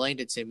he explained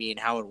it to me and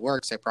how it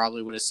works, I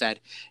probably would have said,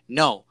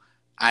 no,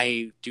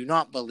 I do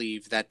not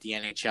believe that the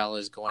NHL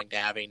is going to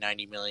have a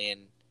 $90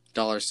 million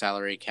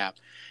salary cap.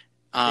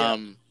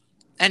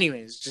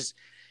 Anyways, just,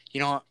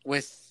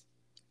 with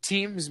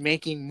teams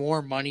making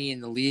more money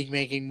and the league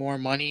making more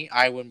money,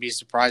 I wouldn't be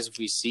surprised if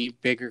we see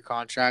bigger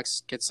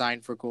contracts get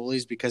signed for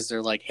goalies because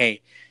they're like, hey,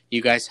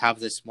 you guys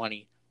have this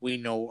money. We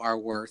know our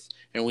worth,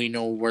 and we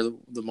know we're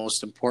the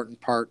most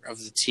important part of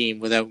the team.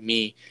 Without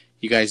me,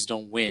 you guys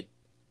don't win.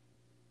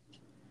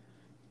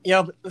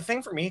 Yeah, but the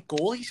thing for me,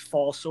 goalies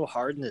fall so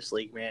hard in this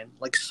league, man.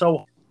 Like,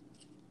 so.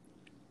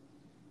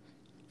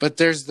 But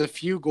there's the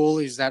few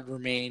goalies that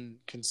remain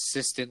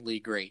consistently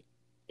great.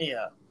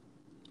 Yeah.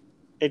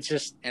 It's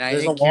just, and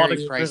there's a lot of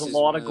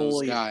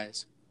goalies.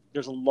 Guys.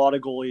 There's a lot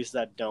of goalies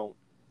that don't.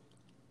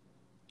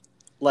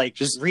 Like,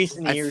 just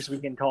recent years, we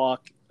can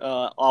talk.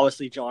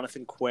 Obviously,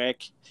 Jonathan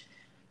Quick,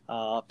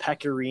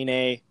 Pekka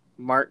Rinne,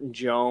 Martin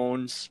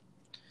Jones.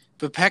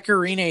 But Pekka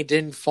Rinne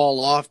didn't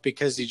fall off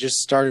because he just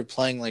started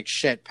playing like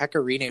shit.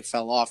 Pekka Rinne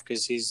fell off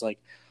because he's like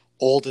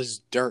old as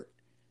dirt.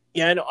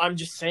 Yeah, I know. I'm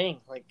just saying,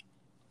 like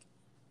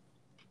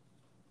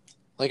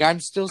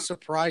I'm still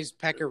surprised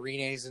Pekka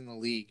Rinne's in the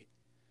league.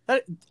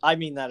 That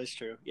is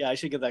true. Yeah, I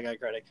should give that guy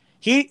credit.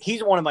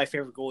 He's one of my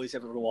favorite goalies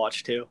I've ever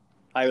watched too.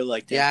 I would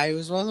like to. Yeah, he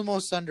was one of the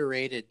most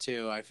underrated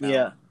too. I found.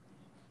 Yeah.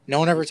 No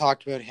one ever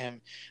talked about him.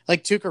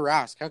 Like Tuukka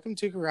Rask. How come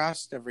Tuukka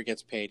Rask never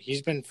gets paid?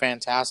 He's been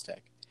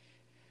fantastic.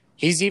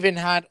 He's even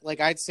had,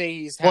 I'd say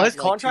he's had... Well, his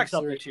contract's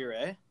up there too,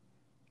 right?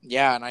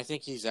 Yeah, and I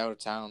think he's out of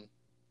town.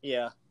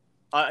 Yeah.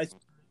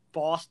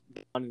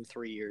 Boston in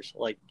 3 years.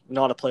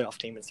 Not a playoff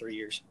team in 3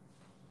 years.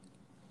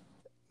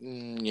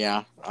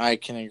 Yeah, I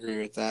can agree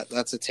with that.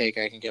 That's a take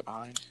I can get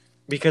behind.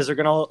 Because they're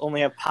going to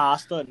only have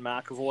Pasta and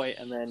McAvoy,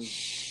 and then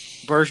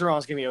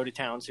Bergeron's going to be out of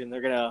town soon.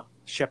 They're going to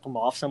ship him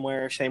off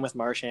somewhere. Same with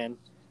Marchand.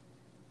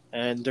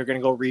 And they're going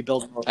to go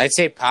rebuild. I'd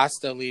say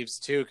Pasta leaves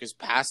too, because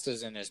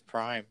Pasta's in his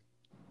prime.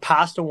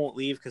 Pasta won't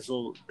leave because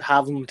they'll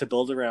have him to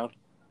build around.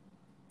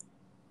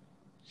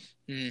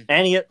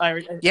 And he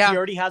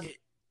already has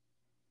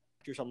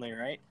or something,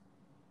 right?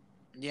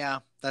 Yeah,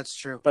 that's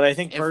true. But I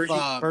think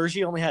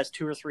Bergie only has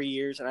 2 or 3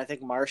 years, and I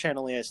think Marchand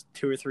only has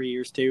 2 or 3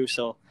 years too,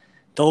 so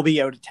they'll be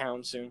out of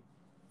town soon.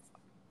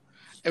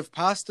 If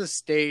Pasta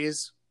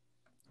stays,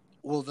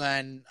 well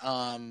then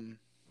I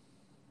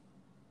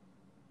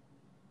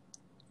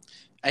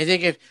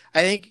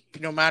think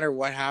no matter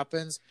what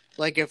happens,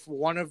 if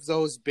one of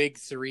those big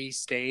three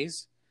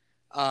stays,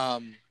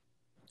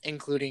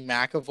 including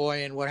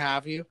McAvoy and what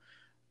have you,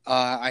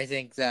 I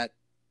think that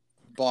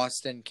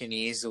Boston can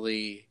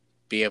easily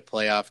be a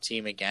playoff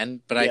team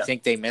again. But I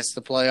think they missed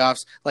the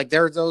playoffs.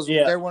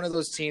 They're one of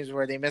those teams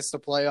where they miss the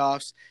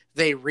playoffs,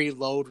 they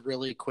reload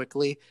really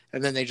quickly,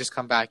 and then they just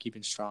come back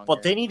even stronger.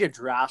 But they need to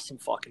draft some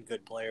fucking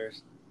good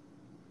players.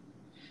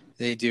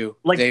 They do.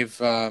 They've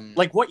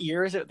what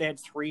year is it? They had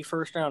 3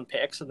 first-round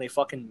picks and they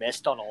fucking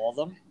missed on all of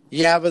them.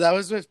 Yeah, but that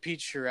was with Pete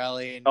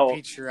Chiarelli, and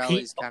Pete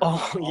Chiarelli's kind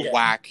of a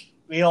whack.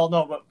 We all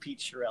know about Pete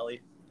Chiarelli.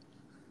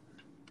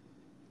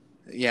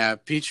 Yeah,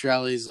 Pete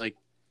Chiarelli's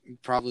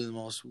probably the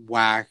most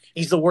whack.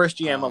 He's the worst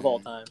GM of all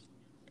time.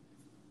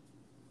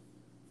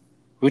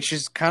 Which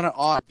is kind of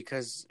odd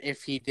because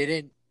if he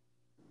didn't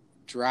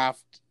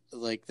draft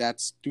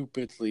that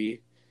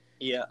stupidly,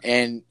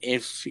 and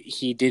if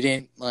he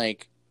didn't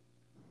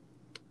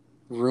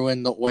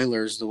ruin the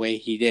Oilers the way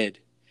he did,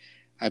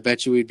 I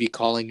bet you we'd be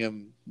calling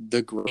him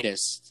the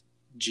greatest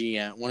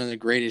GM, one of the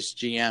greatest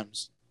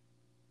GMs.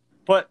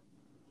 But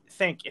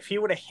think, if he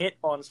would have hit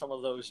on some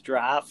of those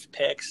draft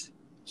picks,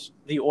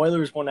 the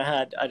Oilers wouldn't have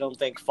had, I don't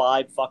think,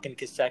 5 fucking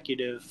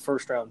consecutive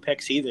first-round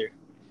picks either.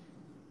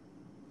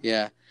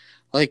 Yeah.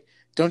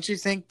 Don't you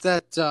think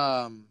that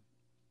the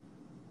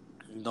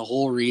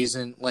whole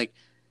reason,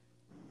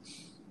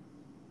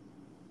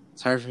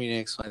 it's hard for me to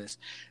explain this.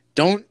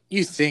 Don't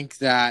you think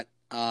that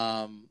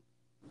the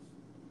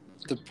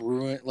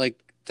Bruins,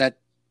 that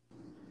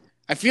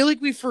I feel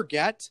like we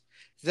forget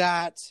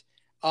that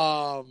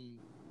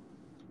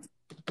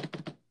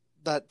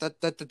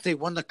that they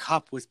won the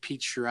cup with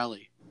Pete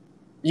Chiarelli.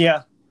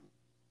 Yeah.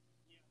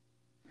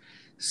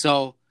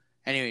 So,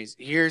 anyways,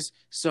 here's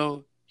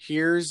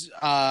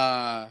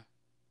I'm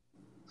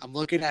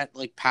looking at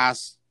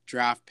past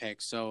draft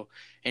picks. So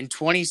in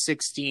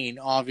 2016,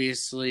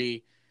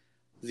 obviously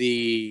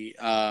the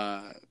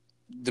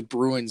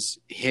Bruins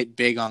hit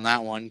big on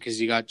that one because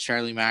you got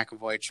Charlie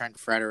McAvoy, Trent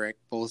Frederick,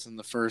 both in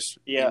the first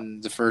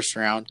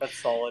round. That's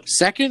solid.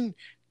 Second,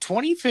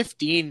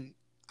 2015,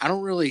 I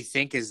don't really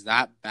think is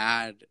that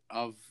bad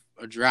of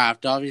a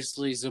draft.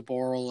 Obviously,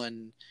 Zaboral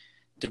and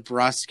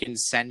DeBrusk and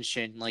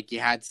Senshin, you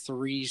had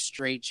 3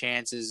 straight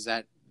chances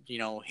at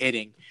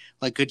hitting.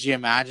 Could you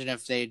imagine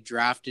if they had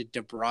drafted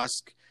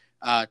DeBrusk,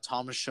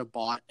 Thomas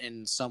Chabot,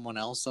 and someone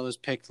else that was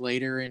picked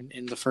later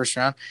in the first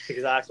round?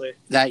 Exactly.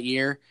 That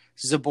year.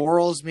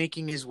 Zaboral's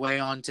making his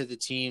way onto the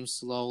team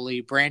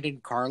slowly.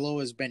 Brandon Carlo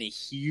has been a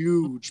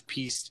huge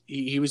piece.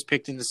 He was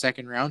picked in the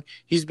second round.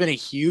 He's been a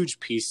huge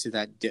piece to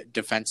that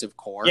defensive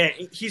core. Yeah,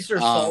 he's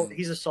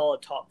a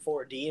solid top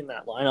 4D in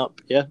that lineup.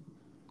 Yeah.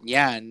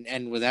 Yeah,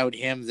 and without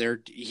him,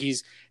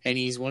 he's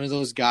one of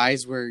those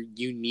guys where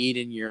you need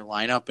in your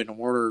lineup in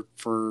order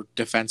for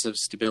defensive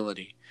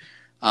stability.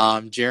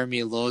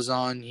 Jeremy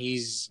Lozon,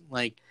 he's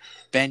like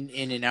been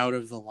in and out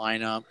of the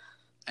lineup.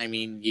 I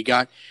mean,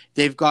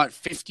 they've got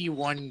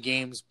 51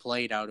 games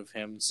played out of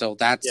him, so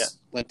that's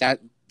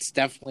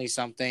definitely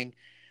something.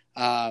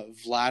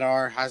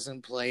 Vladar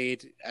hasn't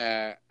played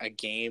a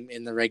game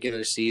in the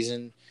regular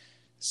season,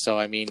 so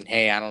I mean,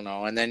 hey, I don't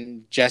know. And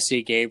then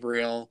Jesse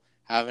Gabriel,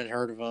 haven't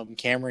heard of him.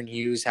 Cameron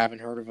Hughes, haven't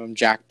heard of him.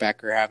 Jack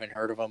Becker, haven't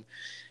heard of him.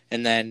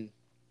 And then,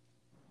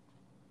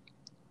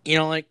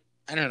 like,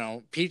 I don't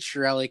know, Pete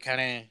Chiarelli kind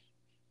of...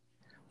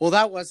 Well,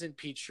 that wasn't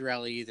Pete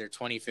Chiarelli either,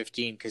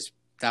 2015, because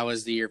that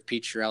was the year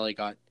Pete Chiarelli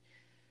got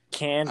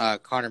Canned.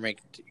 Connor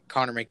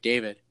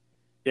McDavid.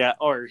 Yeah,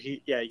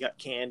 he got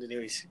canned and he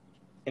was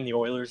in the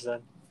Oilers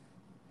then.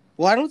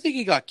 Well, I don't think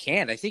he got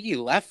canned. I think he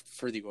left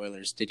for the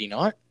Oilers, did he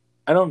not?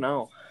 I don't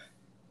know.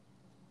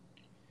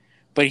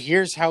 But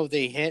here's how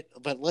they hit.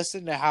 But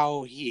listen to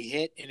how he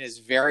hit in his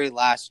very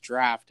last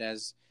draft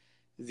as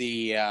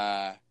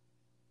the...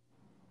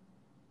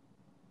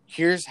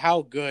 here's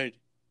how good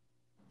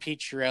Pete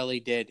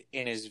Chiarelli did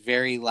in his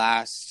very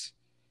last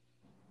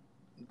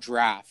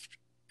draft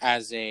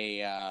as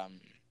a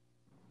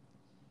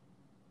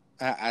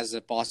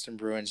Boston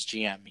Bruins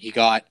GM. He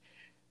got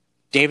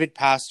David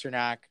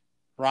Pastrnak,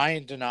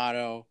 Ryan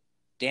Donato,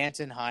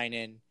 Danton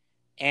Heinen,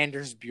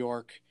 Anders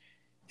Bjork,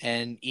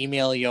 and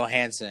Emil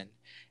Johansson.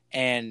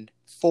 And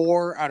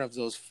 4 out of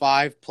those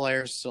 5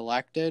 players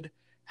selected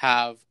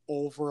have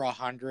over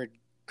 100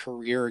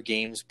 career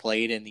games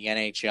played in the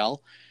NHL.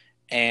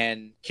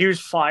 And he was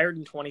fired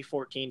in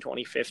 2014,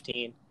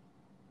 2015.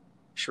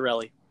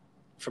 Chiarelli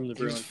from the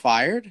Bruins. He was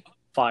fired?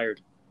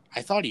 Fired.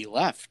 I thought he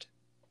left.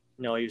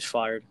 No, he was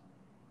fired.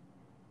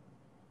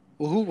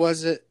 Well, who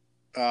was it?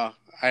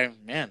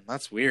 Man,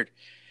 that's weird.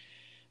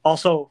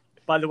 Also,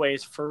 by the way,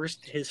 his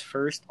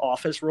first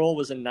office role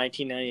was in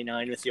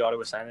 1999 with the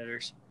Ottawa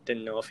Senators.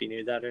 Didn't know if you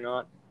knew that or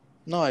not.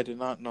 No, I did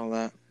not know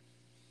that.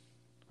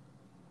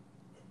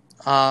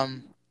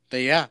 But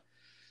yeah,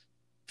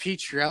 Pete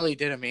Chiarelli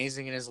did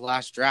amazing in his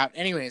last draft.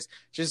 Anyways,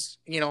 just,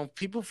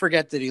 people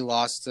forget that he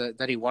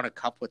that he won a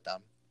cup with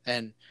them.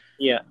 And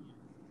yeah,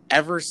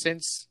 ever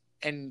since,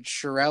 and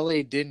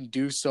Chiarelli didn't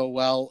do so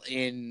well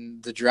in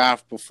the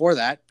draft before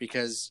that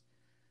because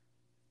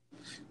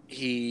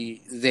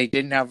they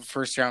didn't have a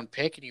first round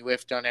pick and he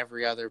whiffed on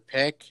every other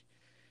pick.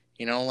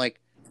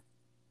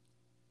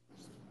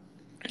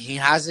 He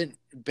hasn't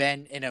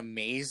been an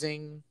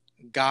amazing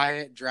guy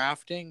at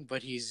drafting,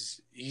 but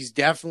he's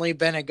definitely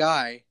been a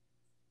guy.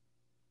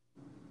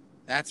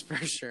 That's for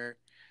sure.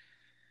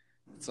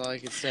 That's all I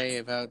could say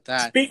about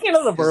that. Speaking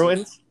of the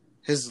Bruins,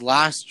 his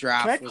last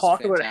draft was fantastic. Can I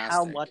talk about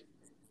how much...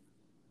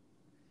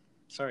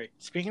 Sorry.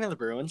 Speaking of the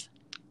Bruins,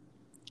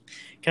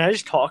 can I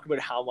just talk about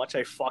how much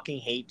I fucking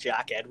hate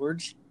Jack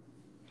Edwards?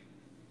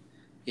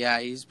 Yeah,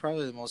 he's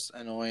probably the most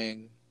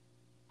annoying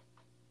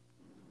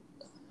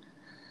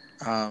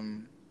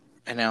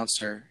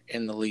announcer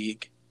in the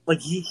league.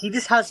 Like, he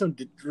just has some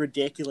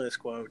ridiculous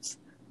quotes.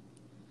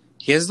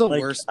 He has the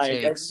worst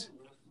takes.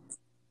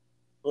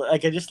 I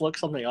just looked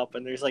something up,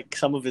 and there's,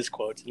 some of his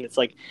quotes, and it's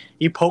like,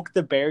 you poke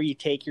the bear, you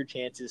take your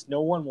chances. No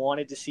one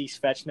wanted to see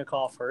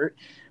Svechnikov hurt,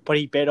 but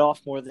he bit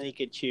off more than he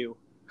could chew.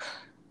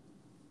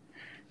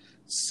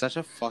 Such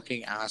a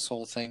fucking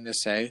asshole thing to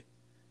say.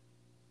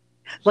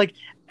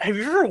 Have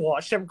you ever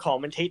watched him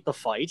commentate the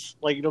fights?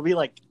 It'll be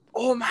like,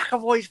 oh,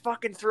 McAvoy's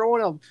fucking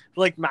throwing him.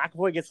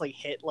 McAvoy gets,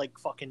 hit,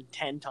 fucking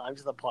 10 times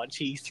with a punch.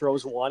 He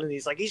throws one, and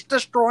he's like, he's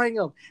destroying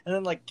him. And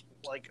then,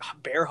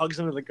 bear hugs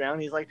him to the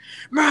ground. He's like,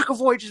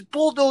 McAvoy just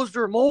bulldozed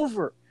him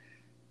over.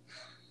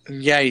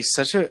 Yeah,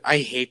 I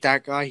hate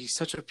that guy. He's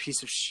such a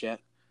piece of shit.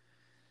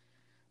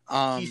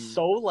 He's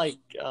so,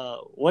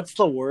 what's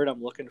the word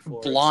I'm looking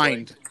for?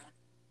 Blind.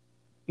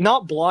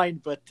 Not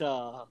blind, but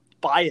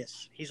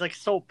biased. He's,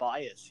 so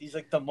biased. He's,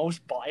 the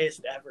most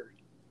biased ever.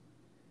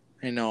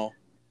 I know.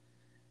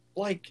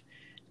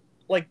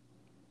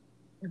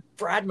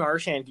 Brad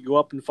Marchand could go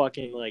up and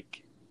fucking,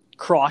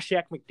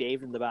 cross-check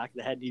McDavid in the back of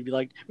the head, and he'd be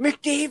like,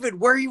 McDavid,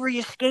 where were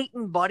you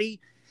skating, buddy?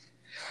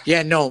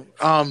 Yeah, no.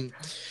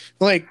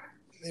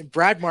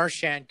 Brad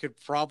Marchand could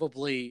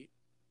probably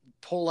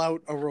pull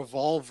out a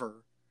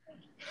revolver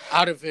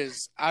out of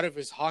his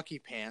hockey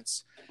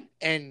pants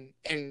and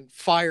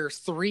fire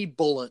 3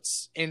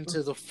 bullets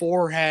into the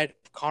forehead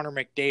of Connor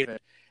McDavid.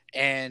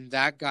 And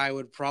that guy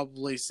would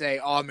probably say,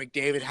 oh,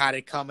 McDavid had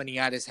it coming. He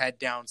had his head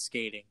down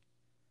skating.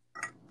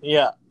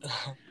 Yeah.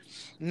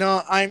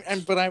 No,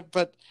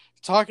 but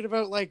talking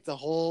about the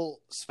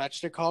whole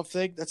Svechnikov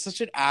thing, that's such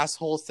an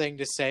asshole thing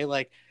to say.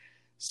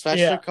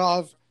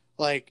 Svechnikov,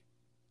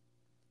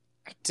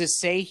 to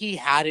say he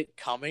had it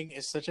coming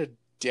is such a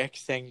dick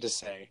thing to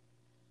say.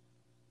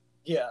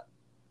 Yeah.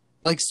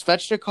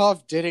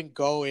 Svechnikov didn't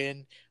go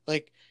in.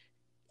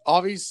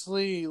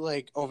 Obviously,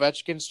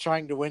 Ovechkin's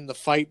trying to win the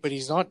fight, but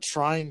he's not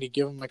trying to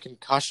give him a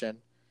concussion.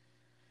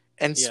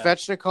 And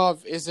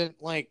Svechnikov isn't,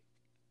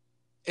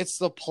 It's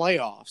the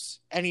playoffs,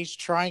 and he's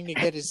trying to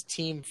get his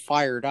team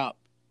fired up.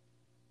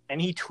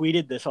 And he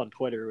tweeted this on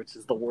Twitter, which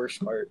is the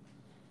worst part.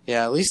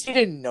 Yeah, at least he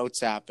didn't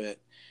note app it.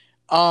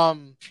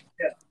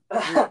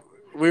 Yeah.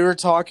 We were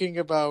talking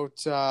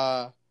about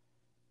how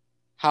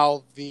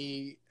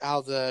the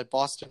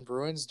Boston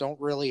Bruins don't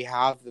really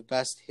have the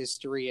best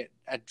history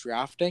at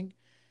drafting.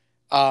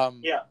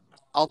 Yeah.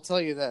 I'll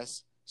tell you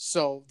this.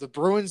 So the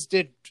Bruins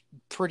did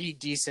pretty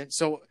decent.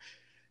 So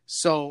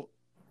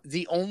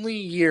the only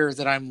year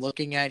that I'm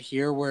looking at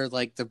here where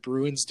like the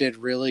Bruins did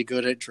really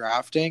good at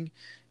drafting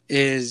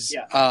is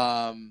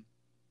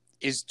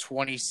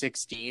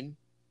 2016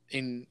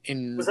 in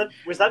was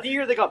that the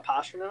year they got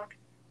Pastrnak?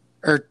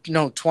 Or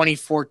no,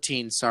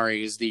 2014,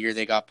 sorry, is the year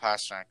they got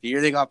Pastrnak. The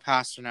year they got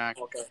Pastrnak,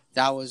 Okay.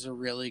 that was a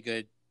really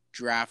good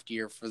draft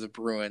year for the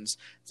Bruins.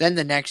 Then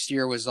the next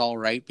year was all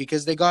right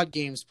because they got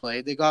games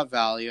played. They got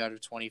value out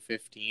of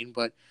 2015,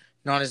 but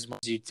not as much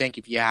as you'd think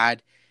if you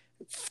had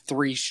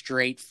 3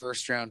 straight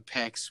first-round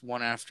picks,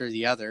 one after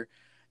the other.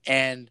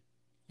 And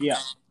Yeah.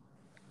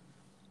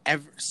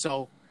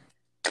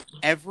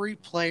 every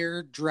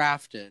player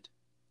drafted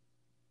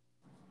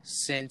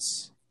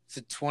since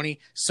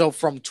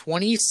from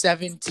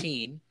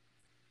 2017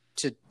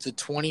 to the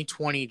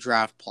 2020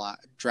 draft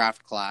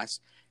class,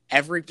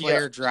 every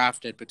player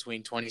drafted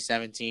between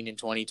 2017 and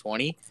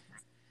 2020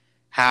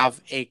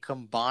 have a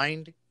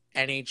combined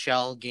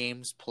NHL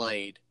games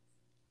played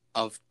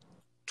of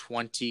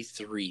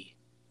 23.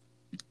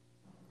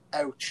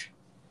 Ouch.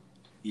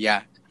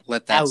 Yeah,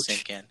 let that Ouch.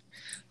 sink in.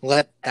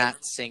 Let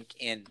that sink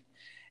in.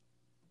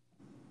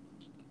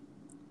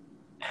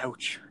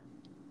 Ouch.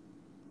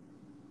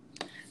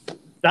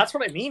 That's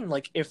what I mean.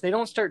 Like, if they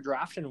don't start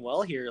drafting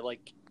well here,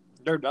 like,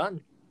 they're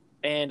done.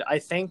 And I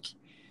think,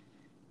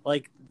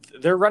 like,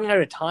 they're running out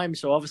of time.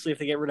 So obviously, if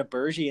they get rid of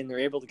Bergie and they're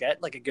able to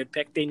get like a good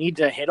pick, they need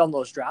to hit on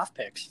those draft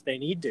picks. They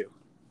need to.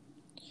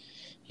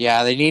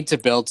 Yeah, they need to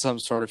build some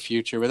sort of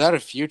future. Without a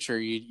future,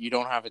 you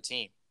don't have a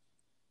team.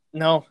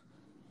 No.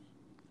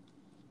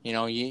 You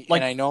know,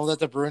 and I know that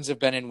the Bruins have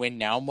been in win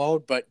now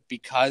mode, but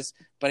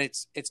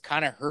it's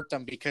kind of hurt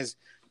them because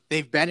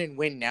they've been in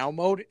win now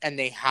mode and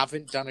they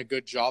haven't done a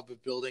good job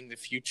of building the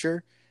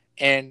future.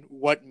 And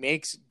what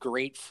makes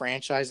great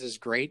franchises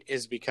great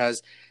is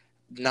because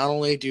not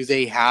only do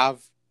they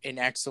have an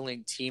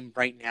excellent team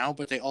right now,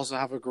 but they also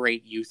have a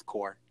great youth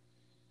core.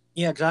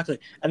 Yeah, exactly.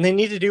 And they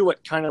need to do what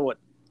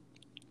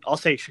I'll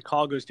say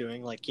Chicago's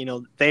doing. Like, you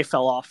know, they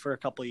fell off for a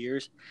couple of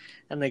years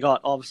and they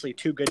got obviously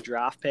 2 good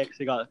draft picks.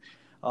 They got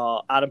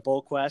Adam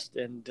Boquist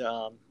and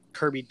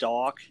Kirby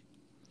Dach.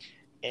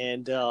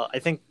 And I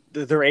think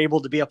they're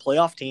able to be a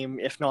playoff team,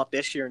 if not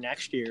this year,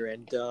 next year.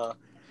 And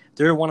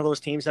they're one of those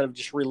teams that have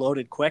just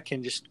reloaded quick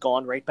and just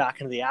gone right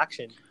back into the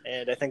action.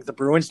 And I think the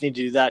Bruins need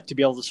to do that to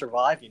be able to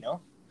survive, you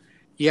know?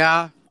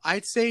 Yeah,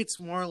 I'd say it's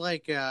more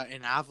like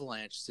an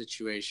Avalanche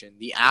situation.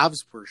 The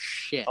Avs were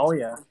shit. Oh,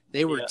 yeah.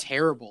 They were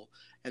terrible.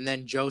 And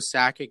then Joe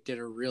Sakic did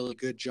a really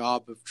good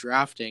job of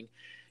drafting.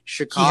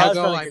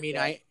 Chicago, I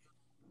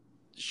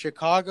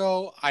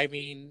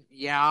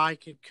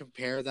could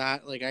compare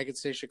that. Like, I could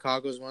say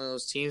Chicago is one of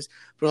those teams,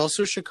 but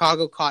also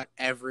Chicago caught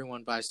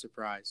everyone by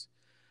surprise.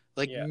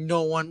 Like,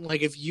 no one,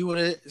 like, if you would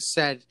have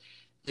said,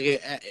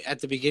 like,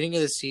 at the beginning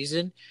of the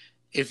season,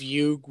 if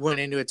you went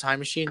into a time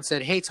machine and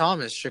said, hey,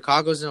 Thomas,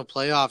 Chicago's in a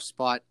playoff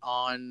spot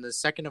on the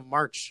 2nd of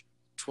March,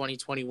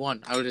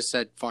 2021, I would have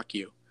said, fuck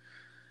you.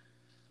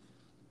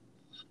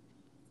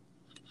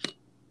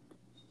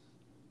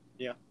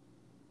 Yeah.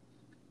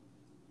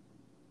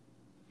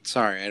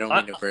 Sorry, I don't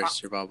mean to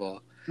burst your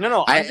bubble.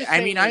 No.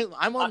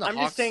 I'm on the Hawks. I'm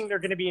just saying they're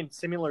going to be in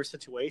similar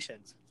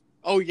situations.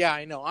 Oh yeah,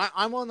 I know.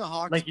 I'm on the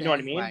Hawks. Like, you know what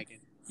I mean? Bandwagon.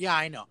 Yeah,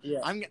 I know. Yeah.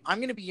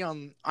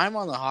 I'm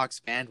on the Hawks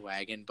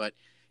bandwagon, but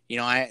you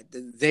know,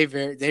 they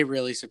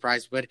really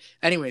surprised. But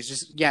anyways,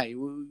 just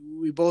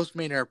we both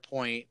made our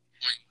point.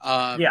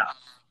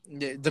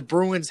 The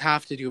Bruins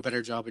have to do a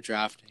better job of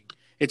drafting.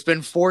 It's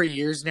been 4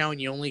 years now, and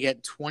you only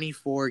get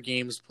 24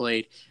 games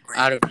played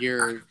out of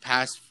your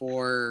past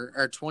 4,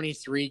 or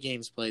 23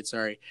 games played.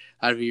 Sorry,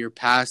 out of your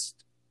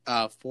past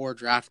 4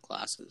 draft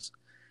classes,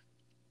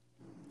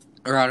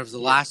 or out of the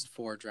last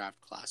 4 draft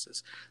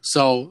classes.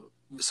 So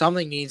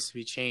something needs to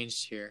be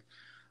changed here.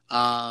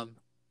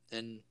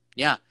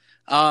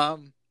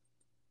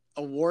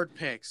 Award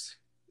picks.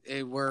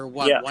 We're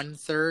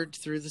 1/3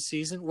 through the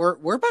season.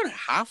 We're about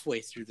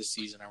halfway through the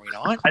season, are we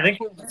not? I think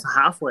it's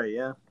halfway.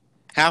 Yeah.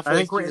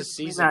 Halfway through the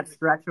season. That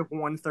stretch of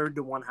 1/3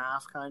 to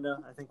 1/2, kind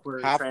of. I think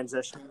we're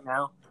transitioning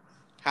now.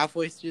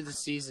 Halfway through the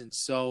season.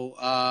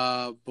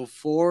 So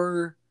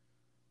before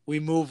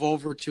we move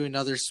over to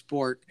another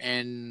sport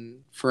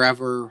and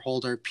forever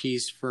hold our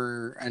peace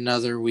for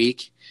another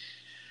week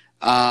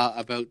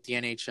about the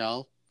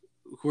NHL,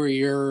 who are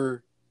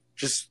your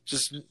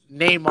just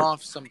name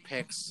off some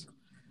picks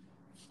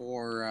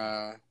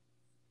for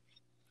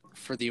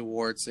the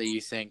awards that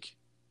you think?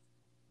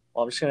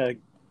 Well, I'm just gonna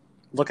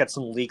look at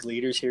some league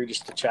leaders here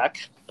just to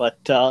check.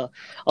 But I'll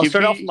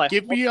start off with my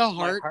give me a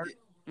heart.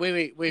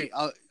 Wait.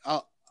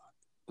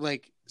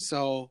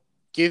 So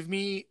give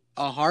me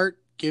a Hart,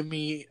 give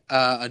me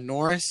a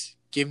Norris,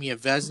 give me a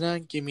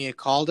Vezina, give me a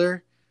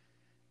Calder,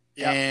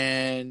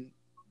 and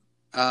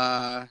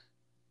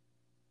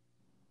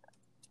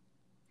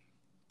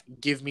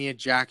give me a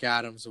Jack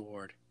Adams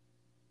award.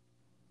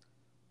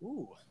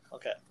 Ooh,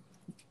 okay.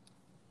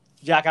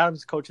 Jack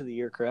Adams, Coach of the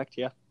Year, correct?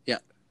 Yeah. Yeah.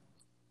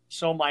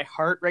 So my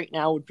heart right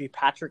now would be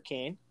Patrick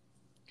Kane.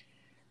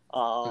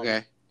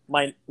 Okay.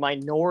 My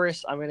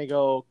Norris, I'm gonna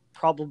go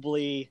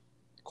probably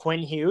Quinn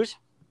Hughes.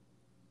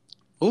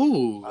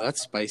 Ooh,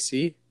 that's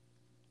spicy.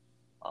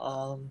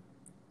 My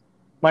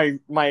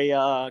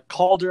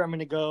Calder, I'm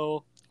gonna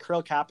go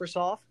Kirill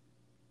Kaprizov.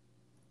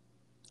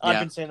 I've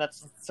been saying that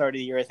since the start of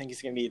the year. I think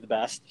he's gonna be the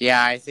best.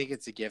 Yeah, I think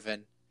it's a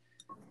given.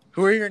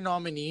 Who are your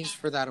nominees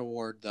for that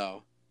award,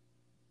 though?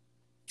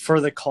 For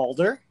the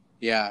Calder?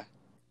 Yeah.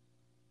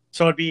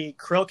 So it'd be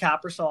Kirill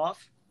Kaprizov,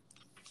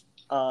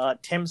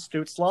 Tim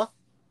Stützle,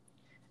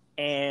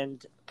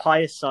 and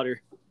Pius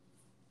Sutter.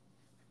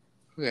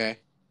 Okay.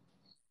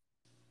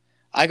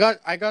 I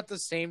got the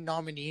same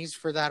nominees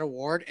for that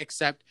award,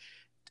 except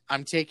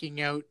I'm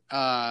taking out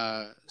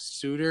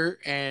Suter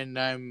and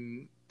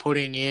I'm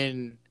putting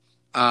in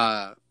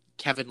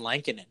Kevin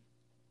Lankinen.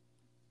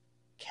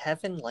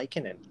 Kevin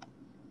Lankinen.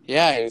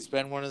 Yeah, he's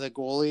been one of the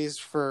goalies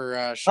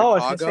for Chicago. Oh,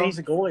 I was going to say he's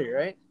a goalie,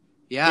 right?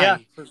 Yeah,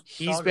 he's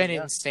Chicago, been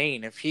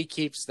insane. If he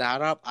keeps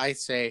that up, I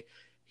say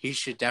he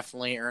should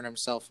definitely earn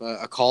himself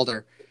a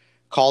Calder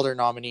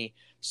nominee.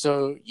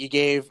 So you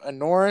gave a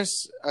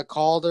Norris, a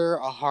Calder,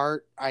 a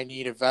Hart. I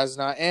need a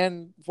Vezina,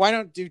 and why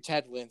don't do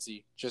Ted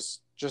Lindsay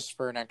just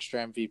for an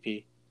extra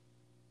MVP?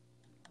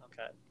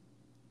 Okay.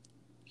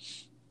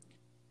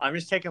 I'm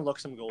just taking a look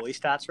at some goalie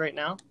stats right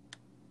now,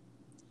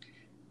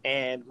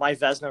 and my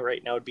Vezina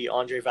right now would be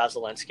Andrei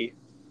Vasilevsky.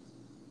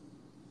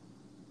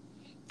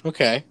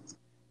 Okay.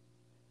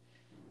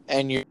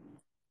 And you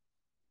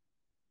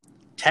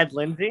Ted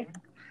Lindsay.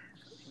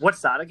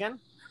 What's that again?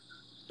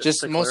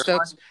 just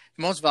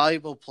most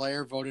valuable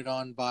player voted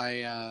on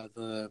by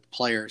the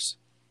players.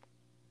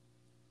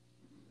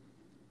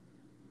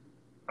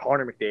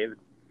 Connor McDavid.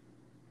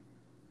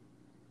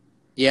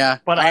 Yeah,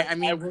 But I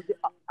mean,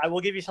 I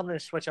will give you something to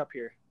switch up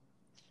here.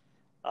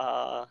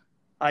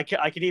 I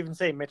could even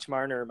say Mitch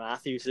Marner or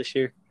Matthews this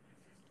year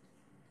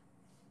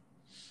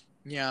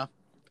yeah.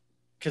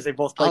 because they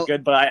both played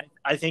good. But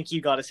I think you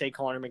got to say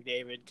Connor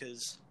McDavid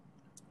because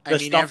the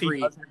stuff he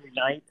does every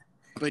night.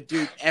 But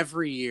dude,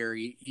 every year,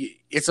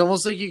 it's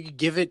almost like you could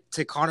give it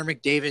to Connor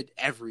McDavid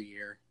every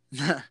year.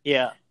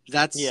 Yeah,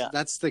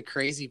 that's the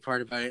crazy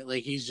part about it.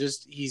 Like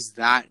he's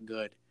that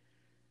good.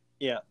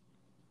 Yeah.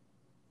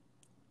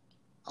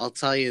 I'll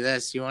tell you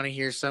this. You want to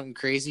hear something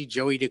crazy?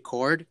 Joey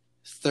Daccord,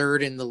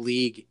 third in the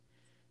league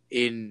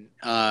in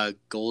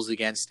goals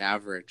against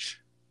average.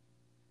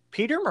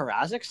 Peter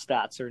Mrazek's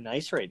stats are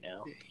nice right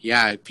now.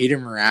 Yeah, Peter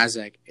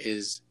Mrazek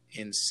is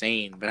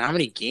insane. But how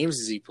many games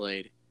has he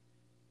played?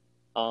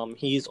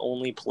 He's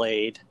only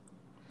played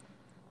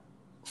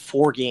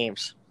 4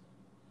 games.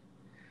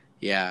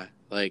 Yeah,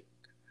 like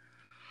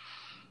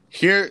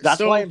here.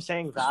 That's why I'm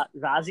saying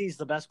Vazzy's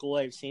the best goal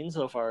I've seen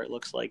so far. It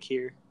looks like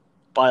here,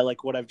 by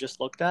like what I've just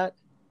looked at.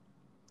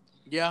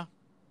 Yeah.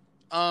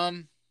 I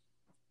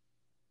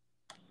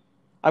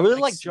really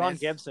like John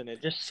Smith. Gibson.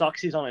 It just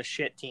sucks he's on a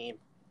shit team.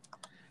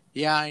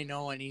 Yeah, I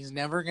know, and he's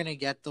never gonna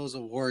get those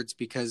awards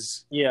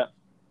because Yeah.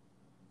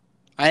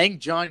 I think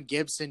John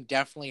Gibson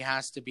definitely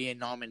has to be a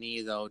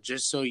nominee, though,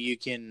 just so you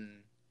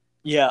can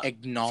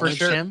acknowledge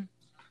him.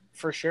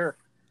 For sure.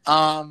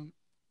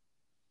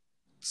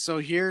 So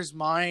here's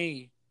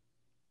my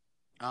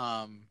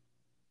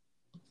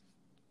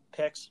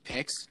picks.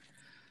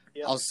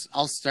 Yeah.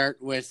 I'll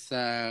start with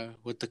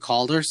the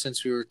Calder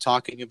since we were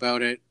talking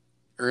about it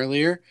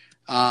earlier.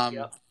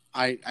 I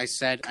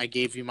said I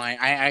gave you my.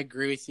 I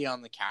agree with you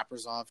on the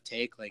Kaprizov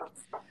take. Like,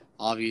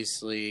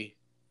 obviously.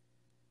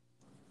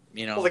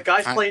 Well, the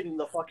guy's played in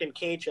the fucking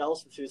KHL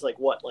since he was like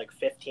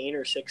 15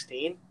 or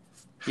 16.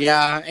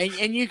 Yeah,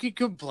 and you could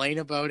complain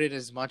about it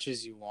as much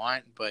as you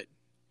want, but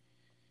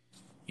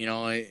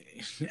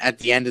at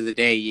the end of the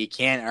day, you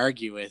can't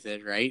argue with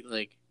it, right?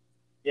 Like,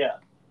 yeah,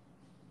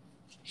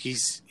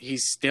 he's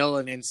still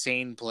an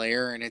insane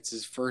player, and it's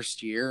his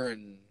first year,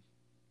 and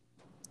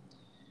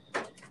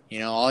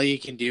all you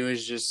can do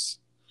is just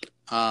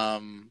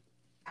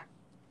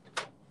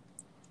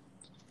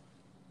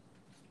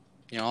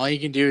all you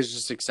can do is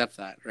just accept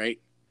that, right?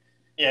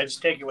 Yeah,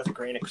 just take it with a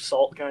grain of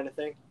salt kind of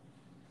thing.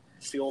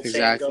 It's the old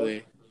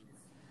exactly.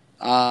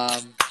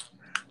 And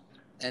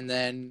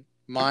then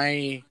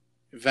my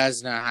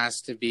Vezina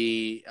has to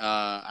be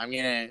I'm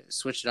going to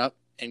switch it up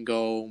and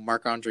go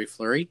Marc-Andre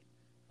Fleury.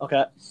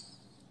 Okay.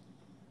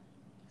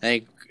 I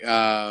think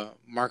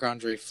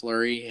Marc-Andre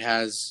Fleury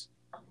has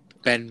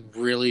been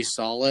really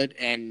solid,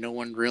 and no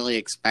one really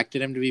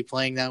expected him to be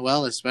playing that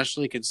well,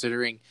 especially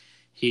considering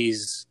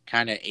he's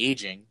kind of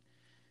aging.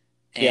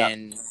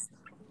 And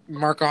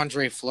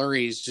Marc-Andre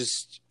Fleury is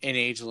just an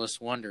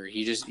ageless wonder.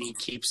 He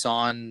keeps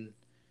on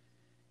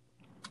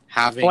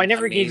having. Oh, I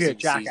never gave you a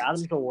Jack seasons.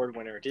 Adams Award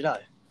winner, did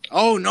I?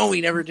 Oh no, we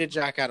never did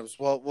Jack Adams.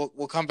 Well,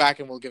 we'll come back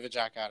and we'll give it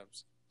Jack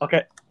Adams.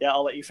 Okay. Yeah,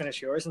 I'll let you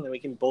finish yours, and then we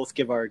can both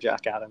give our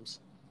Jack Adams.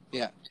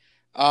 Yeah.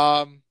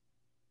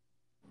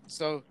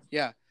 So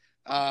yeah,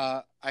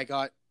 I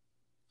got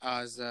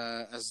as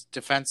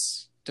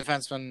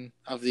defenseman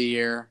of the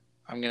year.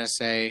 I'm gonna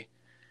say,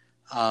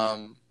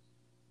 oh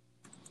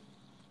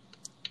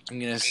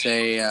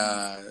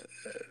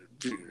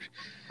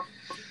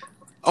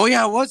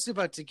yeah, I was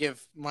about to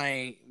give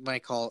my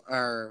call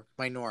or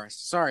my Norris.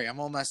 Sorry, I'm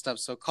all messed up.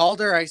 So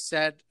Calder, I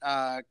said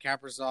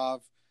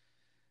Kaprizov,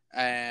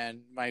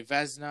 and my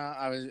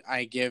Vezina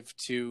I give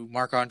to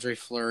Marc-Andre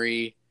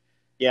Fleury.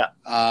 Yeah.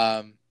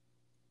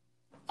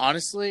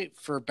 Honestly,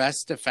 for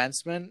best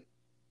defenseman,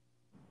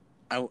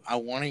 I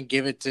want to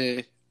give it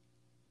to.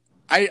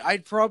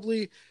 I'd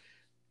probably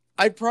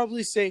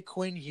say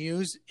Quinn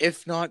Hughes.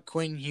 If not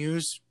Quinn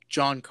Hughes,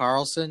 John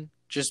Carlson,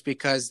 just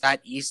because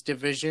that East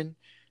Division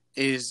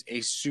is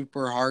a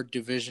super hard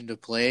division to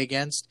play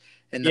against,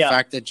 and the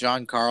fact that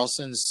John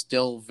Carlson is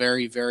still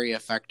very, very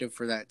effective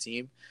for that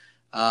team,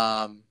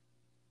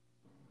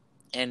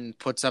 and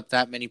puts up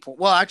that many points.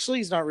 Well, actually,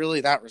 he's not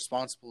really that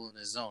responsible in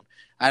his zone.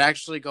 I'd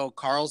actually go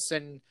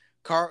Carlson.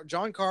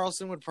 John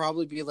Carlson would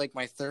probably be like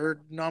my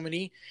third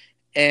nominee,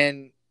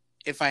 and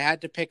if I had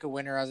to pick a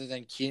winner other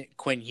than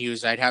Quinn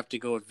Hughes, I'd have to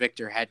go with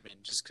Victor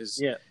Hedman, just because.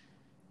 Yeah.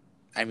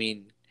 I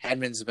mean,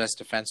 Hedman's the best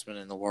defenseman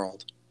in the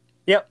world.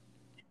 Yep.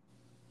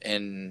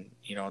 And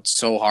it's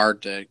so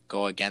hard to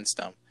go against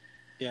him.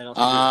 Yeah, I don't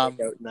think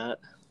there's out in that.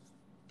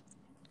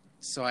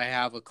 So I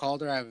have a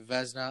Calder, I have a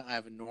Vezina, I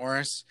have a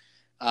Norris.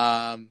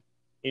 You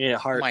need a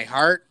Hart. My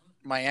Hart,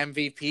 my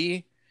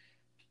MVP.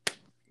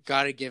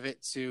 Got to give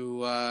it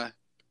to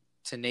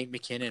Nate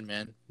McKinnon,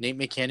 man. Nate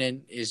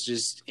McKinnon is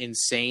just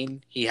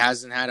insane. He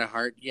hasn't had a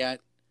Hart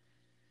yet,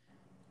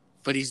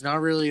 but he's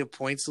not really a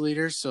points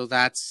leader, so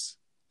that's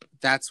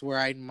where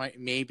I might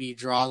maybe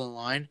draw the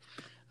line.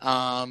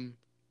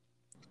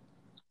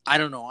 I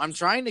don't know. I'm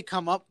trying to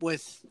come up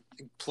with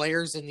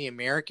players in the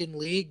American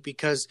League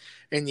because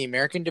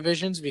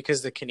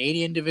the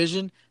Canadian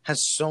division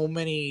has so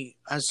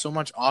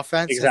much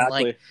offense.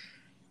 Exactly. And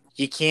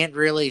you can't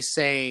really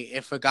say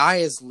if a guy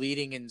is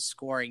leading in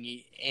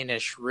scoring in a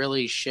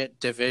really shit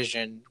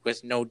division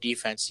with no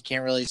defense, you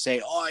can't really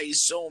say, "Oh,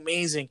 he's so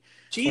amazing."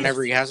 Jeez,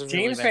 whenever he hasn't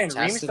James really been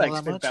Van tested all Riemsdyk's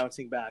that been much.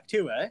 bouncing back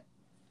too, eh?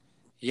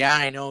 Yeah,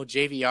 I know.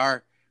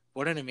 JVR,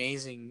 what an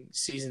amazing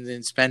season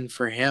it's been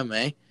for him,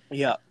 eh?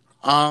 Yeah.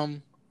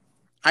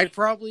 I'd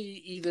probably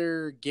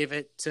either give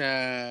it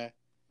to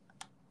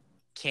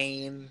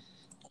Kane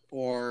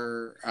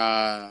or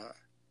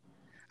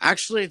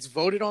actually it's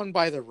voted on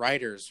by the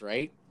writers,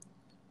 right?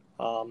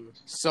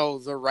 So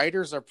the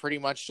writers are pretty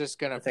much just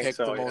going to pick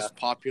the most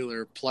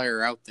popular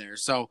player out there.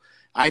 So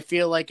I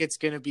feel like it's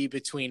going to be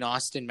between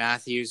Austin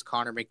Matthews,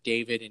 Connor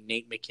McDavid, and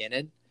Nate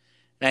McKinnon.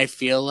 And I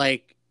feel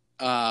like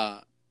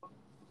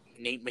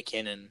Nate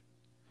McKinnon,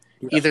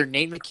 either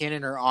Nate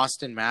McKinnon or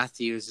Austin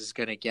Matthews is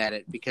going to get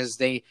it because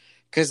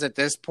at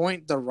this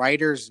point the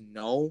writers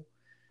know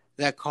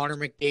that Connor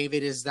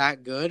McDavid is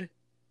that good,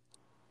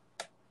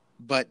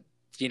 but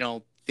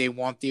they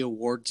want the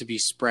award to be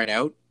spread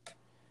out.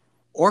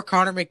 Or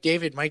Connor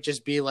McDavid might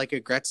just be like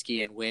a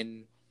Gretzky and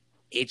win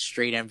 8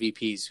 straight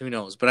MVPs. Who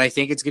knows? But I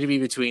think it's going to be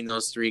between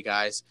those 3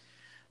 guys.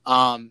 Do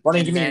you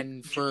want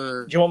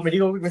me to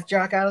go with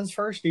Jack Adams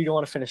first, or do you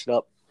want to finish it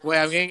up? Wait,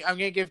 I'm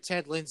gonna give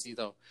Ted Lindsay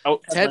though.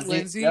 Oh, Ted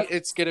Lindsay. Yep.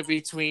 It's gonna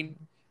be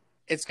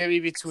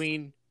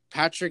between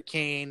Patrick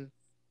Kane,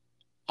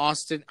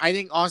 Austin. I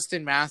think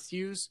Austin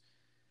Matthews,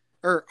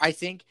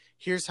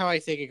 here's how I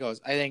think it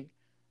goes. I think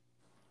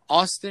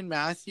Austin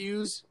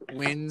Matthews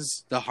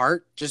wins the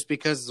Hart just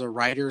because the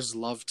writers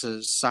love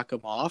to suck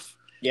him off.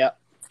 Yeah.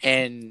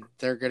 And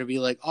they're going to be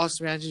like,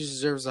 Austin Matthews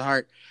deserves the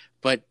Hart,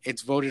 but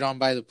it's voted on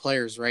by the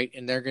players, right?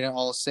 And they're going to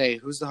all say,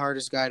 who's the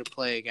hardest guy to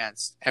play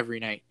against every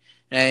night?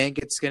 And I think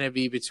it's going to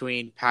be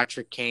between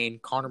Patrick Kane,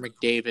 Connor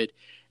McDavid,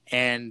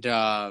 and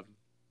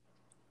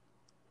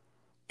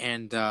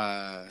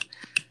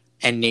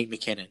Nate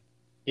McKinnon.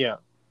 Yeah.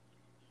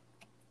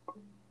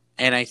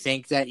 And I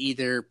think that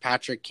either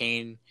Patrick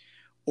Kane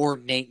or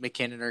Nate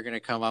McKinnon are going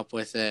to come up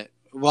with it.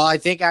 Well, I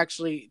think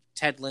actually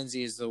Ted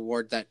Lindsay is the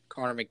award that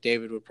Connor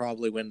McDavid would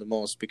probably win the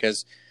most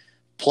because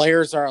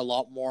players are a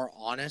lot more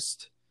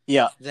honest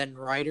than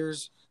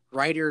writers.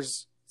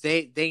 Writers,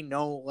 they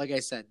know, like I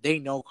said, they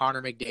know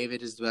Connor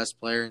McDavid is the best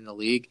player in the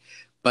league,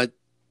 but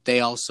they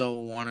also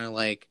want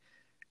to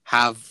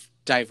have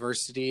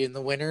diversity in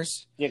the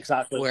winners.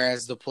 Exactly.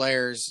 Whereas the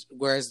players,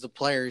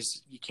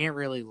 you can't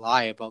really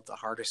lie about the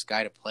hardest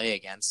guy to play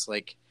against.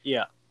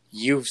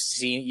 You've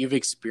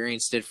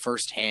experienced it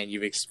firsthand.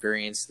 You've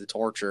experienced the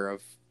torture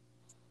of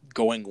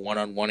going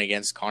one-on-one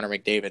against Connor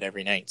McDavid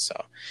every night.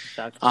 So,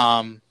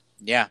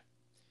 yeah.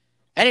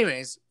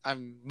 Anyways,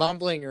 I'm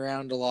mumbling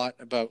around a lot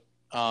about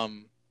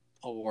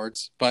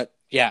awards, but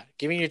yeah,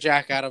 give me your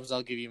Jack Adams.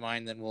 I'll give you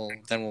mine. Then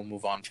we'll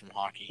move on from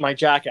hockey. My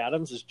Jack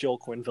Adams is Joel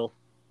Quenneville.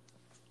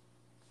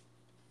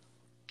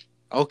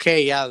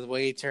 Okay, yeah, the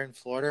way he turned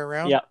Florida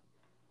around. Yeah,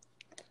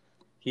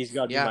 he's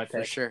got to be my pick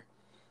for sure.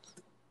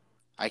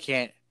 I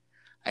can't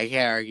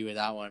argue with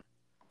that one.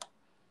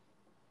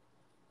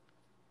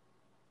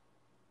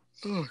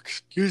 Oh,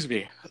 excuse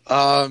me.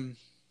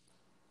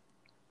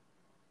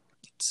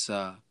 It's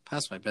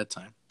past my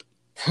bedtime.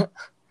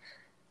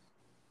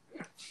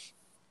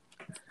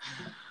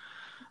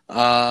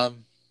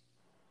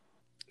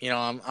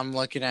 I'm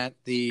looking at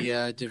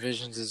the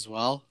divisions as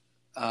well.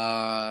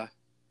 I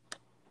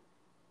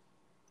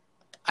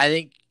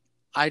think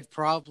I'd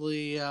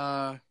probably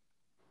I'd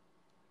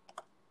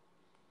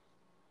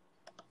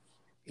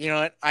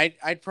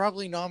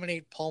probably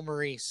nominate Paul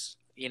Maurice.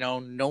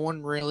 No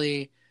one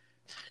really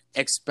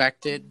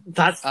expected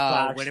That's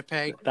facts.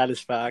 Winnipeg. That is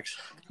facts.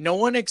 No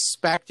one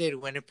expected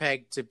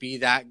Winnipeg to be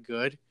that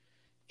good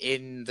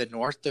in the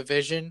North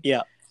Division.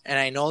 Yeah. And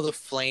I know the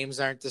Flames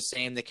aren't the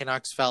same. The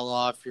Canucks fell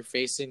off. You're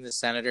facing the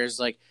Senators.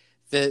 Like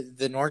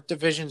the North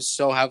Division is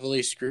so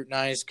heavily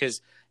scrutinized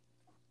because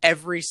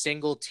every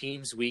single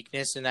team's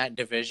weakness in that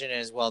division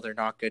is, well, they're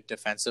not good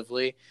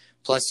defensively.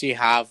 Plus, you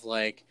have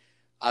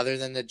other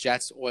than the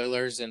Jets,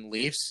 Oilers, and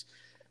Leafs.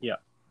 Yeah.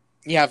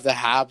 You have the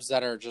Habs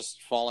that are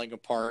just falling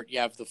apart. You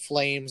have the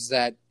Flames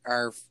that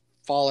are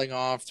falling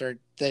off.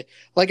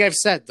 Like I've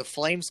said, the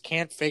Flames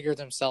can't figure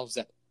themselves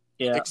out.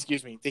 Yeah.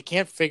 Excuse me. They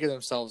can't figure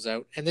themselves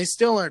out, and they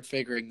still aren't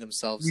figuring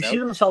themselves out.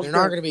 They're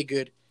not going to be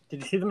good.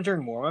 Did you see them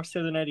during warm-ups the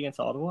other night against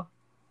Ottawa?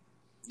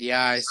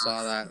 Yeah, I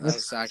saw that. That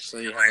was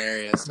actually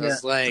hilarious. It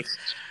was like,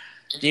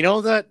 you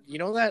know that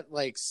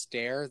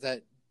stare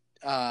that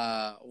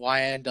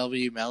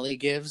YNW Melly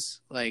gives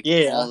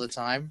all the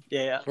time?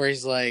 Yeah. Where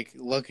he's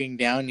looking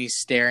down and he's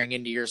staring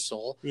into your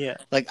soul. Yeah.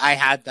 I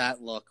had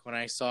that look when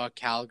I saw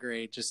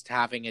Calgary just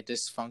having a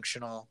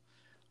dysfunctional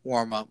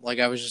warm up.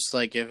 I was just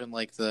given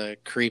the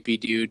creepy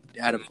dude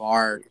at a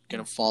bar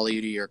gonna follow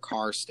you to your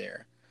car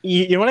stare.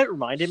 You know what it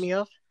reminded me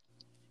of?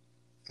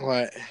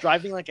 What?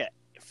 Driving a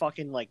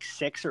fucking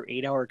 6 or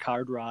 8 hour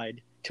car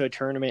ride to a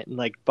tournament in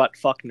butt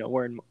fuck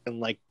nowhere in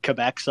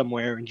Quebec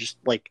somewhere, and just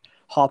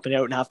hopping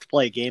out and have to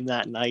play a game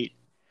that night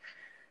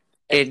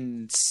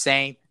in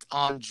Saint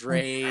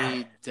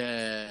Andre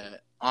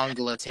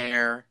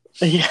d'Angleterre.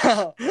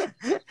 Yeah.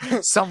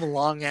 Some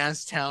long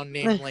ass town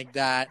name like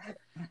that.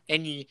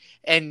 And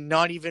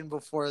not even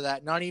before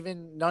that, not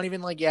even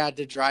you had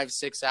to drive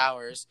 6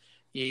 hours.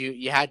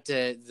 You had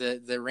to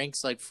the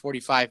rink's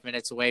 45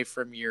 minutes away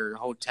from your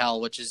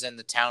hotel, which is in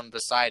the town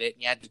beside it,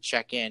 and you had to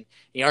check in.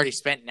 You already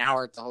spent an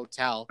hour at the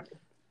hotel.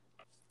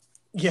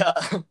 Yeah.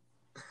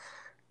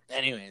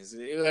 Anyways,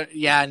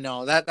 yeah,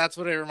 no, that's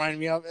what it reminded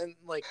me of. And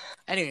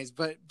anyways,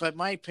 but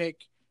my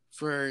pick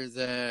for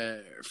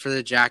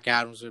the Jack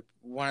Adams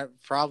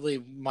probably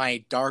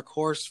my dark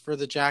horse for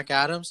the Jack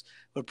Adams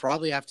would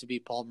probably have to be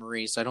Paul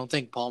Maurice. I don't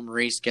think Paul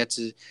Maurice gets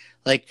it.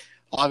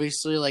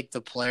 Obviously, the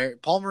player,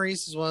 Paul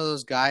Maurice is one of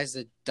those guys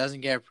that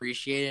doesn't get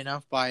appreciated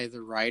enough by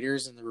the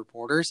writers and the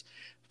reporters,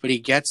 but he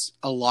gets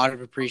a lot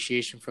of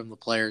appreciation from the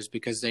players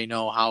because they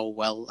know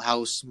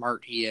how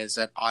smart he is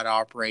at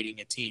operating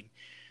a team.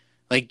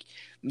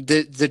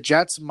 The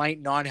Jets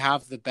might not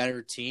have the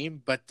better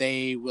team, but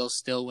they will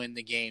still win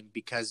the game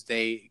because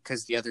the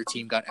other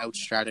team got out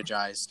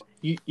strategized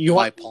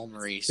by Paul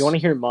Maurice. You want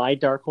to hear my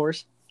dark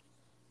horse?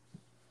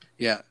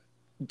 Yeah,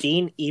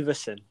 Dean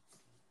Evason.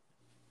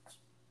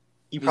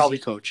 You probably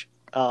coach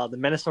the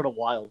Minnesota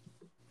Wild.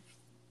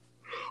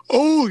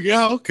 Oh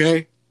yeah,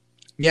 okay,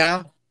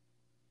 yeah.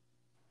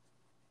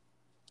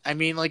 I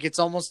mean, it's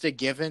almost a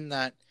given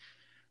that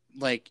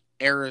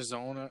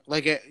Arizona,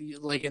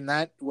 in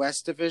that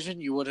West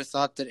Division, you would have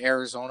thought that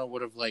Arizona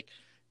would have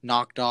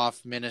knocked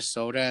off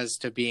Minnesota as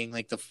to being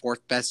the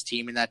fourth best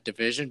team in that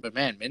division. But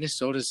man,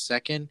 Minnesota's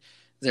second.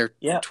 They're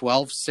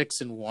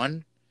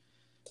 12-6-1.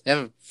 They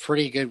have a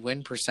pretty good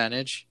win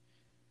percentage.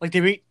 They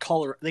beat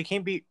Colorado. They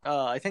came beat.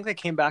 I think they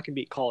came back and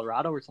beat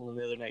Colorado or something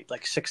the other night,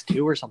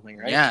 6-2 or something,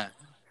 right? Yeah.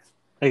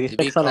 They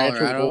beat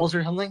Colorado goals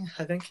or something,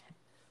 I think.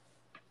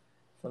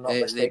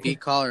 They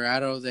beat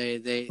Colorado.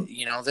 They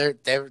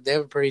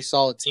have a pretty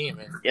solid team,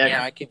 and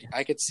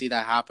I could see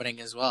that happening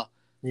as well.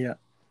 Yeah.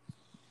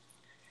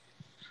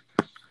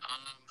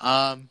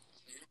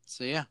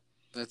 So yeah,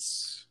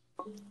 that's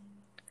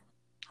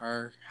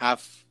our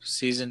half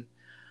season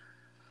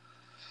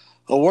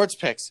awards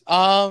picks.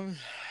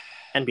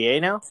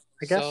 NBA now,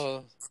 I guess.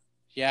 So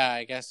yeah,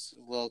 I guess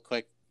a little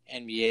quick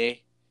NBA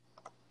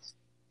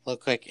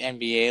look.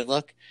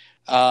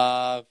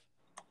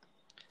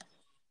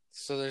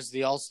 So there's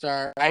the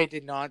All-Star. I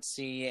did not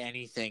see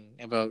anything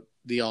about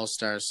the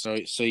All-Stars,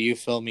 so you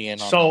fill me in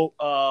on that.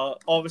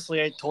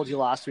 Obviously, I told you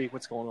last week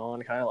what's going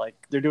on. Kind of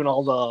they're doing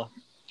all the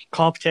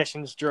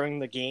competitions during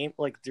the game,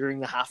 during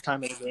the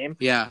halftime of the game.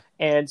 Yeah.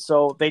 And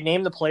so they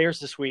named the players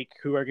this week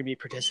who are going to be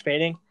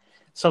participating.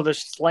 So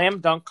there's slam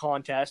dunk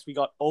contest. We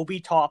got Obi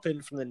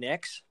Toppin from the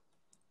Knicks.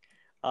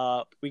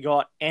 We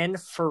got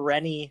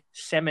Anfernee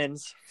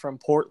Simons from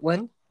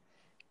Portland.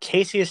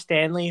 Casey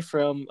Stanley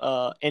from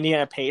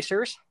Indiana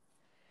Pacers.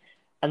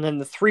 And then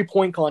the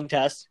 3-point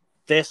contest,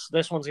 this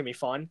one's going to be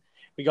fun.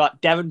 We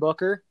got Devin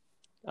Booker,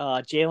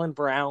 Jaylen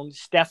Brown,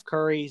 Steph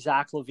Curry,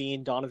 Zach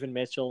LaVine, Donovan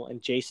Mitchell,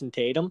 and Jason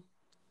Tatum.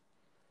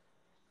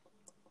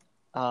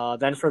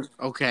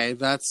 Okay,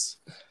 that's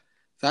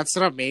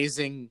an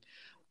amazing,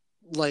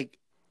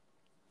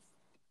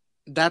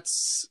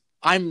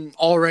 I'm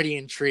already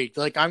intrigued.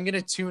 Like, I'm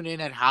gonna tune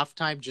in at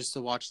halftime just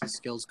to watch the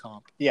skills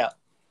comp. Yeah.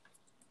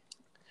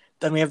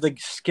 Then we have the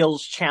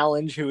skills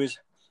challenge, who is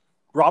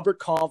Robert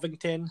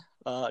Covington,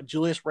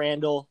 Julius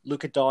Randle,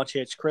 Luka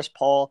Doncic, Chris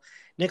Paul,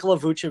 Nikola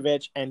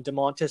Vucevic, and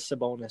Domantas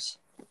Sabonis.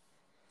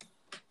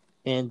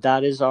 And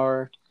that is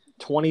our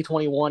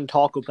 2021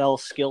 Taco Bell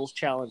Skills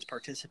Challenge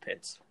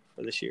participants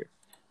for this year.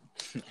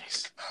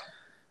 Nice.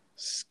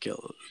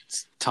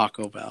 Skills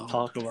Taco Bell.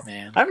 Taco Bell.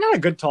 Man. I haven't had a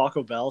good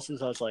Taco Bell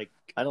since I was like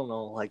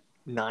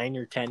 9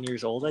 or 10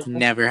 years old. I think.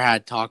 Never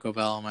had Taco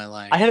Bell in my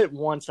life. I had it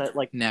once at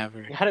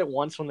Never. I had it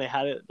once when they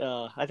had it.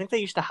 I think they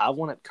used to have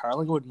one at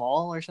Carlingwood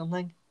Mall or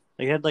something.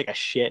 They had like a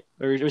shit,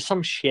 or it was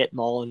some shit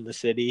mall in the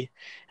city,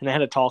 and they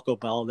had a Taco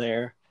Bell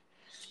there.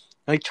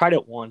 I tried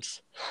it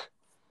once.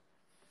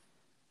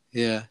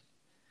 Yeah.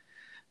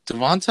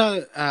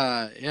 Domantas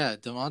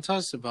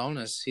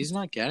Sabonis, he's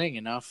not getting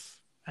enough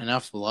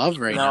love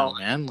right now,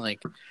 man.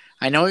 Like,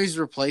 I know he's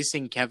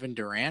replacing Kevin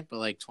Durant, but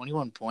like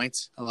 21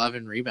 points,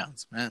 11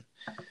 rebounds, man.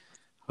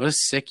 What a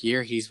sick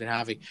year he's been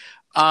having.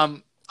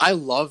 I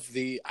love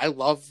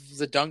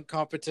the dunk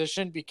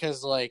competition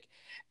because like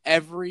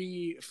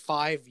every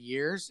 5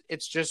 years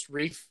it's just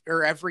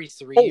every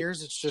 3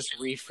 years it's just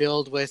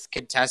refilled with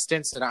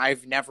contestants that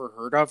I've never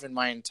heard of in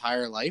my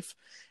entire life,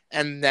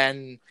 and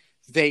then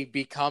they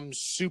become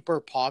super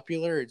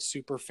popular and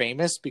super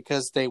famous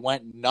because they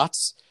went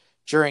nuts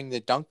during the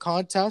dunk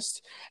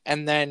contest,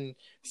 and then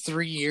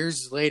 3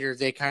 years later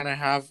they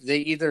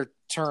either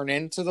turn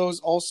into those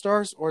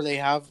all-stars or they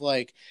have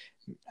like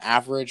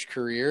average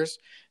careers,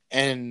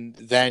 and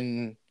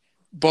then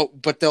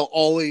but they'll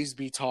always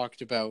be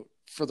talked about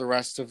for the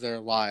rest of their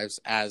lives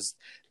as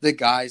the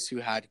guys who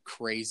had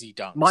crazy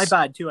dunks. My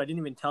bad too. I didn't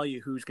even tell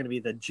you who's going to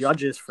be the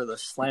judges for the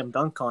slam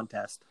dunk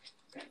contest.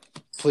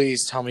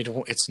 Please tell me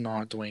it's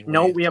not Dwayne Wade.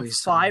 No, we have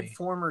 5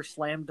 former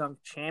slam dunk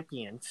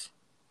champions.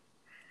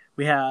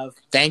 We have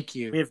Thank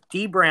you. We have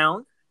D.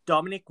 Brown,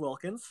 Dominic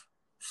Wilkins,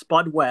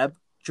 Spud Webb,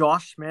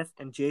 Josh Smith,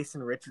 and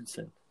Jason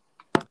Richardson.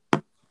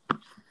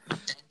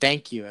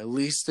 Thank you. At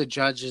least the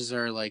judges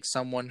are like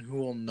someone who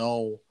will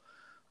know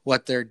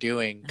what they're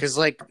doing. Because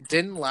like,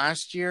 didn't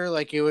last year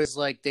like it was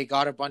like they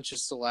got a bunch of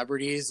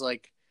celebrities,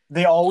 like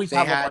they always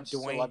have a bunch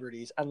of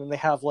celebrities, and then they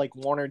have like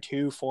 1 or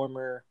 2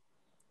 former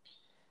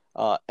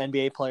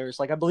NBA players.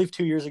 Like I believe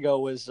 2 years ago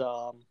was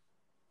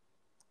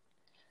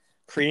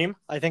Kareem.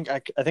 I think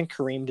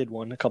Kareem did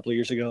one a couple of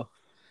years ago.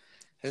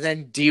 And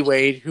then D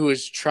Wade, who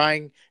was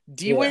trying.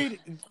 D Wade,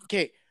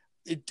 okay.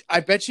 I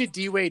bet you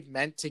D Wade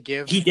meant to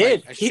give a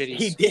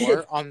shitty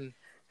score on,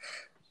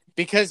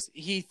 because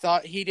he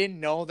thought he didn't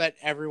know that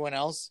everyone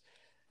else,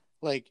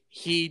 like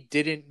he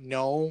didn't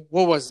know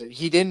what was it?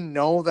 He didn't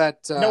know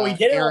that no, he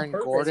did Aaron it on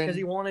purpose Gordon, because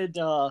he wanted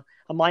a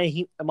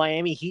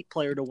Miami Heat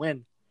player to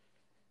win.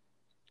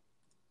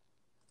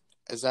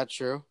 Is that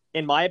true?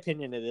 In my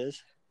opinion, it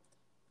is.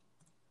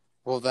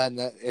 Well, then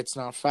it's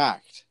not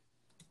fact.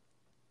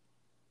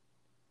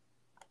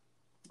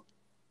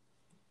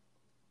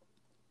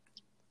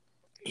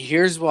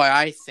 Here's why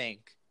I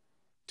think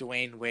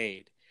Dwayne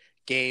Wade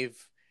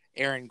gave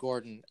Aaron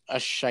Gordon a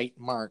shite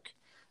mark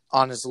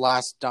on his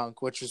last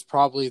dunk, which was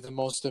probably the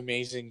most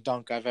amazing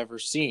dunk I've ever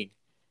seen.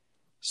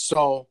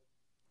 So,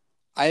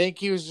 I think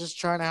he was just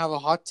trying to have a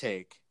hot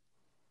take.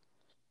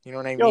 You know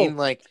what I mean?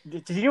 Like,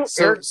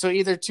 so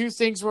either two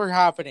things were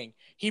happening.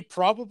 He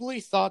probably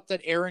thought that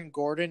Aaron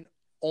Gordon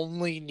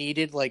only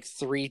needed like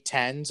 3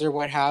 10s or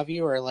what have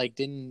you, or like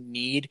didn't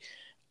need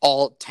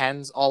all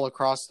 10s all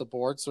across the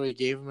board, so he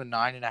gave him a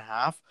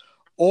 9.5.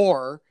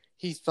 Or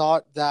he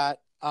thought that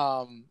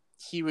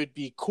he would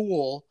be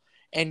cool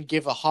and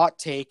give a hot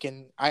take,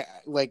 and I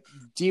like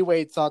D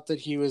Wade thought that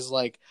he was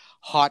like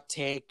hot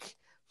take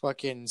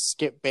fucking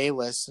Skip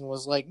Bayless and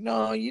was like,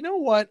 no, you know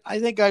what? I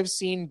think I've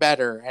seen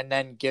better, and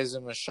then gives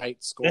him a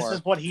shite score. This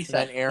is what he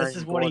said.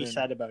 What he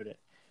said about it.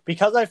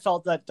 Because I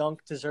felt that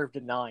dunk deserved a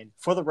 9.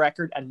 For the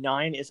record, a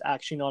 9 is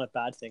actually not a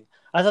bad thing.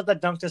 I thought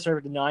that dunk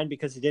deserved a 9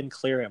 because he didn't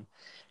clear him.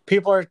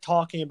 People are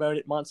talking about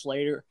it months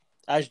later.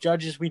 As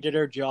judges, we did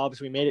our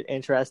jobs. We made it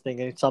interesting,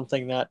 and it's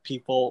something that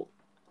people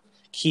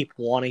keep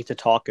wanting to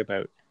talk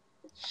about.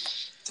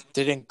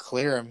 Didn't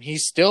clear him. He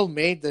still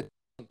made the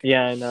dunk.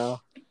 Yeah, I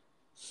know.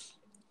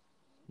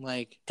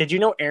 Like, did you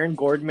know Aaron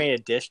Gordon made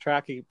a diss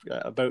track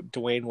about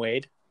Dwayne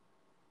Wade?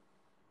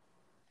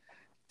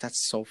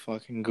 That's so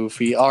fucking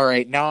goofy. All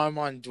right, now I'm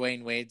on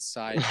Dwayne Wade's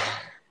side.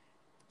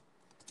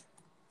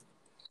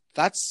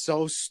 That's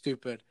so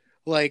stupid.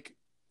 Like,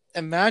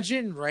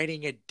 imagine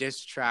writing a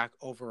diss track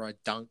over a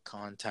dunk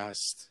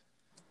contest.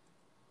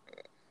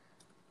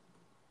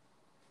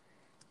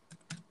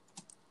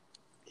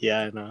 Yeah,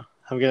 I know.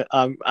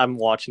 I'm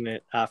watching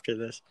it after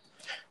this.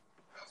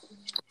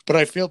 But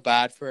I feel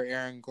bad for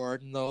Aaron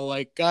Gordon though.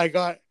 Like, guy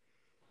got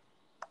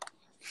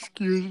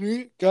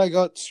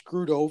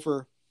screwed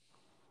over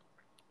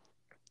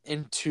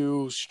in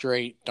 2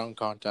 straight dunk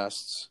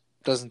contests.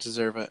 Doesn't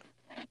deserve it.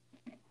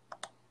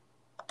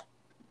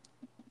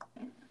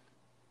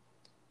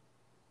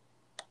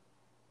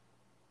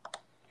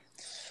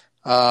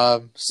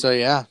 So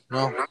yeah,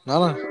 no,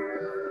 not a.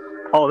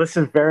 Oh, this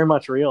is very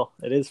much real.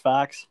 It is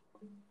facts.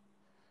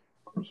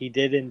 He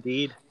did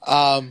indeed.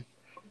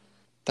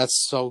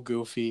 That's so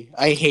goofy.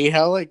 I hate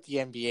how like the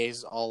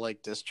NBA's all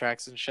like diss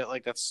tracks and shit.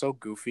 Like that's so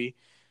goofy.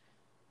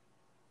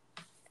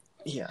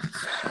 Yeah.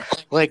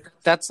 Like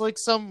that's like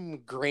some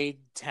grade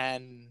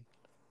 10,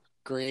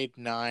 grade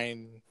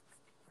 9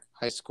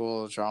 high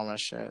school drama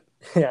shit.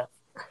 Yeah.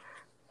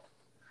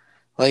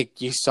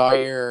 Like you saw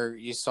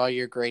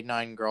your grade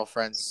 9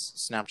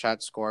 girlfriend's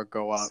Snapchat score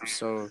go up,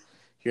 so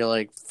you're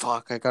like,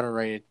 fuck, I gotta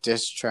write a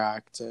diss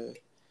track to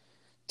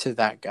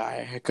that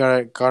guy. I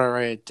gotta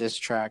write a diss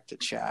track to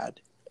Chad.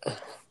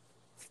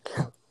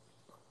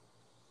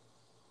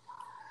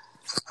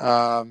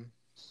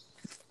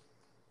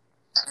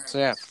 So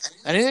yeah.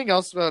 Anything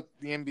else about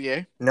the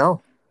NBA?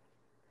 No.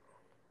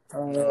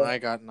 No, I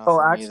got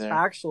nothing either.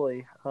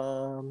 Actually,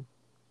 the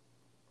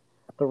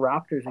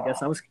Raptors. I guess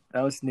that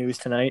was news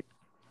tonight.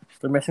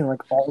 They're missing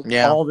like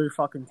all their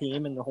fucking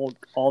team and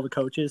all the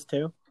coaches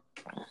too.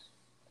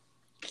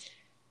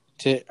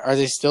 Are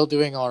they still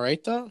doing all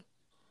right though?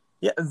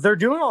 Yeah, they're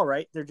doing all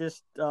right. They're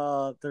just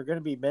they're going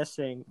to be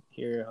missing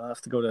here. I'll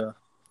have to go to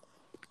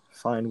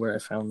find where I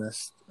found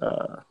this.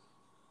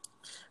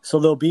 So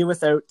the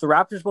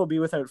Raptors will be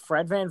without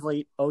Fred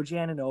VanVleet, OG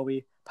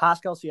Anunoby,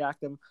 Pascal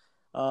Siakam,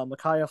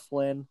 Malachi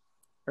Flynn,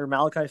 Pat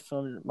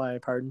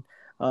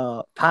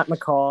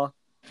McCaw,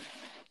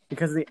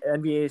 because of the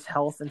NBA's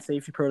health and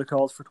safety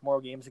protocols for tomorrow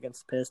games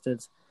against the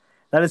Pistons.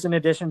 That is in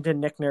addition to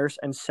Nick Nurse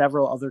and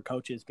several other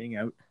coaches being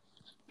out.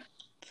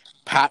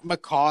 Pat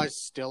McCaw is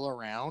still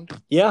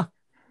around? Yeah.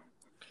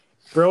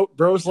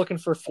 Bro's looking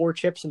for 4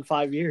 chips in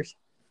 5 years.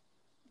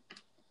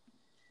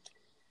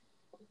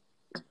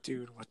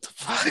 Dude, what the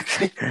fuck?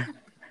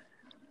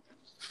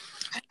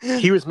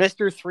 He was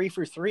Mr. 3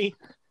 for 3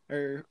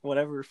 or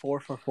whatever, 4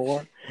 for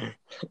 4.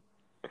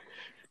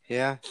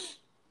 Yeah.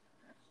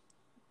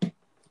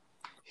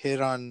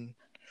 Hit on,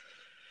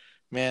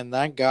 man,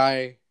 that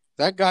guy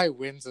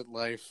wins at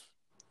life.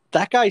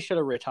 That guy should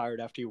have retired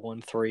after he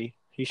won 3.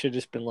 He should have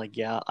just been like,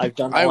 yeah, I've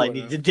done all I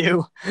need to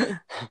do.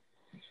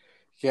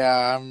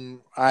 Yeah,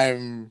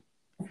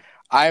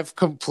 I've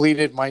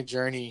completed my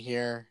journey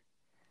here.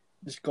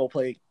 Just go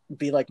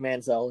be like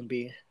Manziel and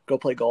go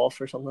play golf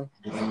or something.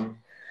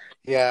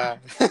 Yeah.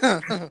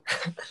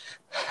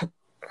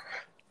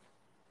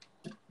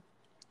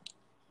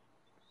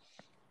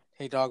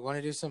 Hey, dog, want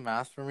to do some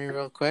math for me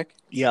real quick?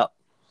 Yep.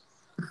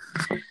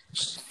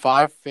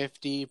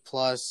 550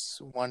 plus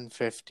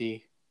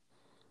 150.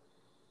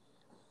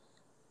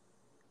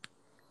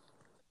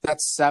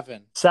 That's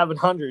 7.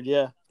 700,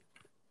 yeah.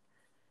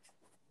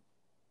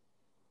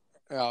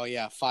 Oh,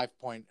 yeah, 5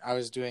 point. I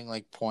was doing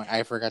like point.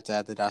 I forgot to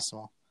add the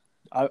decimal.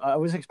 I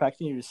was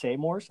expecting you to say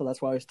more, so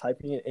that's why I was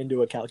typing it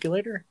into a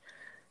calculator.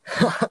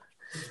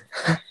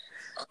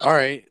 All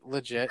right,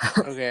 legit.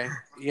 Okay.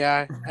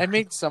 Yeah, I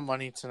made some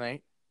money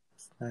tonight.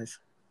 Nice.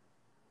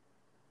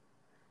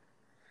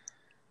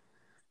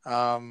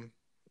 I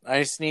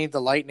just need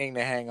the Lightning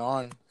to hang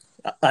on.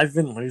 I've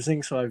been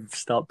losing, so I've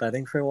stopped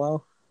betting for a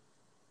while.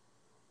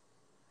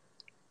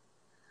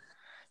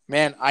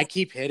 Man, I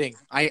keep hitting.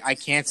 I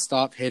can't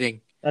stop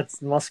hitting. That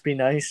must be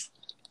nice.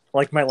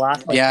 Like my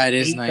last it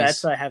is 8 nice.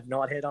 bets I have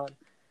not hit on.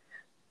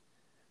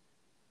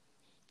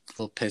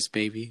 Little piss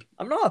baby.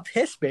 I'm not a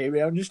piss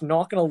baby. I'm just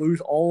not going to lose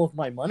all of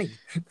my money.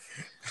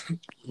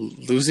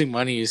 Losing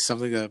money is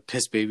something that a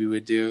piss baby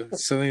would do.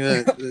 Something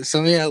that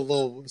a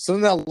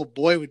little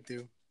boy would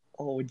do.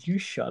 Oh, would you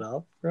shut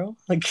up, bro?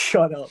 Like,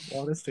 shut up,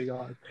 honest to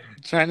God.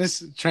 Trying to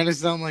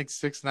sound like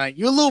 6'9".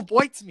 You a little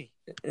boy to me.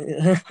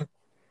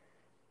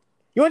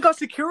 You ain't got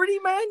security,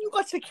 man. You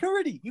got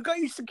security. You got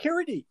your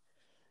security.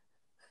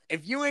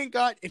 If you ain't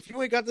got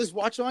this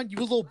watch on, you a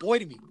little boy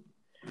to me.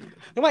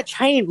 Look at my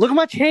chain. Look at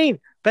my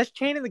chain. Best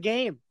chain in the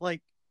game.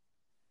 Like,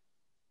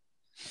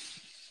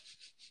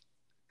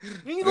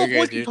 you little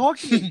boys can talk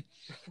to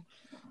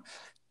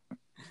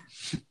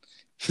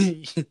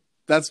me.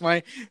 That's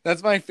my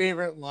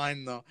favorite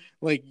line though.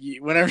 Like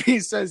whenever he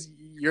says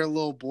you're a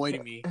little boy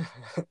to me.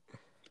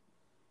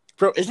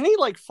 Bro, isn't he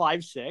like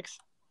 5'6"?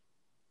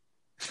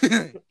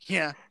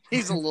 Yeah,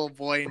 he's a little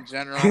boy in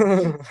general.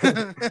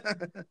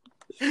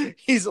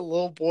 He's a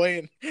little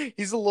boy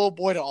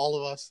to all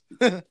of us.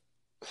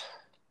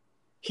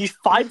 He's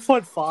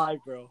 5'5",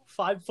 bro.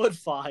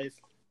 5'5".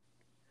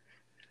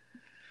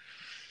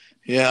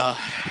 Yeah.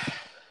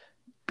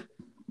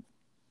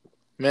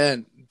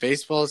 Man,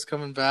 baseball is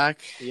coming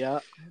back. Yeah.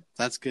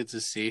 That's good to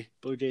see.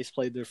 Blue Jays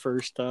played their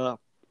first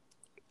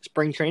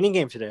spring training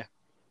game today.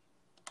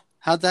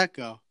 How'd that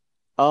go?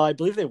 I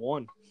believe they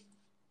won.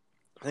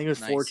 I think it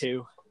was Nice.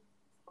 4-2.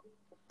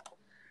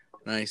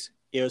 Nice.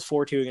 Yeah, it was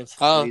 4-2 against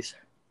the Phillies.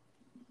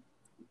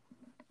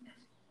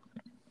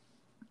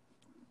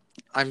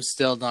 I'm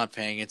still not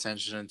paying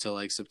attention until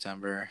like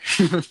September.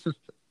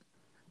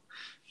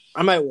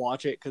 I might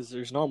watch it because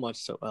there's not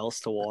much else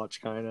to watch,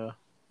 kind of.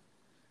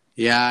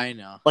 Yeah, I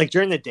know. Like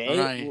during the day,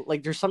 Right.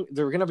 like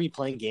they're gonna be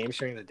playing games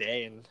during the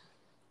day, and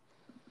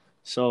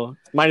So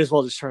might as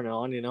well just turn it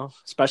on,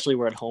 especially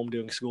we're at home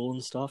doing school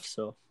and stuff.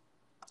 So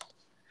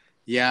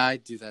Yeah, I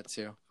do that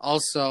too.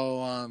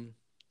 Also,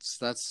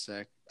 so that's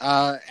sick.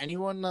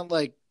 Anyone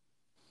that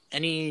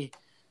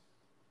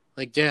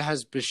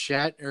has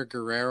Bichette or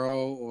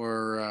Guerrero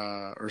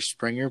or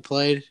Springer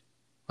played?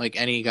 Like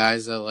any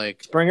guys that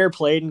like? Springer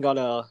played and got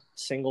a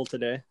single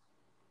today.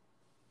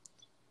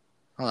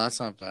 Oh, that's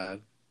not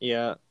bad.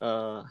 Yeah.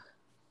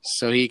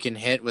 So he can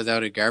hit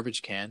without a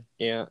garbage can.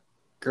 Yeah.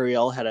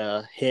 Gurriel had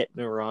a hit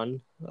and a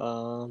run.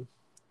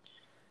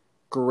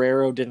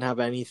 Guerrero didn't have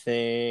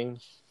anything.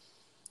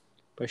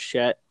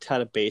 Bichette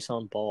had a base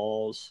on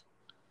balls.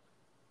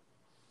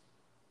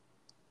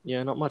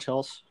 Yeah, not much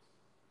else.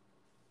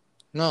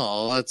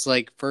 No, it's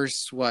like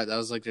first what? That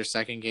was like their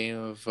second game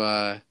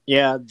of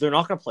Yeah, they're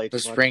not going to play the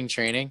too much. spring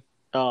training.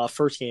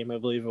 First game, I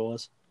believe it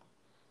was.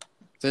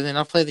 Did they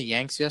not play the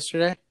Yanks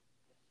yesterday?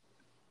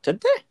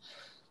 Did they?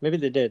 Maybe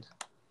they did.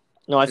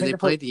 No, I think they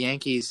played the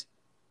Yankees.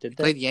 Did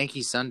they? Played the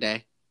Yankees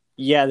Sunday.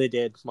 Yeah, they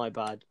did. My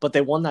bad. But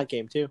they won that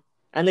game too.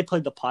 And they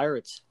played the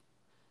Pirates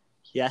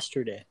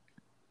yesterday.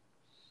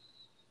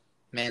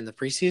 Man, the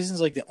preseason's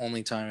like the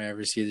only time I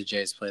ever see the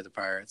Jays play the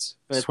Pirates.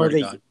 They play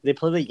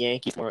the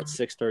Yankees more at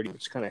 6:30,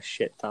 which is kind of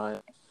shit time.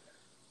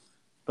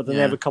 But then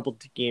they have a couple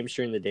games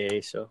during the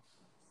day, so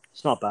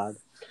it's not bad.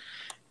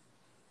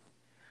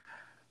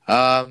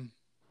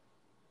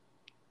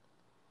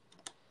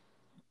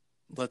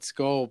 Let's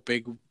go.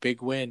 Big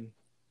win.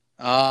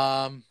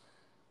 So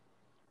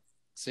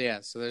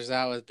there's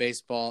that with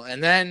baseball.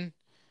 And then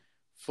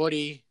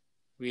footy,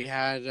 we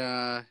had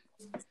our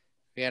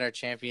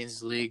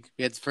Champions League.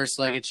 We had the first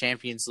leg of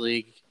Champions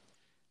League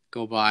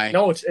go by.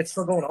 No, it's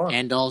still going on.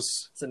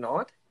 Andals. Is it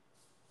not?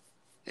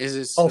 Is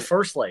this? Oh,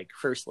 first leg.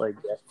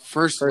 Yeah.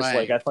 First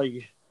leg. I thought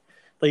you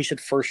said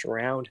first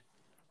round.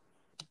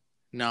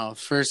 No,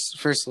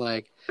 first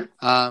leg.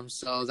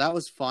 So that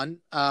was fun.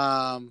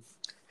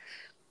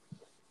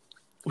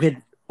 We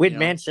had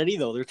Man City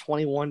though. They're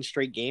 21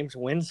 straight games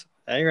wins.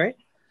 Hey, right?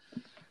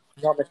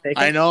 Not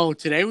mistaken. I know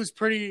today was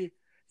pretty.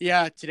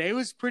 Yeah, today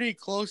was pretty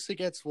close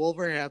against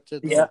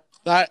Wolverhampton. Yeah,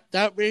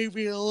 that made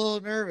me a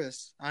little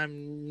nervous.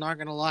 I'm not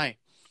gonna lie.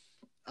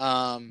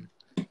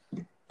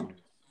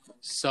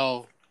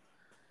 So,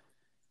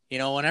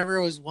 whenever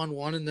it was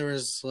 1-1 and there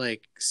was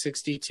like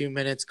 62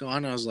 minutes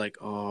gone, I was like,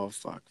 oh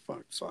fuck.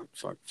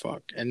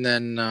 And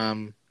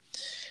then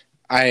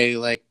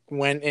I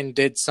went and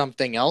did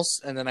something else,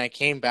 and then I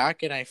came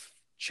back and I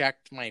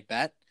checked my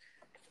bet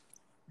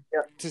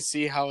to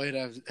see how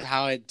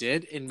it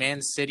did, and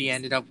Man City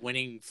ended up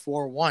winning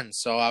 4-1.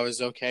 So I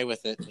was okay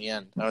with it in the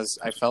end.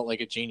 I felt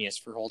like a genius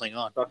for holding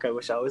on. Fuck, I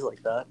wish I was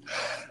like that.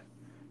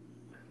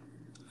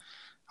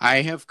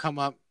 I have come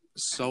up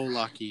so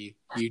lucky,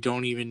 you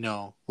don't even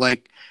know.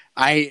 Like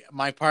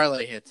my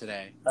parlay hit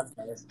today. That's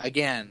nice.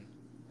 Again.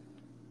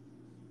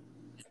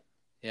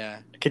 Yeah.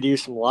 Could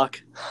use some luck.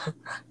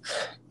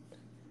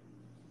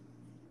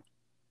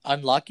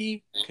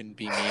 Unlucky? Couldn't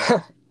be me.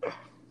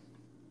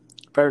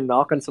 Better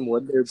knock on some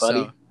wood there,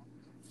 buddy.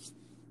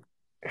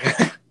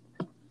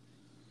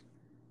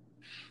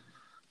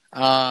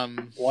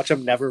 Watch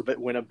him never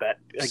win a bet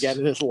again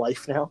in his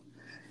life now.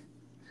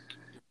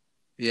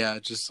 Yeah,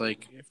 just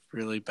like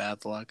really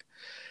bad luck.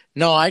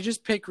 No, I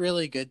just pick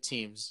really good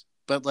teams,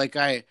 but like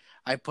I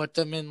put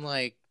them in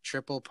like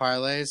triple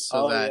parlays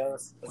so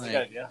that's a good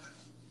idea.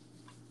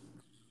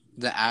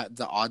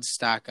 The odds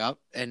stack up,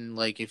 and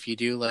like if you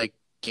do like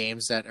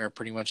games that are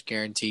pretty much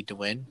guaranteed to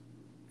win,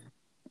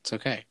 it's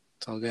okay.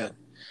 It's all good.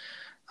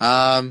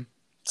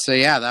 So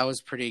yeah, that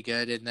was pretty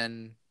good. And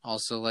then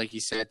also, like you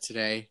said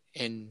today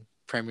in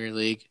Premier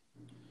League,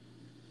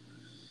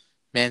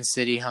 Man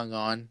City hung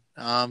on.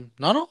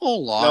 Not a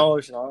whole lot. No,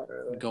 it's not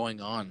really going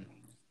on.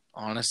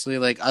 Honestly,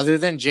 like other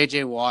than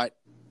JJ Watt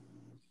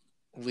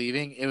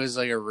leaving, it was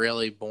like a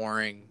really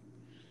boring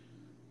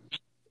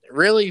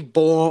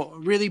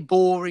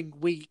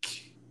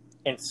week.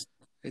 It's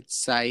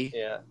say.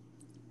 Yeah.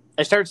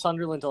 I started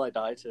Sunderland Till I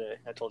Die today.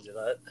 I told you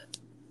that.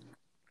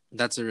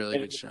 That's a really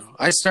good show.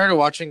 I started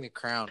watching The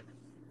Crown.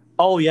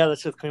 Oh yeah,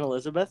 that's with Queen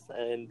Elizabeth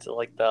and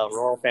like the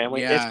royal family.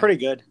 Yeah. It's pretty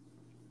good.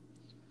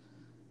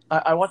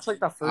 I watched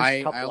like the first couple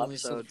episodes. I only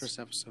saw the first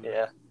episode.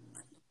 Yeah.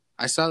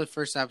 I saw the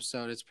first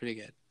episode. It's pretty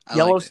good.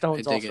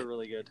 Yellowstone's also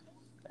really good.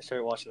 I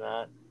started watching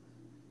that.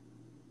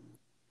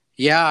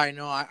 Yeah, I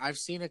know. I've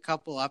seen a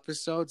couple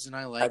episodes and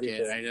I like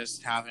it. I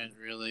just haven't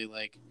really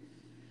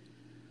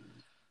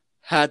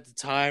had the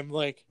time.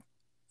 Like,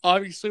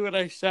 obviously when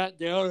I sat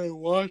down and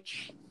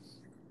watched...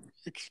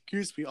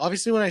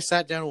 Obviously, when I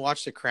sat down and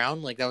watched The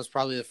Crown, like that was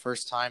probably the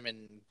first time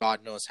in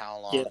God knows how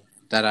long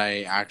that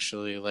I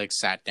actually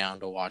sat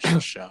down to watch the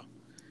show.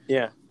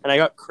 Yeah, and I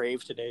got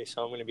Crave today,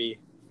 so I'm going to be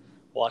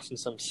watching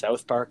some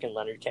South Park and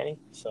Leonard Kenny.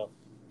 So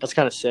that's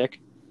kind of sick.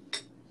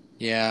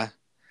 Yeah,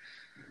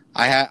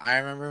 I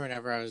remember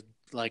whenever I was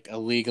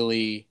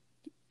illegally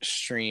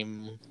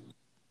stream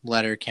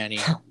Leonard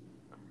Kenny,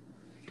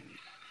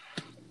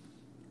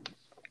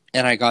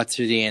 and I got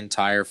through the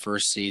entire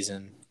first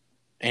season.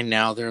 And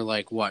now they're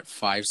like, what,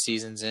 5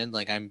 seasons in?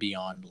 Like, I'm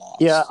beyond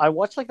lost. Yeah, I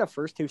watched like the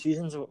first 2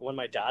 seasons when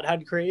my dad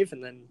had Crave,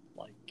 and then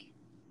like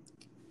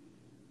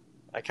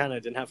I kind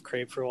of didn't have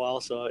Crave for a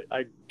while, so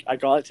I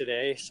got it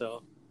today.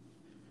 So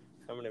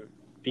I'm gonna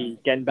be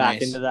getting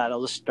back into that.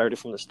 I'll just start it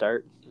from the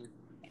start.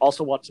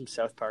 Also watch some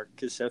South Park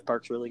because South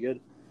Park's really good.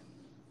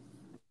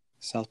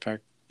 South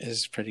Park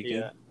is pretty good.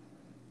 Yeah.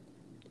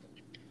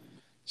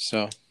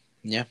 So,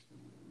 yeah.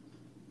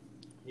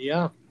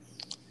 Yeah.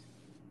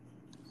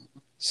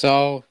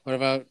 So, what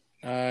about,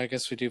 I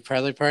guess we do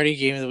Parley Party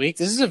Game of the Week.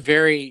 This is not a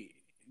very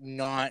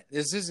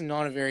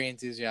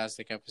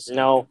enthusiastic episode.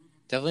 No.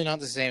 Definitely not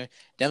the same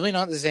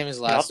as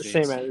last week.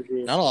 Not the same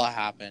energy. Not a lot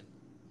happened.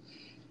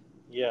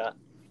 Yeah.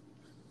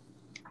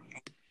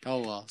 Oh,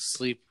 well.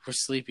 We're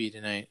sleepy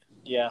tonight.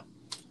 Yeah.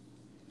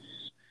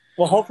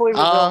 Well, hopefully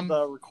we'll be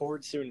able to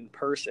record soon in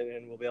person,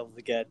 and we'll be able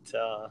to get...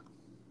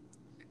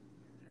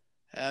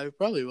 we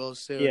probably will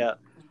soon. Yeah.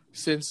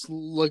 Since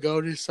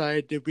Legault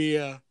decided to be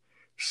a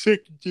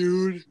sick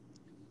dude.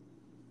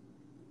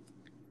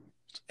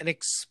 And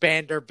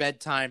expand our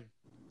bedtime.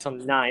 Till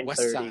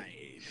 9:30.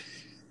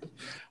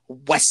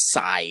 West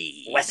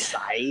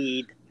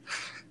Side.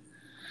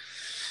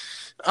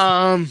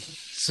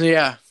 So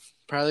yeah,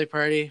 Parley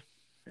Party.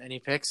 Any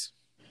picks?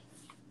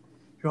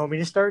 You want me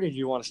to start, or do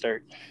you want to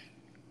start?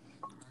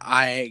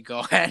 Go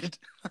ahead.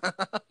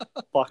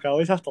 Fuck, I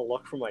always have to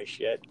look for my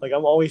shit. Like,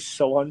 I'm always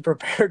so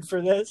unprepared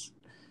for this.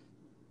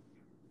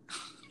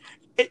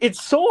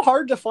 It's so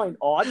hard to find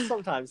odds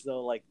sometimes,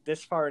 though, like,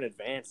 this far in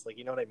advance. Like,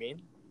 you know what I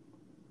mean?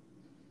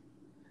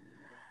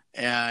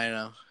 Yeah, I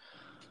know.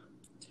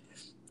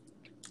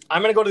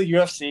 I'm going to go to the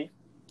UFC,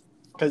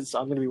 because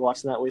I'm going to be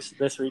watching that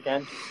this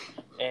weekend.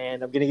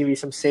 And I'm going to give you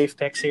some safe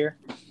picks here.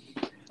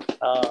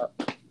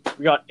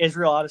 We got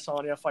Israel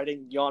Adesanya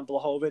fighting Jan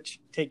Blachowicz.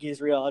 Take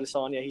Israel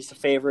Adesanya. He's the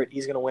favorite.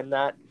 He's going to win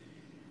that.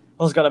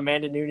 Also got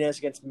Amanda Nunes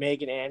against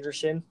Megan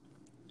Anderson.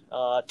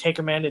 Take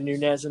Amanda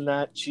Nunes in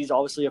that. She's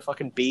obviously a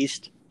fucking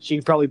beast. She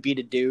could probably beat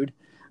a dude.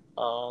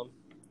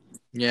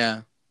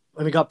 Yeah.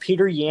 And we got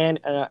Peter Yan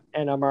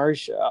and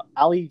Amarj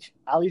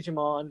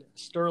Aljamain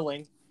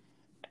Sterling.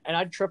 And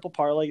I'd triple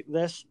parlay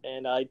this,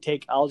 and I'd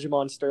take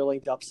Aljamain Sterling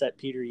to upset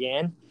Peter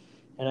Yan.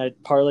 And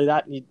I'd parlay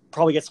that, and you'd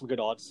probably get some good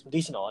odds, some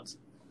decent odds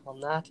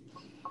on that.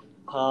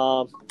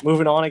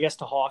 Moving on, I guess,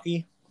 to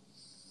hockey.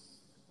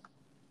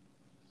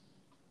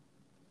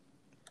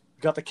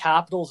 We got the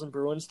Capitals and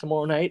Bruins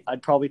tomorrow night.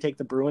 I'd probably take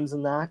the Bruins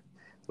in that.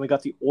 We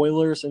got the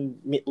Oilers and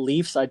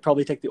Leafs. I'd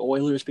probably take the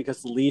Oilers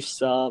because the Leafs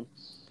don't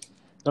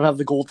have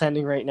the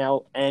goaltending right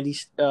now.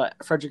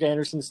 Frederik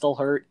Anderson's still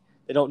hurt.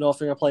 They don't know if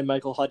they're going to play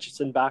Michael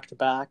Hutchinson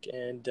back-to-back.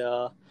 And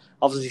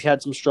obviously he's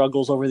had some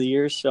struggles over the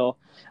years, so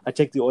I'd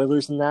take the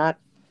Oilers in that.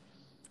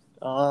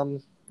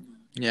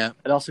 Yeah.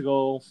 I'd also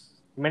go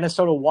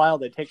Minnesota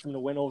Wild. I'd take them to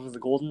win over the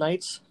Golden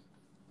Knights.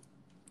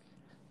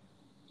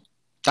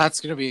 That's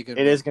going to be a good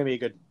It is going to be a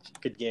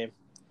good game.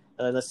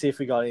 And then let's see if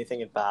we got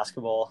anything in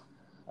basketball.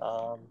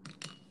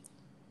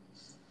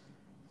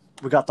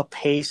 We got the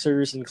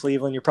Pacers in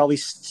Cleveland. You're probably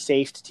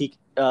safe to take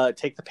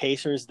the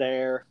Pacers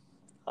there.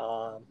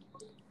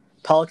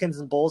 Pelicans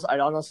and Bulls. I'd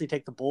honestly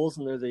take the Bulls,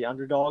 and they're the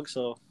underdog,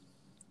 so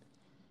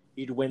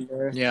you'd win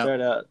there. Yeah. They're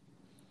at a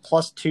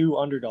 +2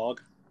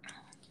 underdog.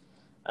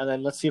 And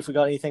then let's see if we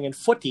got anything in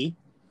footy.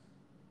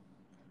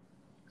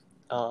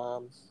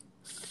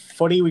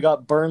 Footy, we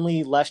got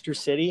Burnley, Leicester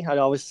City. I'd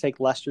always take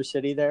Leicester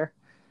City there.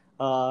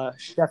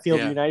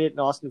 Sheffield United and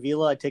Aston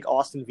Villa. I'd take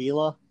Aston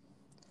Villa.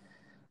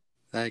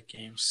 That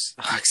game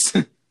sucks.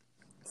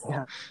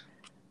 Yeah.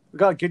 We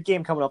got a good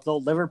game coming up, though.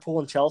 Liverpool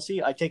and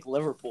Chelsea. I'd take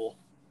Liverpool.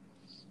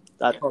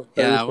 That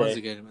one's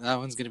a good one. That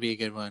one's going to be a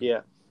good one.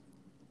 Yeah.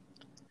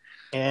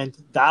 And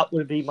that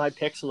would be my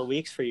picks of the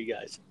weeks for you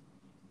guys.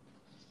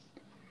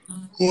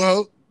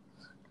 Well,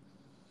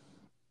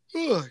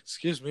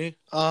 excuse me.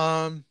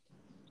 Well,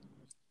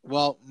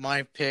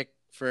 my pick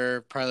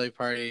for Parley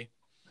Party,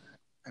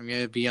 I'm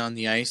going to be on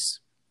the ice,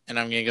 and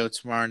I'm going to go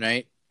tomorrow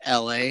night,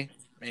 LA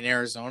in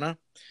Arizona.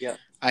 Yeah.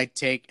 I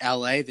take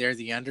LA. They're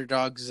the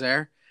underdogs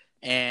there,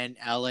 and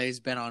LA's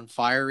been on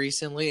fire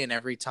recently, and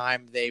every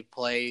time they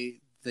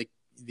play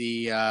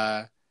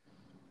the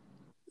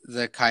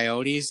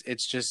Coyotes,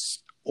 it's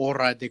just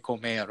hora de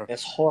comer.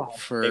 It's hora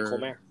de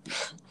comer.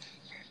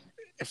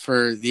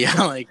 For the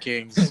LA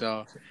Kings,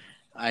 so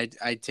I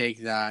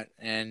take that,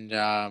 and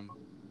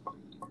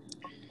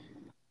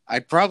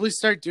I'd probably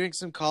start doing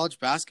some college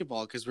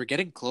basketball because we're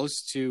getting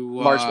close to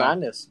March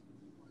Madness.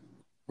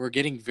 We're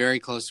getting very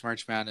close to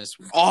March Madness.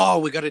 Oh,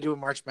 we got to do a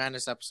March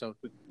Madness episode.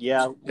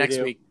 Yeah,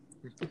 next week.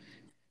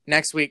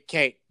 Next week,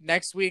 Kate.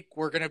 Next week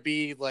we're gonna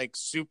be like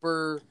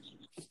super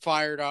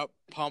fired up,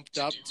 pumped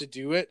up to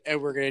do it,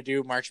 and we're gonna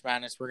do March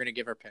Madness. We're gonna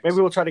give our picks. Maybe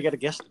we'll try to get a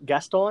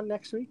guest on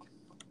next week.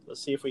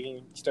 Let's see if we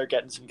can start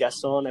getting some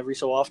guests on every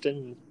so often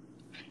and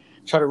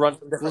try to run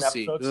some different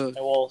episodes. And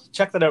we'll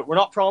check that out. We're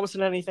not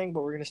promising anything,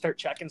 but we're going to start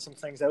checking some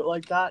things out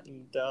like that.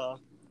 And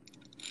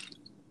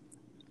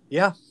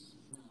yeah.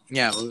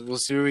 Yeah, we'll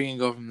see where we can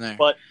go from there.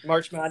 But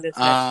March Madness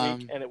next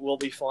week, and it will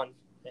be fun.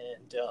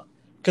 And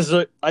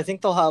Because I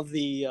think they'll have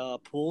the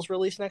pools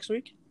released next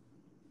week.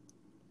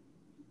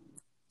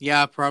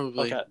 Yeah,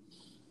 probably. Okay.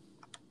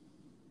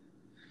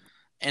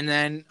 And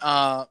then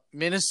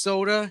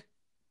Minnesota,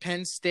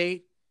 Penn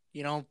State,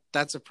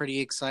 that's a pretty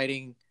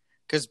exciting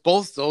because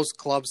both those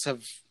clubs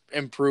have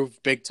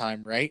improved big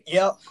time, right?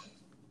 Yep.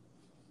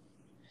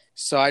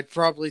 So I'd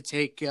probably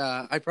take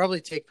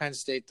Penn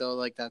State though.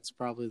 Like that's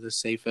probably the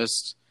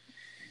safest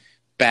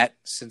bet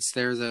since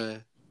they're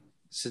the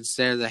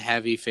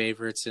heavy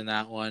favorites in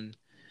that one.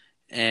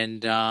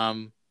 And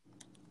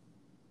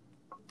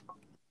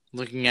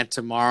looking at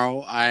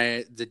tomorrow,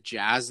 the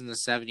Jazz and the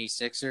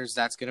 76ers,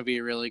 that's going to be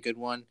a really good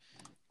one.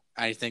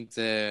 I think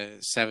the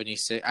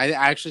 76 I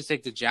actually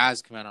think the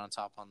Jazz come out on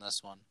top on this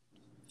one.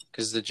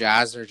 Because the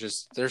Jazz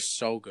they're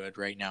so good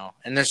right now.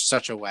 And they're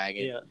such a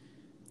wagon. Yeah.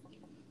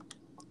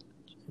 Do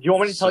you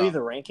want me to tell you the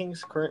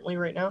rankings currently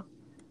right now?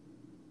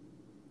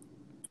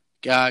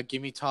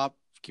 Give me top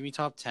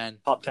 10.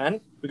 Top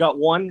 10? We got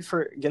 1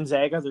 for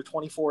Gonzaga. They're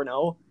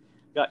 24-0.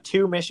 We got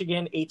 2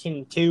 Michigan,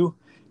 18-2.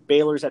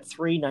 Baylor's at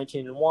 3,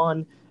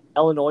 19-1.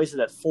 Illinois is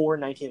at 4,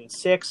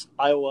 19-6.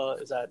 Iowa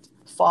is at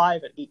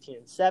 5 at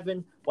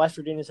 18-7. West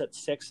Virginia's at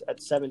 6 at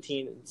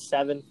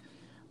 17-7.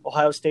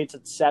 Ohio State's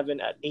at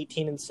 7 at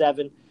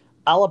 18-7.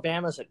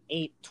 Alabama's at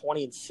 8,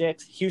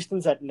 20-6.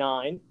 Houston's at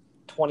 9,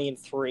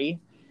 20-3.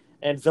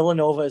 And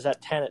Villanova is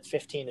at 10 at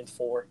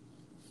 15-4.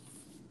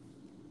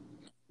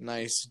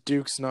 Nice.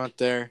 Duke's not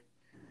there.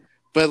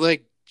 But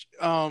like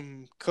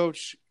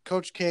Coach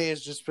K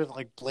has just been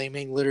like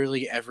blaming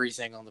literally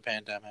everything on the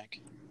pandemic.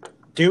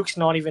 Duke's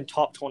not even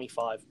top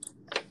 25.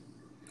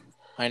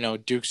 I know,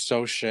 Duke's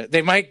so shit.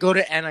 They might go to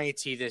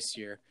NIT this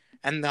year,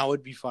 and that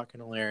would be fucking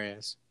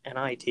hilarious.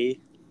 NIT?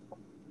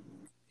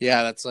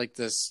 Yeah, that's like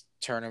this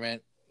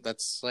tournament.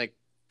 That's like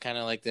kind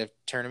of like the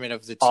tournament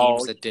of the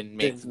teams that didn't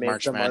make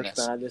March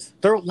Madness.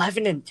 They're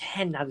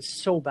 11-10. That is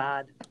so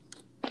bad.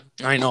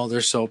 I know,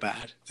 they're so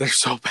bad. They're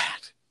so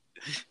bad.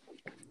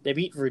 They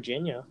beat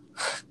Virginia.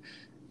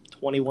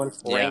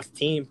 21st ranked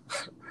team.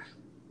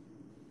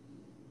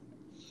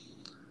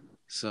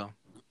 So,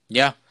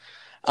 yeah.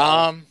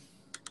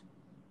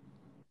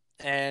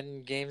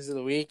 And games of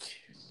the week.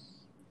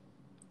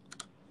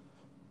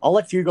 I'll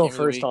let you go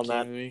first on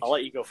that. I'll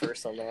let you go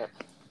first on that.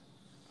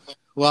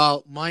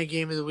 Well, my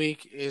game of the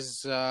week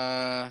is it's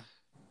going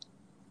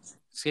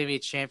to be a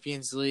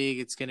Champions League.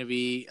 It's going to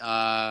be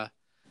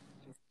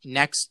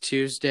next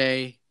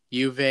Tuesday,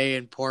 Juve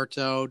and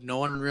Porto. No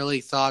one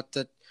really thought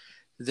that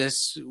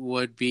this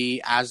would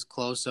be as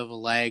close of a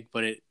leg,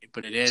 but it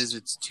is.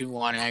 It's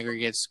 2-1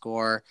 aggregate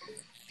score,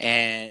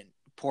 and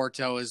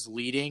Porto is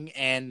leading,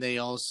 and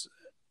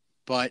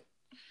but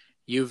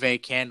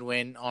Juve can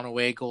win on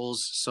away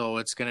goals, so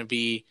it's going to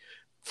be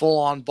full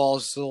on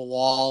balls to the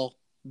wall,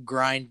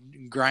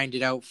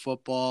 grinded out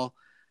football.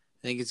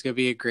 I think it's going to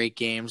be a great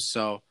game.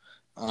 So,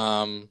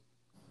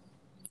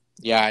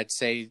 yeah, I'd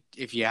say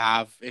if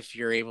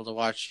you're able to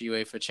watch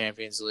UEFA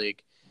Champions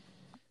League,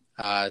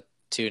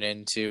 tune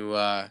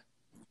into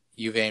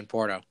Juve and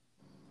Porto.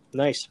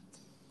 Nice.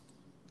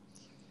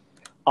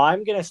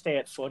 I'm going to stay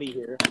at footy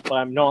here,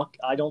 but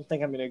I don't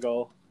think I'm going to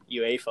go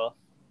UEFA.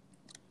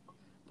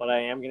 But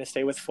I am going to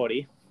stay with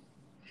footy.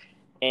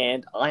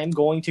 And I'm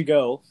going to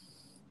go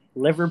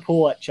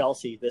Liverpool at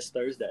Chelsea this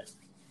Thursday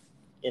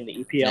in the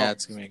EPL. Yeah,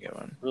 it's going to be a good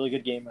one. Really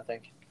good game, I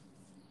think.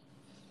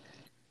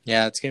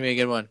 Yeah, it's going to be a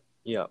good one.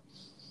 Yeah.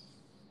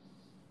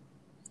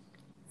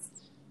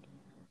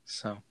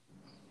 So.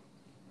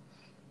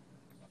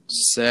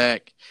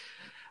 Sick.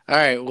 All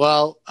right.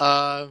 Well,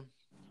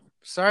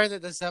 sorry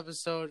that this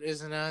episode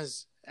isn't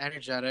as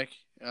energetic.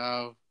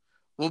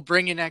 We'll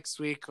bring you next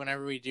week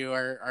whenever we do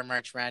our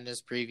March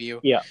Madness preview.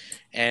 Yeah.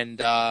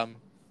 And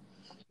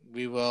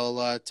we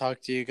will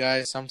talk to you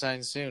guys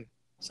sometime soon.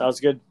 Sounds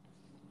good.